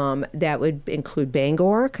 That would include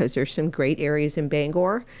Bangor, because there's some great areas in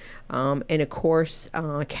Bangor. And of course,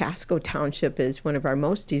 Casco Township is one of our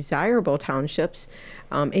most desirable townships,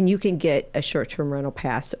 and you can get a short-term rental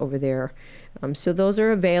pass over there. So those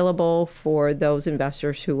are available for those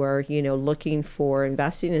investors who are, looking for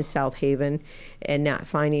investing in South Haven and not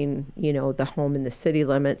finding, the home in the city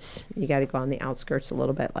limits. You got to go on the outskirts a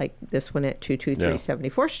little bit, like this one at 223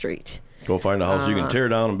 74th Street. Go find a house you can tear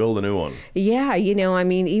down and build a new one. Yeah,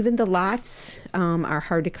 even the lots are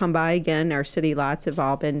hard to come by. Again, our city lots have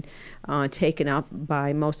all been taken up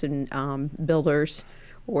by most builders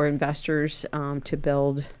or investors to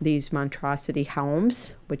build these monstrosity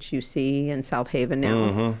homes, which you see in South Haven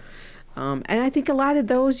now. And I think a lot of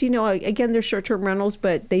those, again, they're short-term rentals,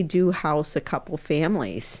 but they do house a couple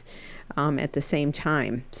families at the same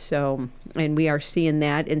time. So, and we are seeing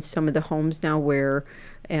that in some of the homes now where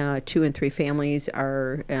 2 and 3 families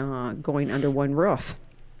are going under one roof.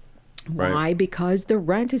 Right. Why? Because the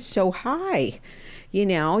rent is so high.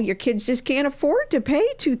 Your kids just can't afford to pay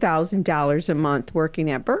 $2,000 a month working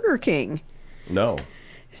at Burger King. No.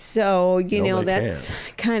 So, No, that's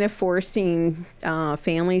kind of forcing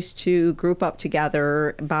families to group up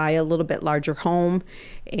together, buy a little bit larger home,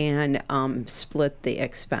 and split the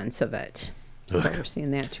expense of it. So we're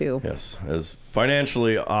seeing that too. Yes. As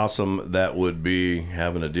financially awesome that would be,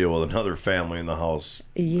 having to deal with another family in the house.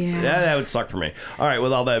 Yeah. That would suck for me. All right.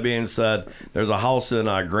 With all that being said, there's a house in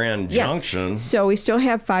Grand Junction. So we still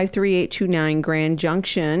have 53829 Grand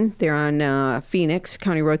Junction. They're on Phoenix,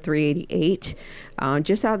 County Road 388.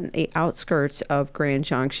 Just out in the outskirts of Grand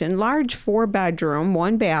Junction. Large 4-bedroom,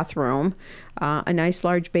 1 bathroom, a nice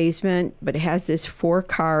large basement, but it has this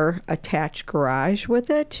 4-car attached garage with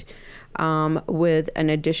it, with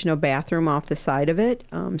an additional bathroom off the side of it.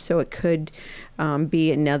 So it could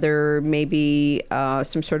be another, maybe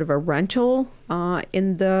some sort of a rental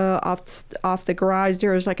in the off the garage.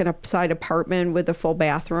 There is like an upside apartment with a full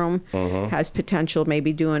bathroom. Has potential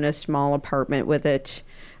maybe doing a small apartment with it.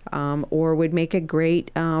 Or would make a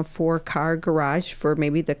great 4-car garage for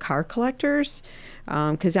maybe the car collectors.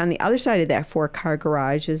 Because on the other side of that 4-car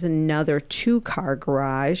garage is another 2-car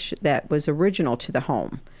garage that was original to the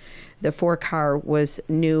home. The 4-car was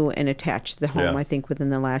new and attached to the home, I think, within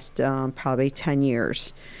the last probably 10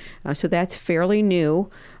 years. So that's fairly new.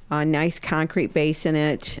 Nice concrete base in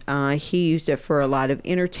it. He used it for a lot of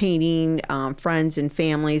entertaining friends and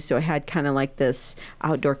families, so it had kind of like this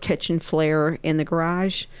outdoor kitchen flair in the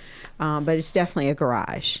garage, but it's definitely a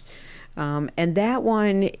garage. And that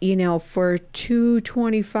one, for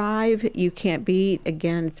 $225, you can't beat.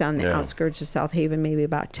 Again, it's on the outskirts of South Haven, maybe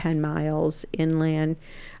about 10 miles inland,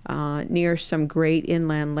 near some great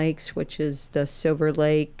inland lakes, which is the Silver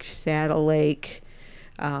Lake, Saddle Lake,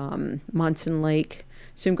 Munson Lake.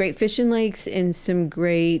 Some great fishing lakes and some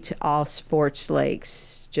great all sports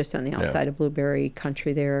lakes just on the outside of Blueberry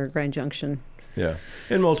Country there, Grand Junction. Yeah.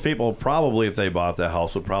 And most people probably, if they bought that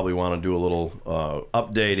house, would probably want to do a little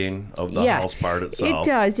updating of the house part itself. It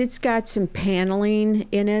does. It's got some paneling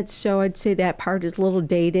in it, so I'd say that part is a little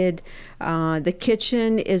dated. The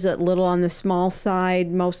kitchen is a little on the small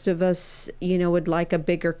side. Most of us, would like a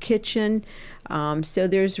bigger kitchen. So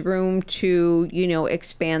there's room to,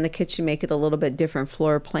 expand the kitchen, make it a little bit different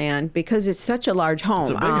floor plan because it's such a large home.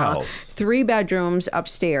 It's a big house. 3 bedrooms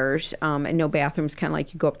upstairs, and no bathrooms. Kind of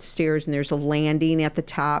like you go up the stairs and there's a landing at the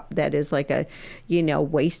top that is like a,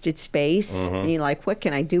 wasted space. And you're like, what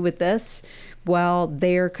can I do with this? Well,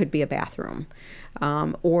 there could be a bathroom.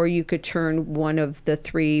 Or you could turn one of the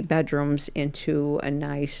 3 bedrooms into a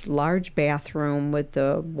nice large bathroom with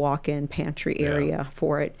the walk-in pantry area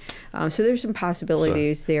for it. So there's some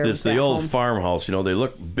possibilities there. It's the old farmhouse. They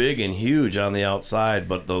look big and huge on the outside,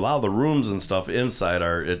 but a lot of the rooms and stuff inside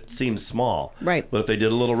it seems small. Right. But if they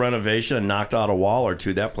did a little renovation and knocked out a wall or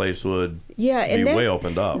two, that place would be way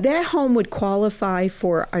opened up. That home would qualify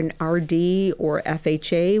for an RD or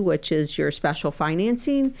FHA, which is your special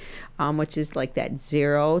financing, which is like that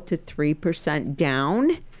 0 to 3%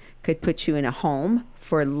 down, could put you in a home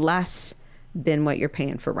for less than what you're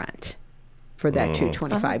paying for rent for that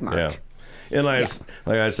 $225 mark. Yeah. And like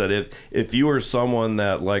I said, if you are someone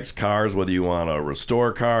that likes cars, whether you want to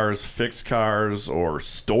restore cars, fix cars, or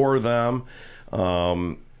store them,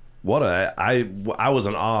 I was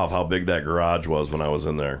in awe of how big that garage was when I was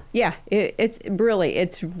in there. Yeah, it's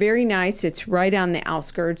very nice. It's right on the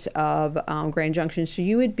outskirts of Grand Junction. So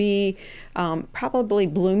you would be probably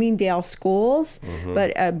Bloomingdale schools,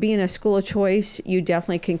 but being a school of choice, you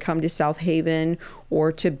definitely can come to South Haven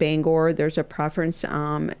or to Bangor. There's a preference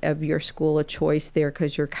of your school of choice there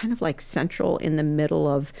because you're kind of like central in the middle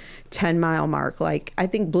of 10-mile mark. Like I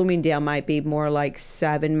think Bloomingdale might be more like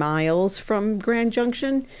 7 miles from Grand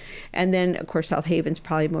Junction. And then, of course, South Haven's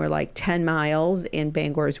probably more like 10 miles and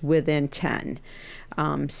Bangor's within 10.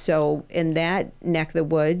 So in that neck of the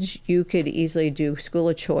woods, you could easily do school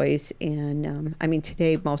of choice. And I mean,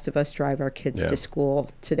 today, most of us drive our kids to school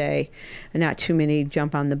today. And not too many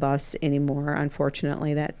jump on the bus anymore,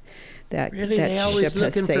 unfortunately. That really, that they ship always has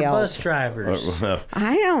looking for sailed. bus drivers.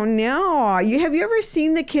 I don't know. Have you ever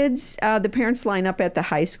seen the kids, the parents line up at the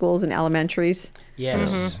high schools and elementaries?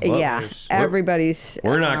 Yes. Mm-hmm. Yeah. Everybody's.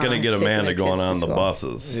 We're not going to get taking Amanda their going kids to on the school.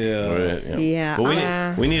 buses. Yeah. Yeah.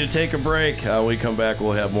 But we need to take a break. When we come back,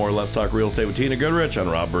 we'll have more Let's Talk Real Estate with Tina Goodrich on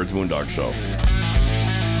Rob Byrd's Moondog Show.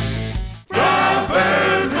 Rob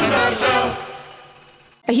Byrd's Moondog Show.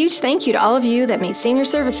 A huge thank you to all of you that made senior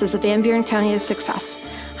services of Van Buren County a success.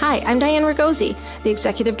 Hi, I'm Diane Ragosi, the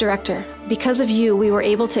Executive Director. Because of you, we were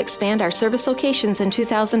able to expand our service locations in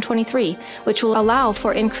 2023, which will allow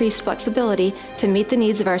for increased flexibility to meet the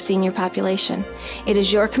needs of our senior population. It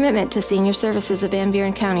is your commitment to senior services of Van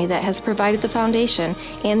Buren County that has provided the foundation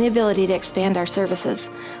and the ability to expand our services.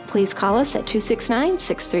 Please call us at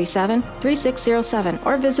 269-637-3607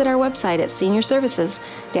 or visit our website at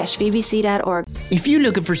seniorservices-vbc.org. If you're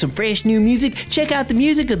looking for some fresh new music, check out the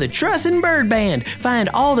music of the Truss and Byrd Band. Find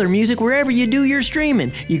all their music wherever you do your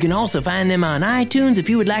streaming. You can also find them on iTunes if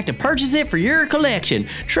you would like to purchase it for your collection.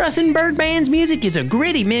 Truss and Byrd Band's music is a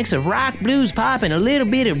gritty mix of rock, blues, pop, and a little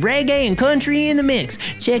bit of reggae and country in the mix.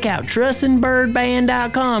 Check out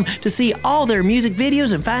trussandbyrdband.com to see all their music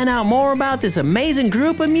videos and find out more about this amazing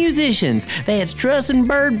group of musicians. That's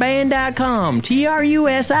trussandbyrdband.com.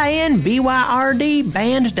 TRUSINBYRD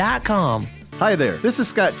band.com. Hi there, this is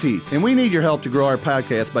Scott T, and we need your help to grow our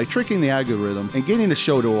podcast by tricking the algorithm and getting the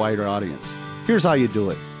show to a wider audience. Here's how you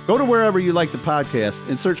do it. Go to wherever you like the podcast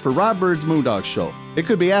and search for Rob Byrd's Moondog Show. It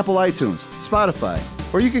could be Apple iTunes, Spotify,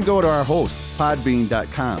 or you can go to our host,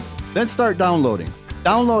 podbean.com. Then start downloading.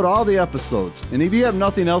 Download all the episodes, and if you have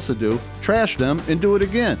nothing else to do, trash them and do it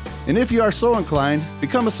again. And if you are so inclined,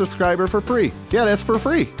 become a subscriber for free. Yeah, that's for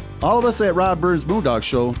free. All of us at Rob Byrd's Moondog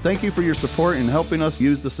Show, thank you for your support in helping us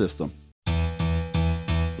use the system.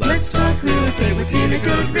 Let's talk real estate with Tina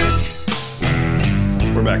Goodrich.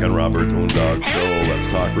 We're back on Rob Byrd's Moondog Show. Let's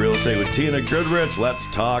talk real estate with Tina Goodrich. Let's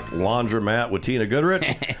talk laundromat with Tina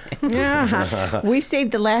Goodrich. Yeah. We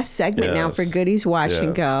saved the last segment now for Goodies Wash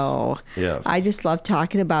and Go. Yes. I just love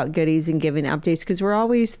talking about goodies and giving updates because we're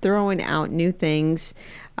always throwing out new things.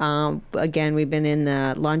 Again, we've been in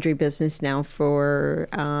the laundry business now for,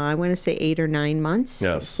 I want to say 8 or 9 months.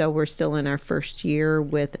 Yes. So we're still in our first year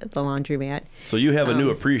with the laundromat. So you have a new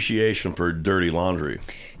appreciation for dirty laundry.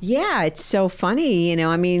 Yeah, it's so funny.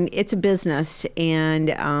 I mean, it's a business and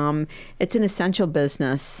it's an essential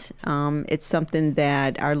business. It's something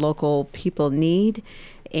that our local people need.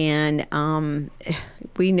 And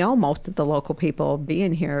we know most of the local people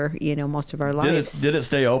being here, most of our lives. Did it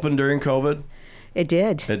stay open during COVID? It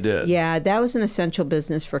did. It did. Yeah, that was an essential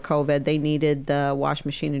business for COVID. They needed the wash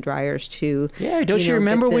machine and dryers to. Yeah, don't you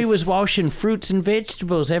remember we was washing fruits and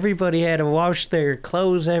vegetables? Everybody had to wash their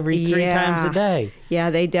clothes every 3 times a day. Yeah,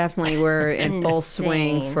 they definitely were in full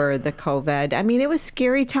swing for the COVID. I mean, it was a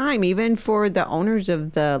scary time, even for the owners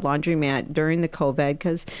of the laundromat during the COVID,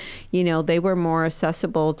 because, they were more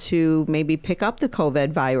accessible to maybe pick up the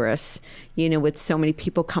COVID virus, with so many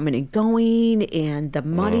people coming and going and the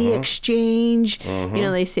money exchange.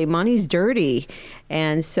 They say money's dirty.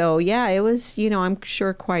 And so, yeah, it was, I'm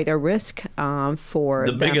sure quite a risk for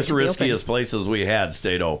the them biggest, to be open. riskiest places we had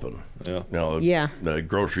stayed open. Yeah. The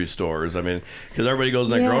grocery stores. I mean, because everybody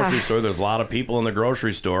goes in the grocery store. There's a lot of people in the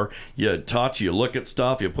grocery store. You touch, you look at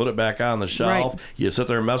stuff, you put it back on the shelf. Right. You sit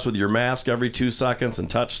there and mess with your mask every 2 seconds and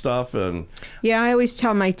touch stuff. And yeah, I always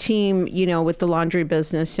tell my team, with the laundry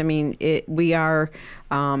business, I mean, we are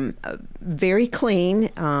very clean.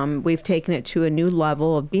 We've taken it to a new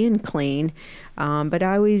level of being clean. But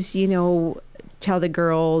I always, tell the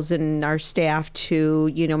girls and our staff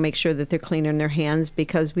to, make sure that they're cleaning their hands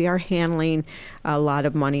because we are handling a lot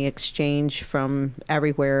of money exchange from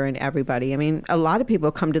everywhere and everybody. I mean, a lot of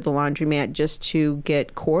people come to the laundromat just to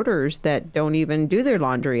get quarters that don't even do their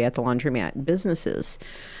laundry at the laundromat, businesses.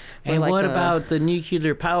 And what about the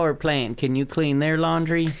nuclear power plant? Can you clean their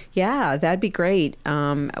laundry? Yeah, that'd be great.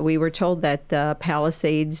 We were told that the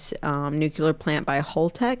Palisades nuclear plant by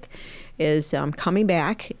Holtec is coming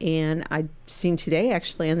back, and I seen today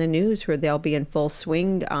actually in the news where they'll be in full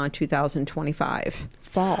swing 2025.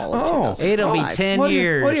 Fall. Oh, it'll be 10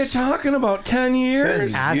 years. What are you talking about? 10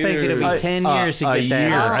 years? I think it'll be 10 years to get that.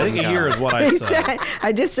 Year. I think a year is what I said.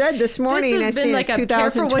 I just said this morning. This has I been said like a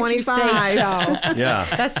 2025. Yeah.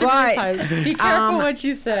 That's too much. Be careful what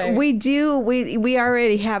you say. We do. We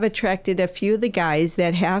already have attracted a few of the guys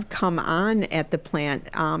that have come on at the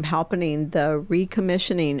plant, helping the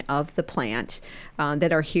recommissioning of the plant.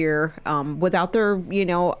 That are here without their,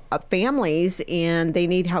 families, and they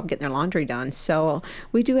need help getting their laundry done. So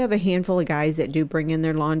we do have a handful of guys that do bring in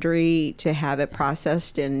their laundry to have it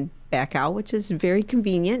processed and back out, which is very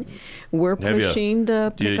convenient. We're pushing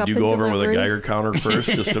the pickup and delivery. Do you go over with a Geiger counter first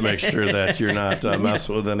just to make sure that you're not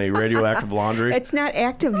messing with any radioactive laundry? It's not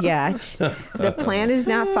active yet. The plant is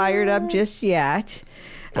not fired up just yet.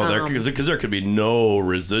 Well, because there could be no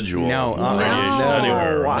residual radiation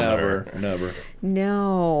anywhere. Never.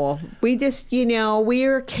 No, we just,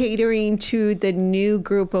 we're catering to the new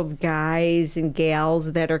group of guys and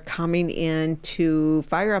gals that are coming in to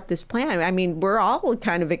fire up this plant. I mean, we're all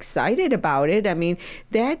kind of excited about it. I mean,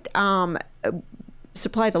 that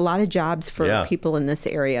supplied a lot of jobs for people in this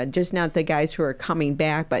area, just not the guys who are coming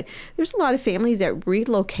back, but there's a lot of families that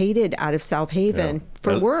relocated out of South Haven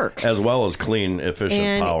for work. As well as clean,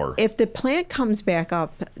 efficient power. If the plant comes back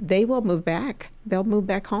up, they will move back. They'll move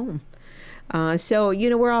back home. So,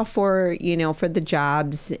 we're all for the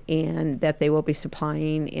jobs and that they will be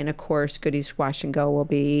supplying. And, of course, Goodies Wash and Go will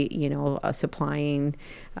be, supplying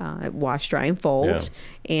wash, dry, and fold. Yeah.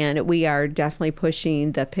 And we are definitely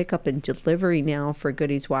pushing the pickup and delivery now for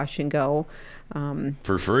Goodies Wash and Go.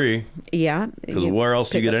 For free. Yeah. Because where else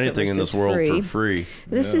do you get anything in this world for free?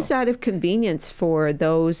 This is out of convenience for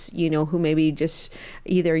those, who maybe just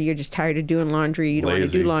either you're just tired of doing laundry, you don't want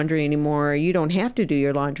to do laundry anymore, or you don't have to do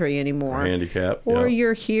your laundry anymore. Handicap. Or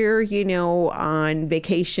you're here, on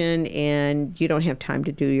vacation and you don't have time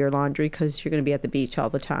to do your laundry because you're going to be at the beach all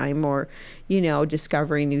the time, or,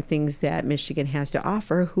 discovering new things that Michigan has to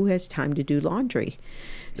offer. Who has time to do laundry?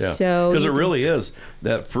 Yeah, so because it really is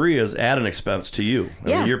that free is at an expense to you. I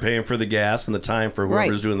mean, you're paying for the gas and the time for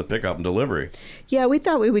whoever's doing the pickup and delivery. Yeah, we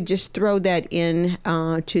thought we would just throw that in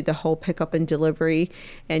to the whole pickup and delivery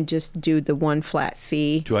and just do the one flat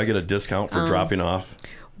fee. Do I get a discount for dropping off?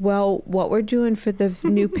 Well, what we're doing for the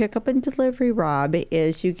new pickup and delivery, Rob,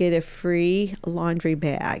 is you get a free laundry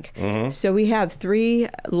bag. Mm-hmm. So we have 3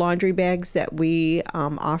 laundry bags that we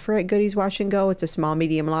offer at Goodies Wash and Go. It's a small,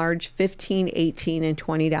 medium, large, $15, $18, and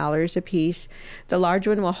 $20 a piece. The large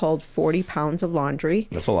one will hold 40 pounds of laundry.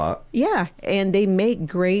 That's a lot. Yeah, and they make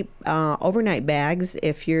great overnight bags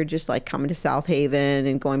if you're just like coming to South Haven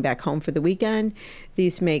and going back home for the weekend.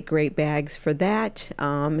 These make great bags for that.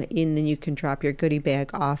 And then you can drop your goodie bag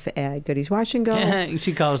off at Goodies Wash and Go.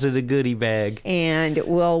 She calls it a goodie bag. And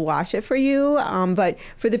we'll wash it for you. But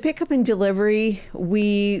for the pickup and delivery,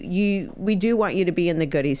 we do want you to be in the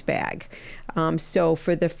goodies bag. So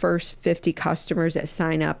for the first 50 customers that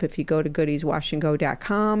sign up, if you go to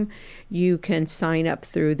goodieswashandgo.com, you can sign up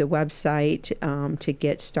through the website to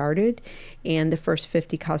get started. And the first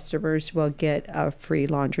 50 customers will get a free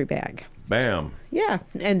laundry bag. Bam. Yeah,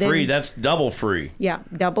 and then free. That's double free. Yeah,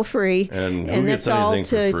 double free. And who gets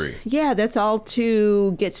anything for free? Yeah, that's all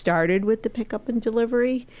to get started with the pickup and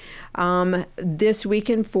delivery. This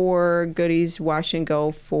weekend for Goodies Wash and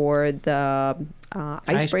Go for the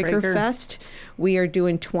Icebreaker Fest, we are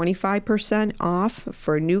doing 25% off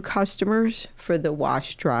for new customers for the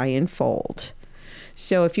wash, dry, and fold.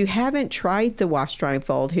 So if you haven't tried the wash, dry, and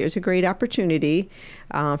fold, here's a great opportunity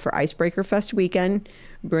for Icebreaker Fest weekend.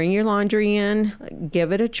 Bring your laundry in,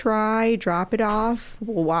 give it a try, drop it off,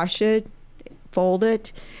 we'll wash it, fold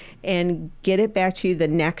it, and get it back to you the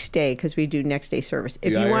next day because we do next day service.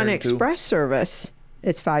 If you want an express service,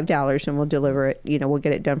 it's $5 and we'll deliver it. We'll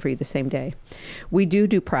get it done for you the same day. We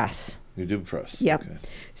do press. You do press. Yep. Okay.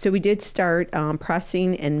 So we did start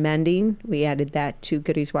pressing and mending. We added that to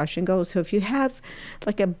Goodies Wash and Go. So if you have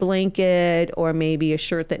like a blanket or maybe a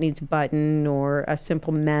shirt that needs a button or a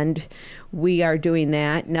simple mend, we are doing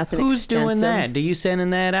that. Nothing Who's extensive. doing that? Do you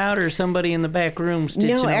sending that out or somebody in the back room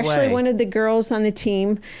stitching away? No, actually one of the girls on the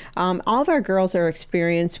team. All of our girls are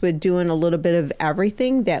experienced with doing a little bit of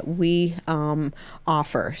everything that we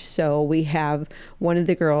offer. So we have one of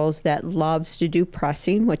the girls that loves to do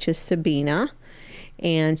pressing, which is Sabina.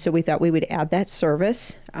 And so we thought we would add that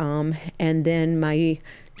service. And then my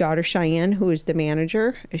daughter Cheyenne, who is the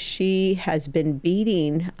manager, she has been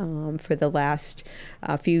beading for the last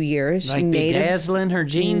few years. Like bedazzling her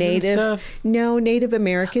jeans and stuff? No, Native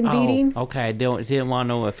American beading. Okay. I didn't want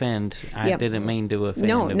to offend. I didn't mean to offend.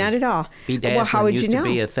 No, not at all. Bedazzling how would used you know? to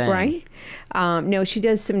be a thing. Right? No, she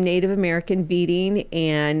does some Native American beading,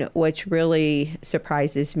 and which really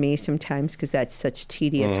surprises me sometimes because that's such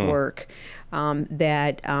tedious work.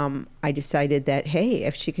 That I decided that, hey,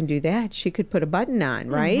 if she can do that, she could put a button on,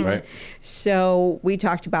 right? Right. So we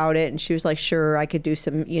talked about it, and she was like, sure, I could do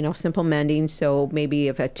some, simple mending. So maybe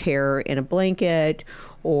if a tear in a blanket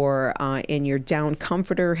or in your down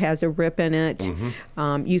comforter has a rip in it,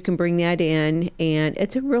 you can bring that in, and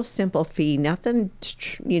it's a real simple fee, nothing,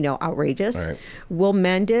 outrageous. Right. We'll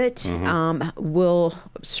mend it. We'll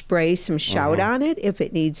spray some shout on it if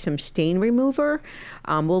it needs some stain remover.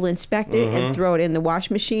 We'll inspect it and throw it in the wash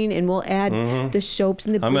machine, and we'll add the soaps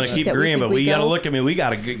and the bleach. I'm going to keep agreeing, but we got to look at me. We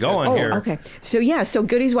got to get going here. Okay. So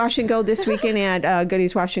Goodies Wash and Go this weekend at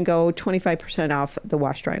Goodies Wash and Go, 25% off the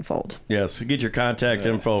wash, dry, and fold. Yes. Get your contact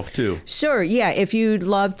info too. Sure. Yeah. If you'd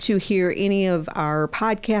love to hear any of our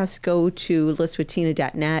podcasts, go to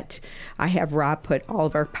listwithtina.net. I have Rob put all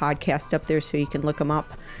of our podcasts up there so you can look them up.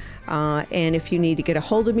 And if you need to get a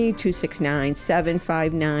hold of me,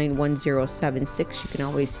 269-759-1076. You can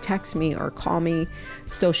always text me or call me.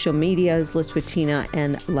 Social media is List with Tina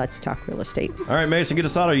and Let's Talk Real Estate. All right, Mason, get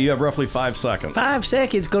us out of here. You have roughly 5 seconds. 5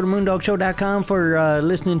 seconds. Go to moondogshow.com for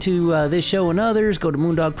listening to this show and others. Go to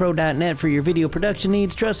moondogpro.net for your video production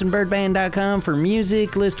needs. Trustandbirdband.com for music.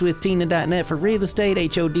 Listwithtina.net for real estate.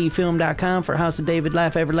 HODfilm.com for House of David,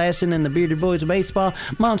 Life Everlasting, and the Bearded Boys of Baseball.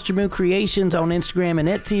 Monster Moo Creations on Instagram and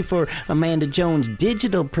Etsy for Amanda Jones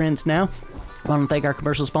digital prints now. I want to thank our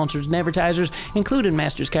commercial sponsors and advertisers, including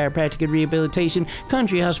Masters Chiropractic and Rehabilitation,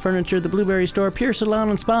 Country House Furniture, The Blueberry Store, Pure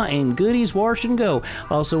Salon and Spa, and Goodies Wash and Go.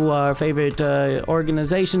 Also, our favorite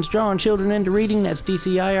organizations drawing children into reading, that's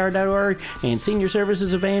DCIR.org, and Senior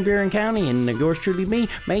Services of Van Buren County, and yours truly, me,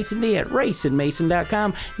 Mason D. at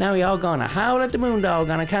raceandmason.com. Now we all gonna howl at the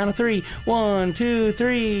Moondog on a count of 3. 1, 2,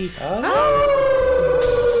 3.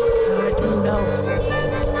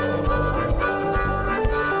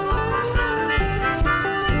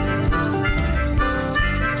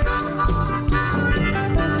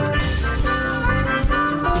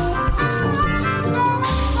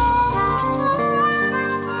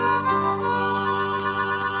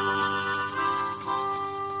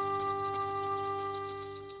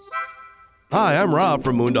 Hi, I'm Rob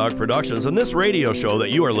from Moondog Productions and this radio show that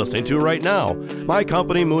you are listening to right now. My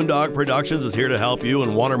company, Moondog Productions, is here to help you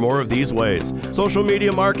in one or more of these ways: social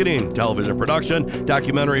media marketing, television production,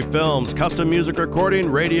 documentary films, custom music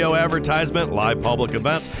recording, radio advertisement, live public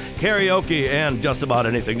events, karaoke, and just about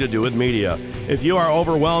anything to do with media. If you are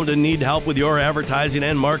overwhelmed and need help with your advertising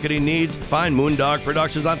and marketing needs, find Moondog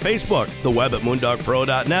Productions on Facebook, the web at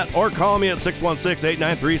moondogpro.net, or call me at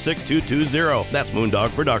 616-893-6220. That's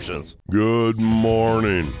Moondog Productions. Good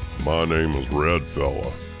morning. My name is Red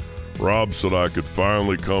Fella. Rob said I could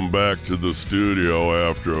finally come back to the studio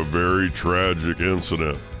after a very tragic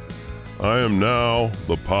incident. I am now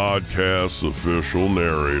the podcast's official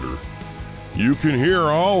narrator. You can hear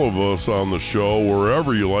all of us on the show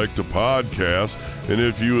wherever you like to podcast, and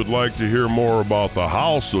if you would like to hear more about the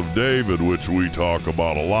House of David, which we talk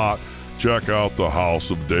about a lot, check out the House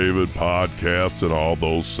of David podcast in all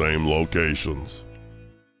those same locations.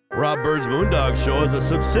 Rob Byrd's Moondog Show is a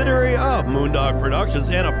subsidiary of Moondog Productions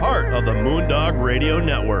and a part of the Moondog Radio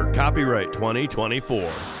Network. Copyright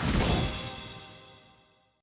 2024.